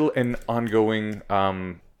still an ongoing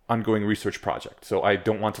research project. So I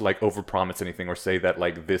don't want to like overpromise anything or say that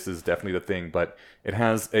like this is definitely the thing, but it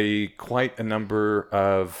has quite a number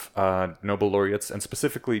of Nobel laureates, and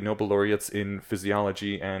specifically Nobel laureates in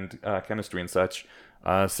physiology and chemistry and such,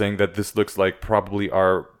 saying that this looks like probably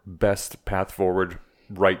our best path forward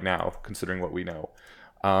right now, considering what we know.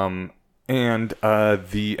 And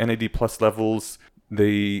the NAD plus levels,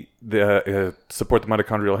 they support the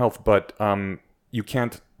mitochondrial health, but you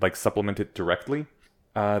can't like supplement it directly.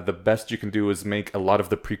 The best you can do is make a lot of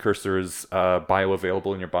the precursors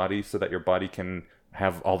bioavailable in your body so that your body can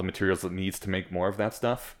have all the materials it needs to make more of that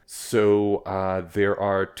stuff. So there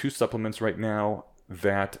are 2 supplements right now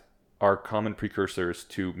that are common precursors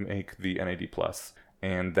to make the NAD+.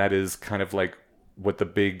 And that is kind of like what the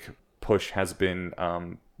big push has been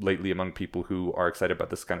lately among people who are excited about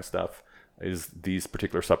this kind of stuff, is these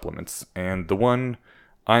particular supplements. And the one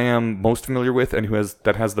I am most familiar with and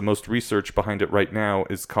that has the most research behind it right now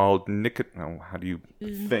is called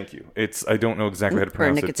Thank you. I don't know exactly how to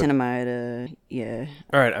pronounce it. Nicotinamide, yeah.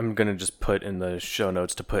 All right, I'm going to just put in the show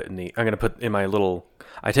notes I'm going to put in my little,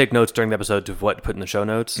 I take notes during the episode of what to put in the show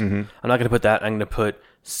notes. Mm-hmm. I'm not going to put that. I'm going to put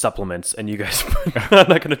supplements, and you guys, I'm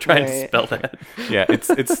not going to try and spell that. Yeah,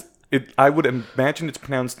 I would imagine it's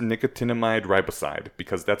pronounced nicotinamide riboside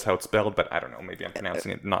because that's how it's spelled, but I don't know. Maybe I'm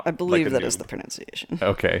pronouncing it not. I believe like that is the pronunciation.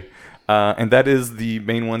 Okay, and that is the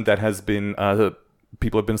main one that has been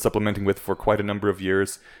people have been supplementing with for quite a number of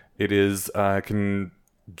years. It is can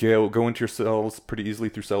go into your cells pretty easily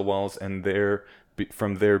through cell walls, and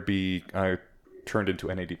from there be turned into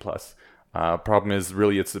NAD+. Problem is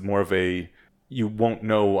really it's more of you won't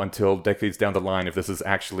know until decades down the line if this has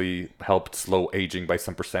actually helped slow aging by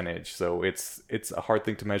some percentage. So it's a hard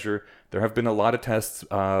thing to measure. There have been a lot of tests,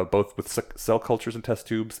 both with cell cultures and test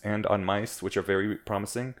tubes and on mice, which are very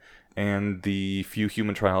promising. And the few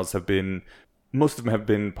human trials most of them have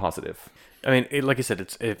been positive. I mean, like I said,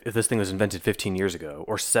 if this thing was invented 15 years ago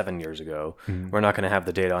or 7 years ago, we're not going to have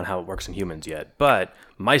the data on how it works in humans yet. But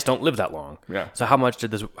mice don't live that long. Yeah. So how much did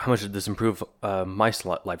this improve mice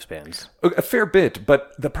lifespans? A fair bit,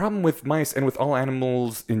 but the problem with mice and with all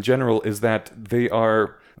animals in general is that they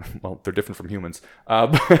are, well, they're different from humans.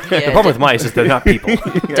 The problem with mice is they're not people.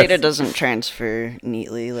 Yes. Data doesn't transfer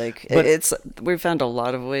neatly. We've found a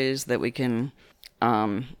lot of ways that we can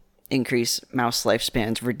increase mouse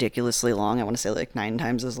lifespans ridiculously long. I want to say like 9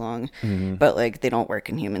 times as long, but like they don't work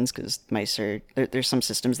in humans because mice there's some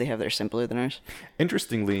systems they have that are simpler than ours.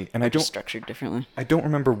 Interestingly, and structured differently. I don't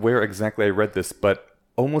remember where exactly I read this, but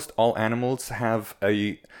almost all animals have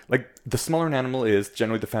the smaller an animal is,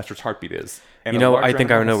 generally the faster its heartbeat is. And I think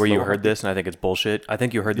I know where you heard this, and I think it's bullshit. I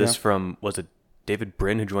think you heard this from, was it David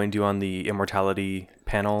Brin, who joined you on the immortality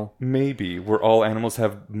panel? Maybe, where all animals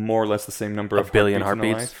have more or less the same number of billion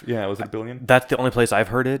heartbeats. Yeah, was it a billion? That's the only place I've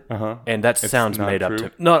heard it, and that sounds made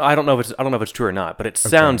up. No, I don't know if it's true or not, but it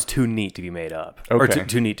sounds too neat to be made up, or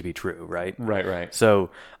too neat to be true, right? Right. So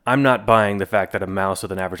I'm not buying the fact that a mouse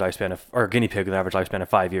with an average lifespan or a guinea pig with an average lifespan of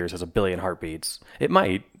 5 years has 1 billion heartbeats. It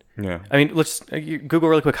might. Yeah. I mean, let's Google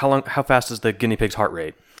really quick. How fast is the guinea pig's heart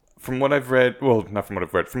rate? From what I've read, well, not from what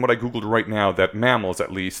I've read, from what I Googled right now, that mammals,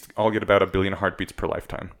 at least, all get about 1 billion heartbeats per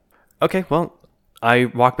lifetime. Okay, well, I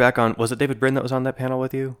walk back on, was it David Brin that was on that panel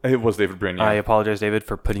with you? It was David Brin, yeah. I apologize, David,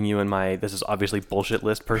 for putting you in this is obviously bullshit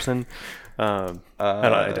list person. I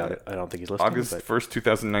doubt it. I don't think he's listening. August 1st,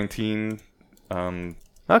 2019.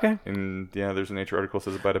 Okay. And yeah, there's a Nature article that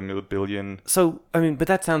says about 1 billion. So, I mean, but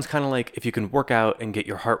that sounds kind of like if you can work out and get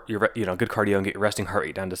your good cardio and get your resting heart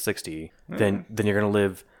rate down to 60, then you're going to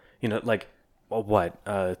live,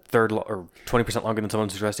 third or 20% longer than someone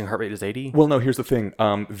whose resting heart rate is 80? Well, no, here's the thing.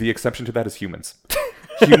 The exception to that is humans.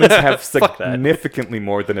 Humans have significantly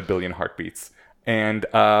more than 1 billion heartbeats. And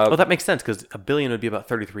well, that makes sense because 1 billion would be about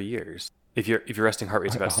 33 years if your resting heart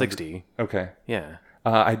rate's about 60. Okay. Yeah.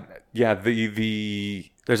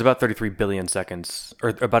 There's about 33 billion seconds, or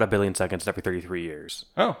about 1 billion seconds every 33 years.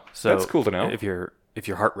 Oh, so that's cool to know. If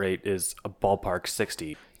your heart rate is a ballpark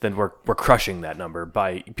 60, then we're crushing that number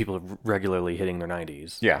by people regularly hitting their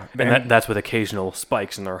 90s. Yeah, and that's with occasional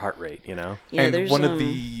spikes in their heart rate. Yeah, and one of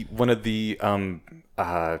the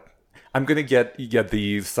I'm gonna get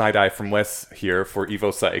the side eye from Wes here for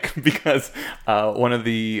Evo Psych because one of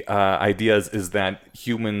the ideas is that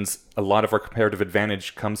humans, a lot of our comparative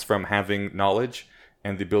advantage comes from having knowledge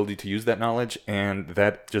and the ability to use that knowledge, and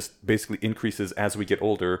that just basically increases as we get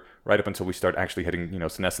older, right up until we start actually hitting,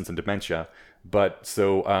 senescence and dementia. But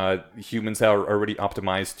so humans are already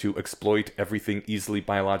optimized to exploit everything easily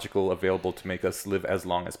biological available to make us live as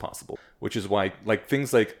long as possible. Which is why, like,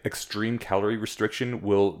 things like extreme calorie restriction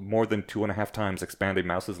will more than 2.5 times expand a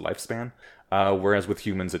mouse's lifespan, whereas with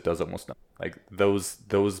humans it does almost nothing. Like those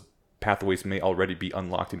pathways may already be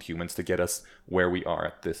unlocked in humans to get us where we are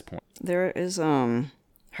at this point. There is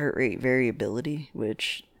heart rate variability,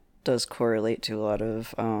 which does correlate to a lot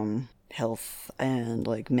of health and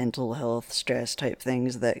like mental health, stress type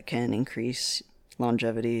things that can increase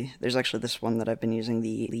longevity. There's actually this one that I've been using,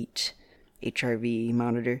 the Elite HRV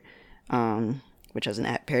monitor, which has an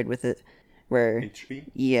app paired with it, where HV?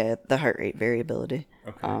 Yeah, the heart rate variability.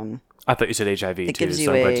 Okay. I thought you said HIV It too, gives so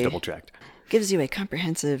you I'm glad a- you double checked. Gives you a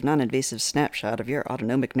comprehensive, non-invasive snapshot of your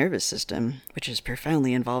autonomic nervous system, which is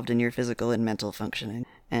profoundly involved in your physical and mental functioning.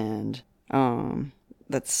 And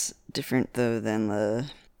that's different though than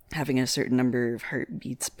the having a certain number of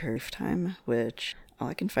heartbeats per time, which all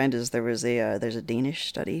I can find is there's a Danish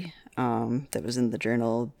study that was in the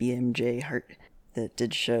journal BMJ Heart that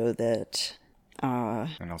did show that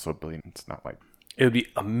And also, it's not like It would be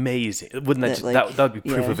amazing. Wouldn't that That, like, that would be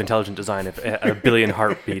proof yeah. of intelligent design if at 1 billion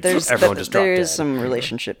heartbeats there's everyone but just dropped there dead. is some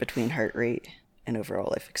relationship between heart rate and overall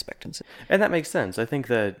life expectancy. And that makes sense. I think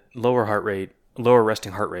that lower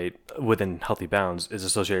resting heart rate within healthy bounds is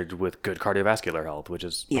associated with good cardiovascular health, which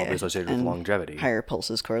is probably associated with and longevity. Higher pulse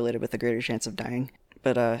is correlated with a greater chance of dying.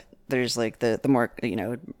 But there's like the more,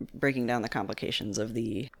 breaking down the complications of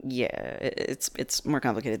it's more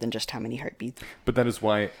complicated than just how many heartbeats. But that is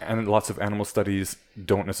why lots of animal studies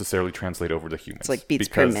don't necessarily translate over to humans. It's like beats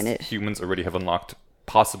per because minute. Humans already have unlocked,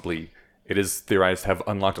 possibly, it is theorized, have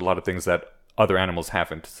unlocked a lot of things that other animals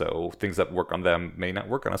haven't. So things that work on them may not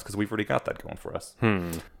work on us because we've already got that going for us.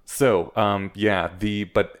 So, but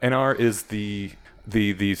NR is the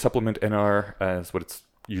supplement NR, is what it's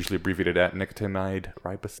usually abbreviated at, nicotinamide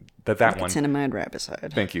riboside. That one. Nicotinamide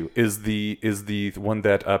riboside. Thank you. Is the one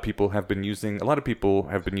that people have been using. A lot of people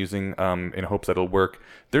have been using in hopes that it'll work.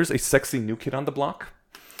 There's a sexy new kid on the block,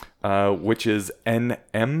 which is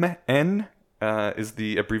NMN. Is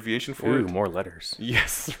the abbreviation for Ooh, it? more letters.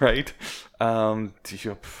 Yes, right. Do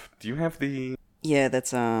you have the? Yeah,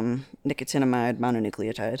 that's nicotinamide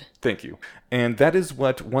mononucleotide. Thank you. And that is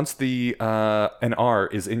what, once the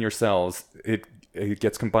NR is in your cells, it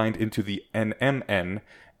gets combined into the NMN,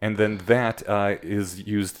 and then that is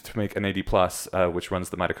used to make NAD+, which runs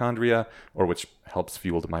the mitochondria, or which helps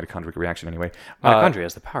fuel the mitochondrial reaction anyway. Mitochondria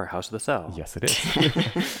is the powerhouse of the cell. Yes, it is.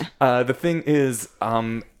 The thing is,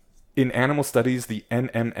 in animal studies, the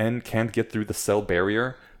NMN can't get through the cell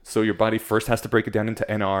barrier. So your body first has to break it down into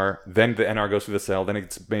NR, then the NR goes through the cell, then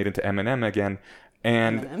it's made into MNM again.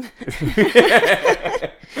 And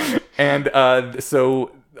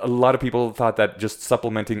so a lot of people thought that just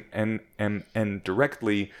supplementing NMN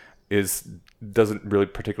directly doesn't really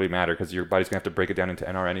particularly matter because your body's going to have to break it down into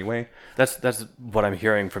NR anyway. That's what I'm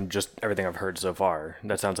hearing from just everything I've heard so far.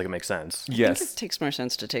 That sounds like it makes sense. I Yes. think it takes more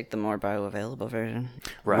sense to take the more bioavailable version.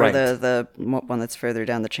 Right. Or the one that's further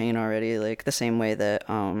down the chain already, like the same way that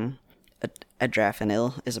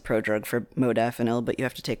adrafinil is a prodrug for modafinil, but you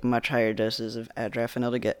have to take much higher doses of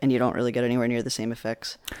adrafinil and you don't really get anywhere near the same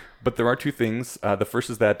effects. But there are two things. The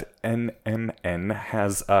first is that NMN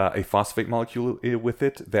has a phosphate molecule with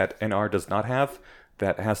it that NR does not have.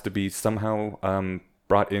 That has to be somehow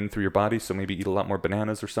brought in through your body, so maybe eat a lot more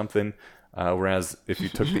bananas or something. Whereas if you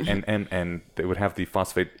took the NMN, they would have the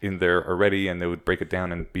phosphate in there already, and they would break it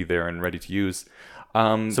down and be there and ready to use.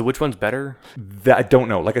 So which one's better? That I don't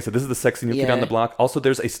know. Like I said, this is the sexy new kid on Yeah. the block. Also,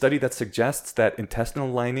 there's a study that suggests that intestinal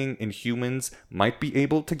lining in humans might be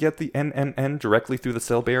able to get the NMN directly through the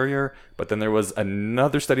cell barrier. But then there was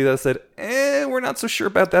another study that said, we're not so sure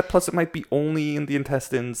about that. Plus, it might be only in the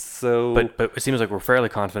intestines. So, But it seems like we're fairly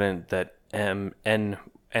confident that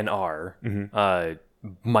NR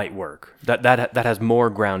might work. That has more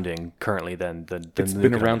grounding currently than it's the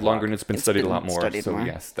been nuke around on the longer block. and it's been It's studied a been lot more. studied So more.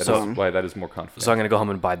 yes, that So- is why that is more confident. So I'm gonna go home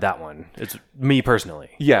and buy that one. It's me personally.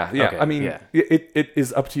 Yeah. Okay, I mean, yeah. it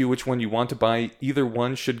is up to you which one you want to buy. Either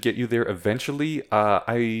one should get you there eventually.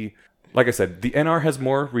 Like I said, the NR has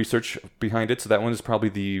more research behind it, so that one is probably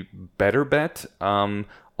the better bet.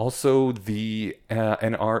 Also, the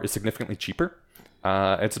NR is significantly cheaper.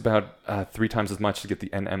 It's about 3 times as much to get the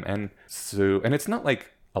NMN. So, and it's not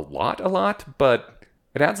like a lot, but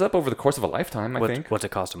it adds up over the course of a lifetime, I think. What's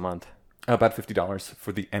it cost a month? About $50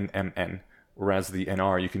 for the NMN, whereas the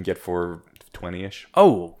NR you can get for 20-ish.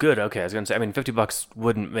 Oh, good. Okay, I was gonna say. I mean, $50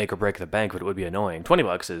 wouldn't make or break the bank, but it would be annoying.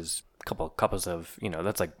 $20 is a couple cups of,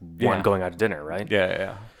 that's like one Yeah. going out to dinner, right?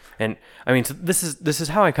 Yeah. And I mean, so this is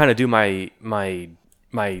how I kind of do my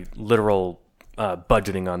literal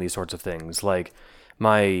budgeting on these sorts of things. Like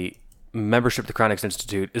my membership to Cryonics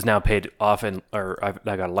Institute is now paid off, I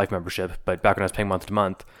got a life membership, but back when I was paying month to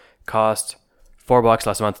month, cost $4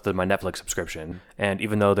 last month than my Netflix subscription. And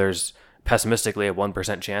even though there's pessimistically a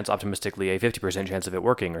 1% chance, optimistically a 50% chance of it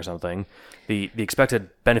working or something, the expected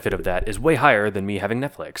benefit of that is way higher than me having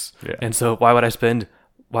Netflix. Yeah. And so why would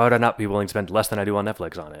I not be willing to spend less than I do on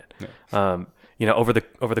Netflix on it? Yeah. Over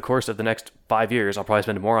the course of the next 5 years, I'll probably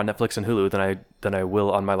spend more on Netflix and Hulu than I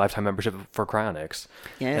will on my lifetime membership for Cryonics.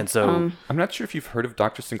 Yeah. And so I'm not sure if you've heard of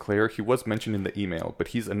Dr. Sinclair. He was mentioned in the email, but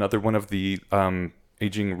he's another one of the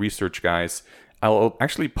aging research guys. I'll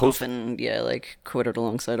actually post... Often, like quoted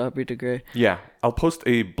alongside Aubrey de Grey. Yeah, I'll post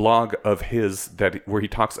a blog of his where he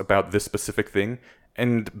talks about this specific thing,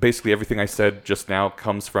 and basically everything I said just now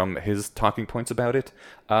comes from his talking points about it.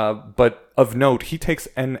 But of note, he takes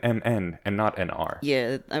NMN and not NR.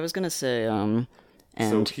 Yeah, I was going to say, So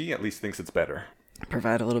and he at least thinks it's better.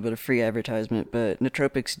 provide a little bit of free advertisement, but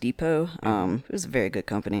Nootropics Depot, it was a very good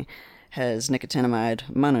company, has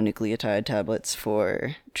nicotinamide mononucleotide tablets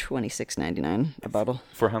for $26.99 a bottle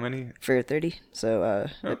For how many? for 30. So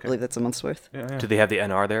I Okay. believe that's a month's worth. Yeah. do they have the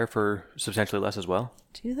NR there for substantially less as well?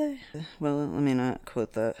 Do they? Well, let me not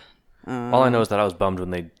quote that. All I know is that I was bummed when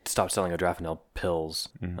they stopped selling Adrafinil pills.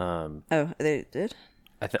 Oh, they did?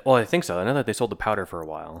 I think so. I know that they sold the powder for a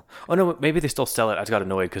while. Oh no, maybe they still sell it. I just got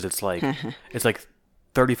annoyed because it's like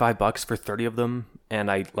 $35 for 30 of them,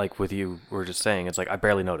 and I, like with you were just saying, it's like I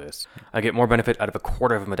barely notice. I get more benefit out of a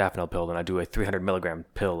quarter of a modafinil pill than I do a 300 milligram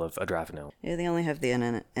pill of Adrafinil. Yeah, they only have the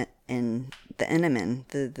NMN,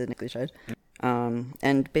 the nucleotide.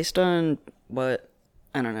 And based on what,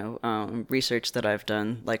 I don't know, research that I've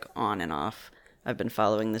done, like on and off, I've been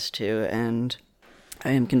following this too, and I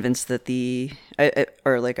am convinced that I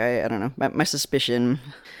don't know, my suspicion,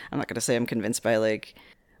 I'm not going to say I'm convinced by I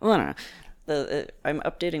don't know. I'm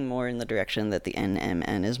updating more in the direction that the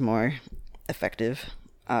NMN is more effective,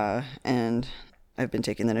 and I've been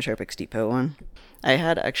taking the Nootropics Depot one. I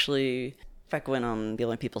had actually, back when the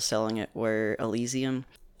only people selling it were Elysium,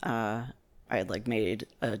 I had made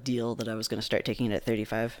a deal that I was going to start taking it at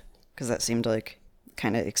 $35, because that seemed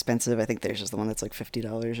kind of expensive. I think theirs is the one that's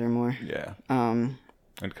 $50 or more. Yeah. And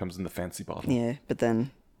it comes in the fancy bottle. Yeah, but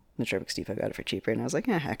then Nootropics Depot got it for cheaper, and I was like,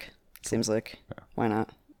 heck, seems like, why not?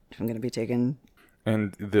 If I'm going to be taking...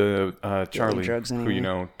 And the Charlie, drugs who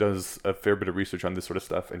anyway. Does a fair bit of research on this sort of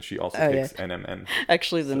stuff, and she also Oh, takes yeah. NMN.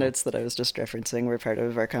 Actually, the notes that I was just referencing were part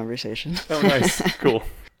of our conversation. Oh, nice. Cool.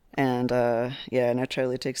 And, now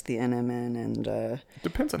Charlie takes the NMN, and,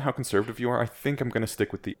 Depends on how conservative you are. I think I'm going to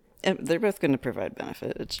stick with the... they're both going to provide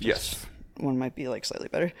benefit. It's just... Yes. One might be, slightly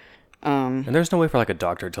better. And there's no way for a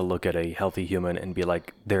doctor to look at a healthy human and be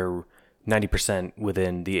like, they're 90%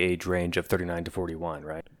 within the age range of 39 to 41,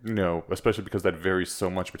 right? No, especially because that varies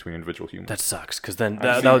so much between individual humans. That sucks, because then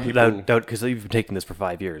I've seen people- because you've been taking this for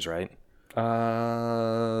 5 years, right?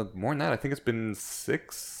 More than that. I think it's been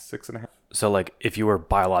six and a half. So if you were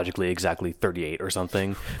biologically exactly 38 or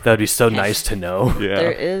something, that would be so nice to know. Yeah.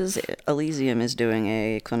 There is... Elysium is doing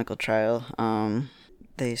a clinical trial.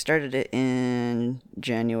 They started it in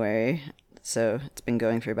January, so it's been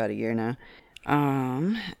going for about a year now.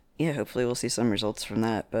 Yeah, hopefully we'll see some results from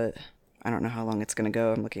that, but I don't know how long it's going to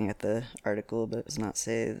go. I'm looking at the article, but it does not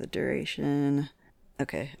say the duration.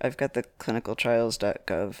 Okay, I've got the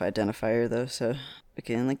clinicaltrials.gov identifier, though, so we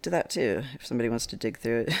can link to that, too, if somebody wants to dig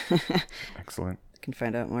through it. Excellent. Can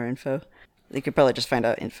find out more info. They could probably just find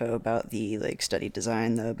out info about the study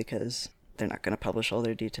design, though, because they're not going to publish all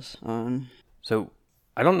their details on... So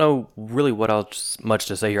I don't know really what else much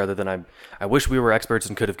to say here other than I wish we were experts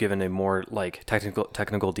and could have given a more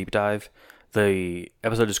technical deep dive. The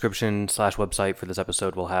episode description / website for this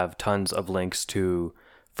episode will have tons of links to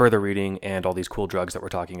further reading and all these cool drugs that we're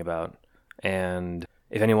talking about. And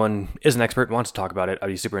if anyone is an expert and wants to talk about it, I'd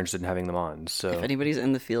be super interested in having them on. So If anybody's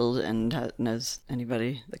in the field and knows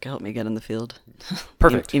anybody that can help me get in the field,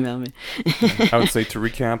 Perfect. email me. I would say to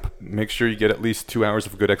recap, make sure you get at least 2 hours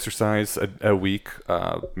of good exercise a week.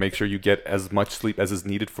 Make sure you get as much sleep as is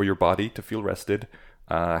needed for your body to feel rested.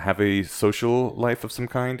 Have a social life of some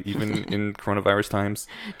kind, even in coronavirus times.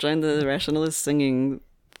 Join the Rationalist singing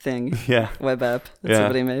thing. Yeah. Web app that Yeah.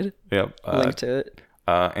 somebody made. Yep. Link to it.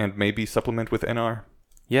 And maybe supplement with NR.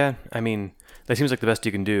 yeah, I mean, that seems like the best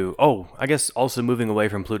you can do. Oh, I guess also moving away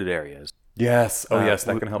from polluted areas. Yes. Oh, yes.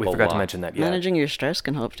 That can help We a forgot lot. to mention that. Yeah. Managing your stress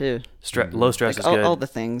can help too. Low stress Like is good. all the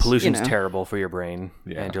things, Pollution's you know. terrible for your brain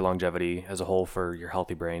Yeah. and your longevity as a whole for your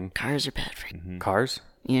healthy brain. Cars are bad for you. Mm-hmm. Cars?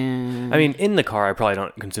 Yeah. I mean, in the car, I probably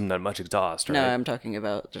don't consume that much exhaust, right? No, I'm talking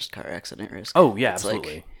about just car accident risk. Oh, yeah, It's like-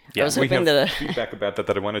 absolutely. I Yeah. was We hoping have that feedback about that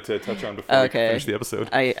I wanted to touch on before we Okay. finish the episode.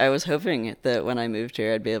 I was hoping that when I moved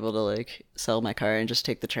here, I'd be able to like sell my car and just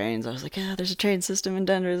take the trains. I was like, yeah, there's a train system in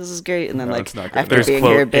Denver. This is great. And then No, like it's not good. after There's, being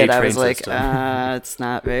quote, here a bit, a I was train like, system.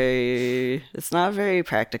 it's not very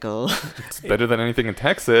practical. It's better than anything in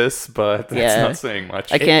Texas, but that's Yeah. not saying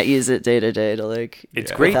much. I can't use it day to day to like.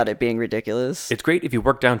 It's great. without it being ridiculous. It's great if you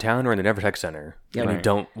work downtown or in the Denver Tech Center and you Right.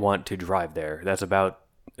 don't want to drive there. That's about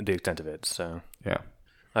the extent of it. So, Yeah.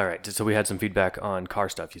 all right. So we had some feedback on car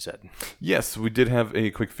stuff. You said. Yes, we did have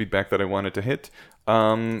a quick feedback that I wanted to hit.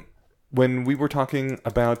 When we were talking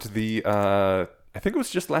about the, I think it was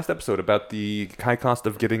just last episode, about the high cost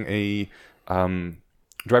of getting a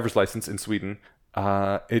driver's license in Sweden,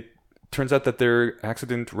 it turns out that their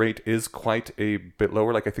accident rate is quite a bit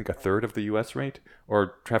lower, like I think a third of the US rate,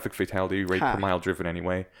 or traffic fatality rate per mile driven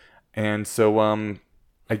anyway. And so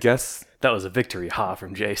I guess, That was a victory, ha,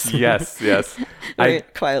 from Jace. yes.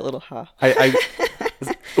 Quiet little ha.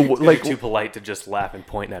 Like, Too polite to just laugh and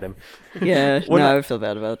point at him. Yeah, When no, I- I would feel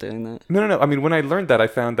bad about doing that. No. I mean, when I learned that, I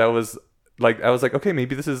found that was like, I was like, okay,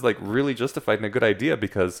 maybe this is like really justified and a good idea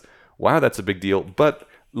because, wow, that's a big deal. But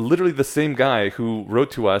literally the same guy who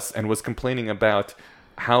wrote to us and was complaining about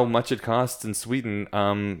how much it costs in Sweden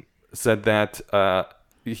said that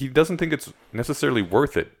he doesn't think it's necessarily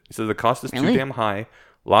worth it. He says the cost is too Really? damn high.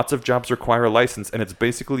 Lots of jobs require a license, and it's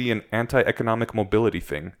basically an anti-economic mobility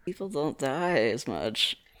thing. People don't die as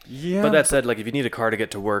much. Yeah, But that said, like, if you need a car to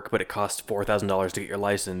get to work, but it costs $4,000 to get your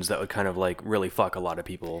license, that would kind of like really fuck a lot of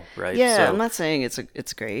people, right? Yeah, So, I'm not saying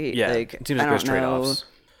it's great. Yeah, like, it seems I like there's don't know, trade-offs.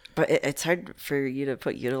 but it's hard for you to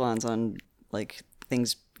put Eudolons on like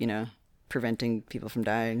things, preventing people from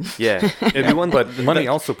dying. Yeah, it'd be one, but money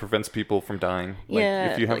also prevents people from dying. Like,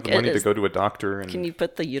 Yeah, if you have like, the money to is- go to a doctor and Can you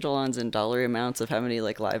put the Eudolons in dollar amounts of how many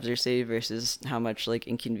like lives are saved versus how much like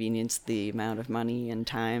inconvenience the amount of money and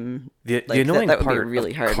time? the like, annoying that would be part a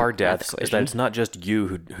really of hard car math deaths is that equation. it's not just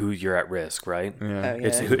you who you're at risk, right? Yeah. Oh,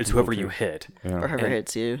 It's yeah. it's whoever you hit. Or whoever And-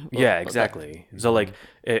 hits you. Yeah, Well, exactly. So like,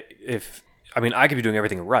 if I mean, I could be doing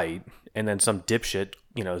everything right, and then some dipshit,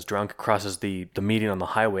 is drunk, crosses the median on the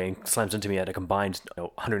highway and slams into me at a combined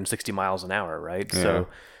 160 miles an hour, right? So,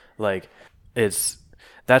 like, that's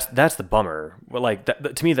the bummer. Well, like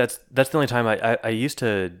to me, that's the only time I used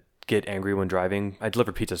to get angry when driving. I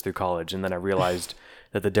delivered pizzas through college, and then I realized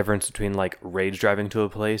that the difference between like rage driving to a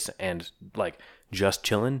place and like just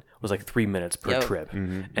chilling was like 3 minutes per Yep. trip.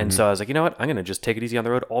 And so I was like, you know what? I'm gonna just take it easy on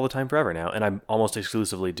the road all the time forever now, and I almost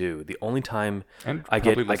exclusively do. The only time and I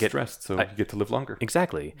probably get less stressed, so you get to live longer.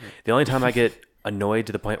 exactly the only time I get annoyed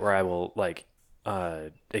to the point where I will like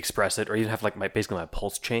express it or even have like my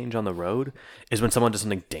pulse change on the road is when someone does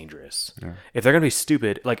something dangerous. If they're gonna be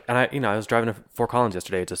stupid, like, and I was driving to Fort Collins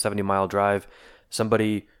yesterday. It's a 70-mile drive.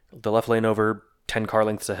 Somebody the left lane over 10 car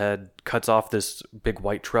lengths ahead cuts off this big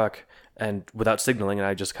white truck and without signaling, and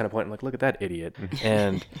I just kind of point and like, look at that idiot.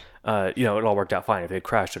 And it all worked out fine. If it had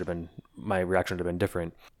crashed, my reaction would have been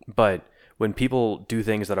different. But when people do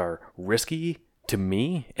things that are risky to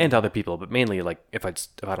me and to other people, but mainly like if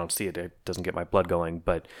I don't see it, it doesn't get my blood going.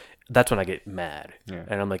 But that's when I get mad,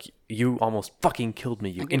 and I'm like, you almost fucking killed me,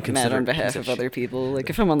 you inconsiderate mad on behalf piece of shit. other people. Like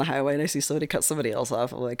if I'm on the highway and I see somebody cut somebody else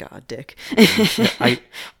off, I'm like, oh, dick. I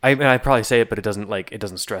probably say it, but it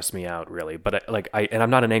doesn't stress me out really. But and I'm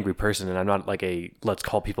not an angry person, and I'm not like a let's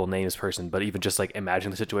call people names person. But even just like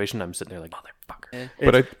imagining the situation, I'm sitting there like, motherfucker.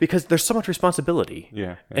 But Because there's so much responsibility.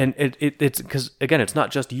 Yeah. And it's because again, it's not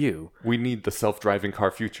just you. we need the self-driving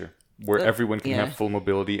car future where everyone can yeah. have full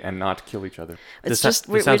mobility and not kill each other. It's This just this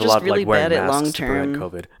we're sounds a just lot really like wearing bad at masks long to prevent term.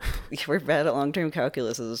 COVID. We're bad at long term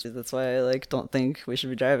calculuses. That's why I don't think we should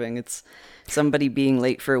be driving. It's somebody being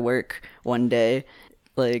late for work one day,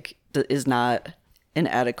 is not an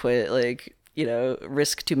adequate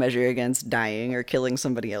risk to measure against dying or killing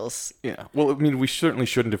somebody else. Yeah. Well, I mean, we certainly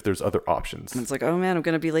shouldn't if there's other options. It's like, oh man, I'm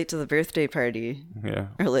gonna be late to the birthday party, Yeah.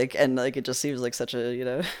 or it just seems like such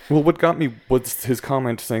a Well, what got me was his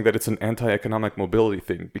comment saying that it's an anti-economic mobility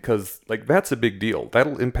thing, because that's a big deal.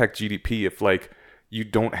 That'll impact GDP if you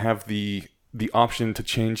don't have the option to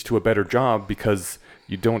change to a better job because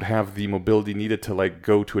you don't have the mobility needed to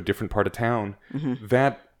go to a different part of town.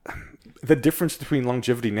 The difference between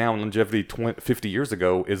longevity now and longevity 50 years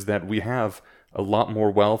ago is that we have a lot more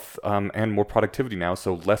wealth and more productivity now,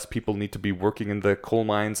 so less people need to be working in the coal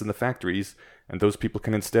mines and the factories, and those people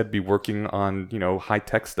can instead be working on,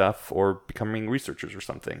 high-tech stuff or becoming researchers or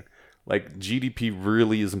something. Like, GDP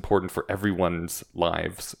really is important for everyone's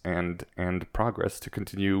lives and progress to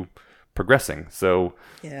continue progressing. So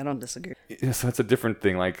Yeah, I don't disagree. yeah, so that's a different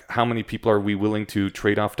thing. Like, how many people are we willing to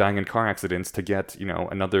trade off dying in car accidents to get,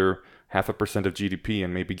 another 0.5% of GDP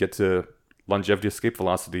and maybe get to longevity escape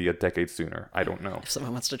velocity a decade sooner? I don't know. If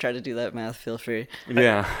someone wants to try to do that math, feel free.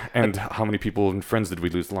 Yeah, and how many people and friends did we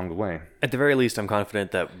lose along the way? At the very least, I'm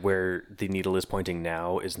confident that where the needle is pointing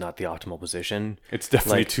now is not the optimal position. It's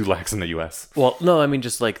definitely too lax in the U.S. Well, no, I mean,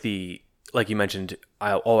 just like you mentioned,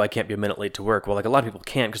 I can't be a minute late to work. Well, like a lot of people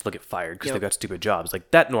can't because they'll get fired because they've got stupid jobs. Like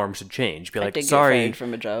that norm should change. Be like, I did sorry, get fired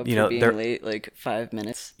from a job for being late like 5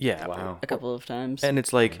 minutes. Yeah, Wow. A couple of times. and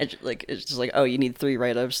it's like, It's just like, oh, you need 3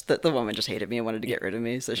 write-ups. The woman just hated me and wanted to get rid of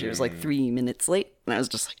me, so she was like 3 minutes late, and I was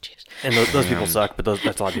just like, jeez. and those people suck, but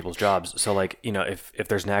that's a lot of people's jobs. So like, if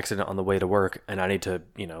there's an accident on the way to work and I need to,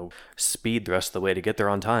 speed the rest of the way to get there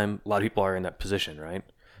on time, a lot of people are in that position, right?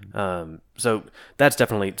 So that's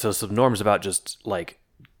definitely some norms about just like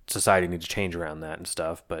society needs to change around that and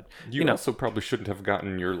stuff. But You also probably shouldn't have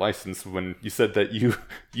gotten your license when you said that you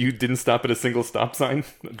didn't stop at a single stop sign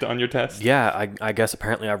on your test. yeah, I guess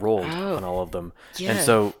apparently I rolled on all of them, and Yeah.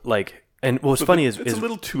 so like, and what's funny is It's a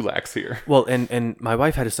little too lax here. well, and my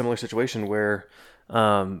wife had a similar situation where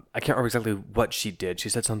I can't remember exactly what she did. She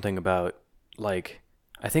said something about like,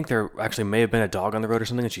 I think there actually may have been a dog on the road or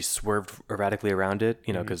something, and she swerved erratically around it,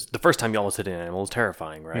 because the first time you almost hit an animal is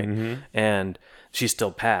terrifying, right? And she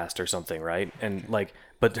still passed or something, right? And like,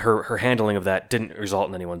 but her handling of that didn't result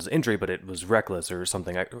in anyone's injury, but it was reckless or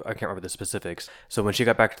something. I can't remember the specifics. So when she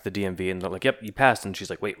got back to the DMV and they're like, yep, you passed, and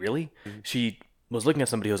she's like, wait, really? She was looking at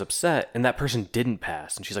somebody who was upset, and that person didn't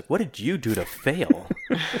pass, and she's like, what did you do to fail?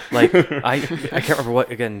 Like, I can't remember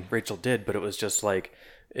what, again, Rachel did, but it was just like,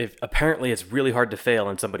 if apparently it's really hard to fail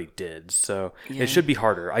and somebody did, so it should be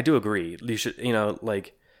harder. I do agree. You should,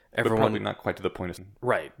 like, But everyone, probably not quite to the point of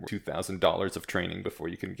right? $2,000 of training before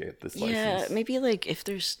you can get this license. Yeah, maybe like if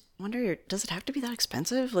there's, wonder, does it have to be that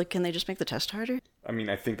expensive? Like, can they just make the test harder? I mean,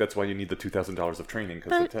 I think that's why you need the $2,000 of training,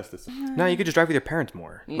 because the test is... No, you could just drive with your parents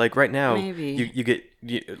more. Like right now, Maybe. you get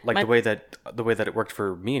the way that it worked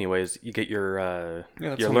for me, anyways. You get your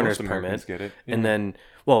that's your how learner's most Americans permit, get it. and then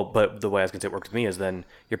but the way I was gonna say it worked with me is then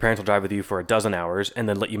your parents will drive with you for a dozen hours, and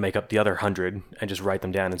then let you make up the other 100 and just write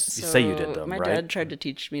them down and say you did them. My right? dad tried to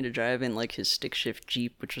teach me to drive in like his stick shift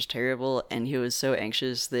Jeep, which was terrible, and he was so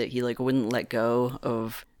anxious that he like wouldn't let go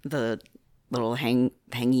of the little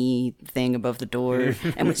hangy thing above the door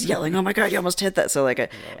and was yelling, "Oh my god, you almost hit that!" So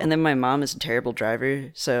like, and then my mom is a terrible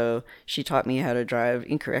driver, so she taught me how to drive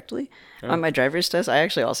incorrectly. On my driver's test, I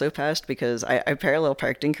actually also passed because I parallel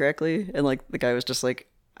parked incorrectly, and like the guy was just like,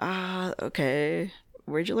 okay.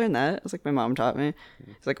 Where'd you learn that? I was like, my mom taught me.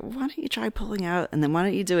 He's like, why don't you try pulling out, and then why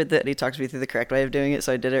don't you do it that? And he talks me through the correct way of doing it,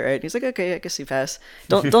 so I did it right. He's like, okay, I guess you pass.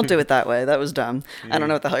 Don't do it that way. That was dumb. I don't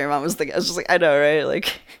know what the hell your mom was thinking. I was just like, I know, right?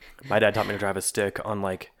 Like, My dad taught me to drive a stick on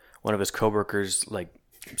like one of his coworkers, like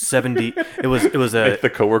 70. It was a the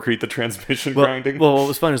coworker eat the transmission well, grinding. Well, what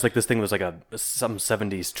was fun is like this thing was like some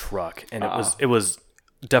 70s truck, and it was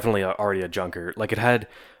definitely already a junker. Like it had,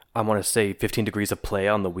 I want to say 15 degrees of play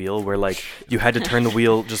on the wheel, where like you had to turn the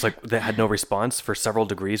wheel just like that had no response for several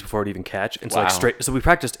degrees before it would even catch. And so Wow. like straight. So we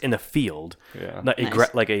practiced in a field, Yeah.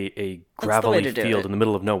 like a gravelly to do field it. in the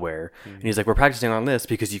middle of nowhere. And he's like, we're practicing on this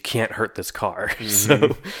because you can't hurt this car.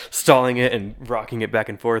 So stalling it and rocking it back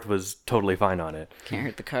and forth was totally fine on it. can't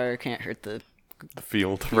hurt the car, can't hurt the the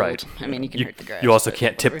field. Right. I mean, you can hurt the grass. You also but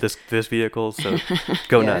can't tip whatever. this vehicle, so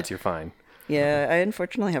go nuts. You're fine. Yeah, I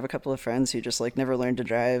unfortunately have a couple of friends who just like never learned to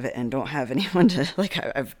drive and don't have anyone to like.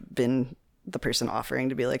 I've been the person offering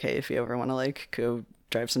to be like, hey, if you ever want to like go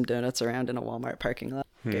drive some donuts around in a Walmart parking lot,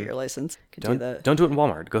 get your license, could do that. Don't do it in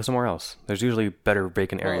Walmart. Go somewhere else. There's usually better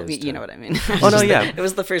vacant Well, areas. you know what I mean. Oh, no, yeah. It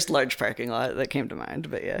was the first large parking lot that came to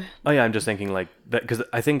mind, but yeah. Oh yeah, I'm just thinking like that because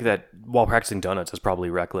I think that while practicing donuts is probably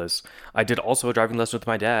reckless. I did also a driving lesson with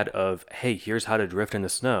my dad of, hey, here's how to drift in the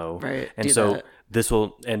snow. Right, And do so that. this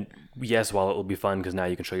will, and yes, while it will be fun because now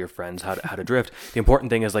you can show your friends how to drift. The important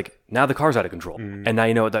thing is like now the car's out of control, and now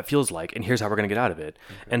you know what that feels like, and here's how we're gonna get out of it.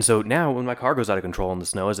 And so now when my car goes out of control in the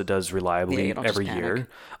snow, as it does reliably you don't just every panic. year,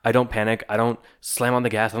 I don't panic. I don't slam on the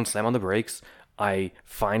gas. I don't slam on the brakes. I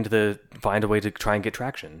find a way to try and get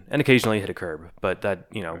traction, and occasionally hit a curb, but that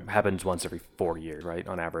happens once every 4 years, right,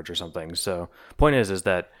 on average or something. So point is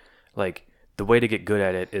that like the way to get good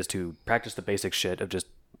at it is to practice the basic shit of just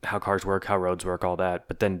how cars work, how roads work, all that,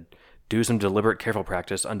 but then do some deliberate, careful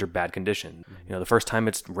practice under bad conditions. You know, the first time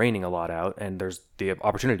it's raining a lot out and there's the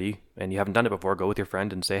opportunity and you haven't done it before, go with your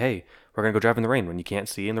friend and say, hey, we're going to go drive in the rain when you can't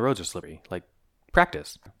see and the roads are slippery. Like,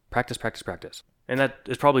 practice. Practice, practice, practice. And that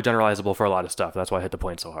is probably generalizable for a lot of stuff. That's why I hit the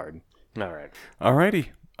point so hard. All right.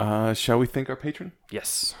 Alrighty. Shall we thank our patron?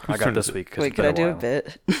 Yes. Whose I got turn this is it? week. 'cause Wait, it's could been I do a while.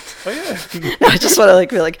 bit? Oh, yeah. No, I just want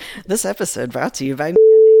to be like, this episode brought to you by.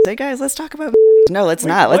 Hey guys, let's talk about. No, let's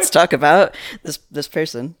not. what? Let's talk about this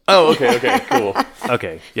person. Oh, okay, cool.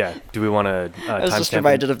 Okay, yeah. Do we want to I was just timestamp?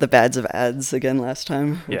 reminded of the bads of ads again last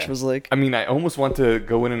time, which Yeah. was like, I mean, I almost want to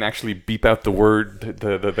go in and actually beep out the word,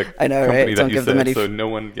 the I know, company right? that Don't you give them said, any so no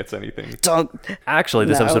one gets anything. don't. Actually,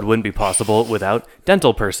 this No. episode wouldn't be possible without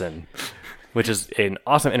Dental Person, which is an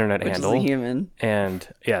awesome internet Which is handle. a human. And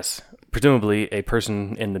yes, presumably a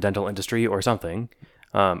person in the dental industry or something.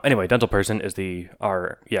 Anyway, Dental Person is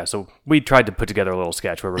so we tried to put together a little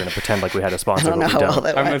sketch where we're going to pretend like we had a I sponsor, don't know but how we well don't.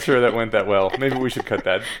 that I'm went. not sure that went that well. Maybe we should cut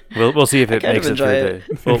that. We'll see if it kind makes of it through enjoy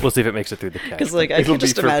the. We'll see if it makes it through the catch. Because like I It'll could be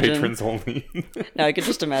just for imagine. patrons only. No, I could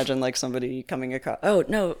just imagine like somebody coming across. Oh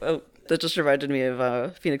no! Oh, that just reminded me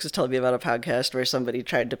of Phoenix was telling me about a podcast where somebody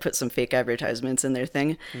tried to put some fake advertisements in their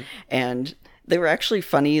thing, and they were actually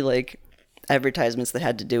funny, like advertisements that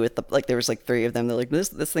had to do with the like there was like 3 of them. They're like this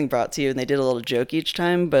thing brought to you, and they did a little joke each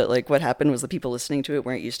time. But like what happened was the people listening to it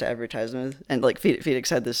weren't used to advertisements, and like Phoenix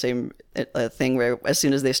had the same thing where as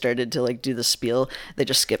soon as they started to like do the spiel, they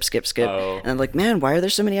just skip. Oh. And I'm like, man, why are there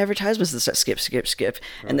so many advertisements that start skip?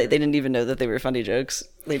 And they didn't even know that they were funny jokes.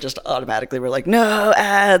 They just automatically were like, no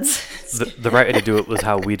ads. The right way to do it was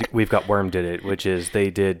how We've Got Worm did it, which is they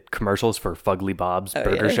did commercials for Fugly Bob's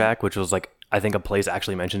Burger yeah. Shack, which was like I think a place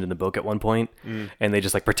actually mentioned in the book at one point, and they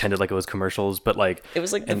just like pretended like it was commercials, but like It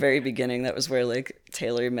was like the very beginning. That was where like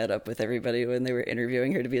Taylor met up with everybody when they were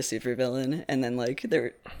interviewing her to be a supervillain, and then like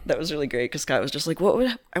that was really great because Scott was just like,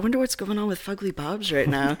 I wonder what's going on with Fugly Bob's right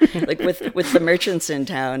now, like with the merchants in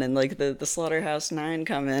town and like the Slaughterhouse 9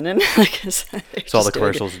 come in and like so all the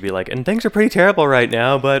commercials would be like, and things are pretty terrible right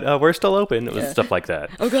now, but we're still open. It was stuff like that.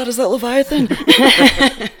 Oh God, is that Leviathan?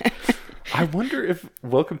 I wonder if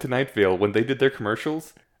Welcome to Night Vale, when they did their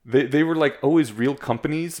commercials, they were like always real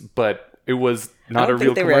companies, but it was not I a don't real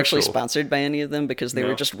think they commercial. were actually sponsored by any of them because they No.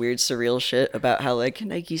 were just weird, surreal shit about how like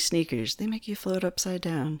Nike sneakers, they make you float upside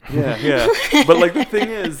down. Yeah. But like the thing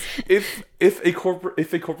is, if a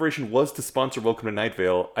corporation was to sponsor Welcome to Night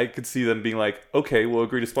Vale, I could see them being like, okay, we'll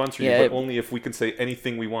agree to sponsor you, Yeah. but only if we can say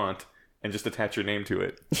anything we want and just attach your name to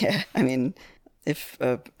it. Yeah, I mean, if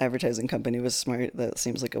a advertising company was smart, that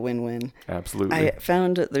seems like a win-win. Absolutely. I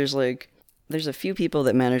found there's a few people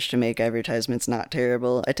that manage to make advertisements not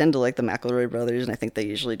terrible. I tend to like the McElroy brothers, and I think they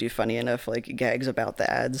usually do funny enough like gags about the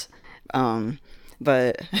ads.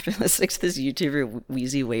 But I've been listening to this YouTuber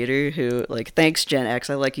Wheezy Waiter who like thanks Gen X.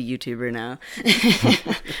 I like a YouTuber now.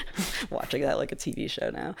 Watching that like a TV show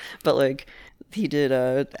now. But like he did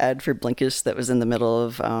a ad for Blinkist that was in the middle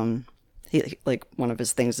of he like one of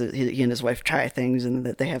his things that he and his wife try things, and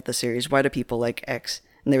that they have the series Why Do People Like X,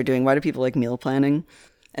 and they were doing Why Do People Like Meal Planning,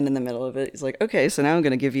 and in the middle of it he's like, okay, so now I'm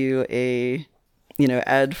going to give you a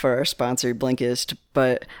ad for our sponsor Blinkist,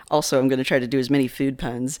 but also I'm going to try to do as many food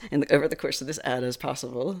puns over the course of this ad as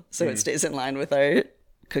possible so it stays in line with our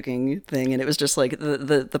cooking thing. And it was just like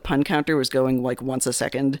the pun counter was going like once a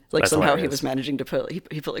second, like That's somehow he hilarious. was managing to put he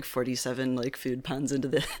put like 47 like food puns into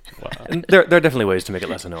the And there are definitely ways to make it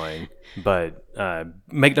less annoying, but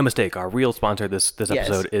make no mistake, our real sponsor this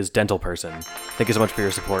episode is Dental Person. Thank you so much for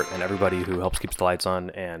your support and everybody who helps keeps the lights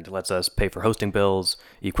on and lets us pay for hosting bills,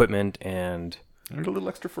 equipment, and And a little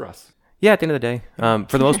extra for us. yeah, at the end of the day,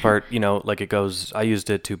 for the most part, like it goes. I used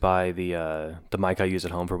it to buy the mic I use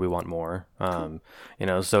at home for We Want More.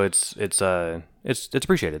 So it's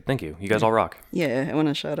appreciated. Thank you. You guys all rock. Yeah, I want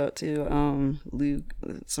to shout out to Luke.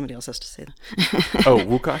 Somebody else has to say that. Oh,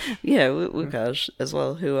 Wukash? Yeah, Wukash as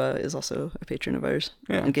well, who is also a patron of ours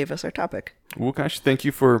and gave us our topic. Wukash, thank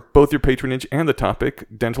you for both your patronage and the topic.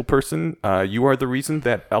 Dental Person, you are the reason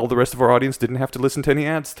that all the rest of our audience didn't have to listen to any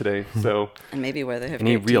ads today. So, And maybe why they have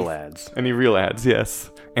Any great real teeth. ads? any real ads, yes.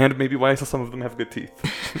 And maybe why some of them have good teeth.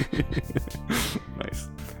 Nice.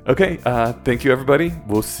 Okay, thank you, everybody.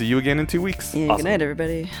 We'll see you again in 2 weeks. Yeah, Awesome. good night,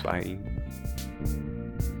 everybody. Bye.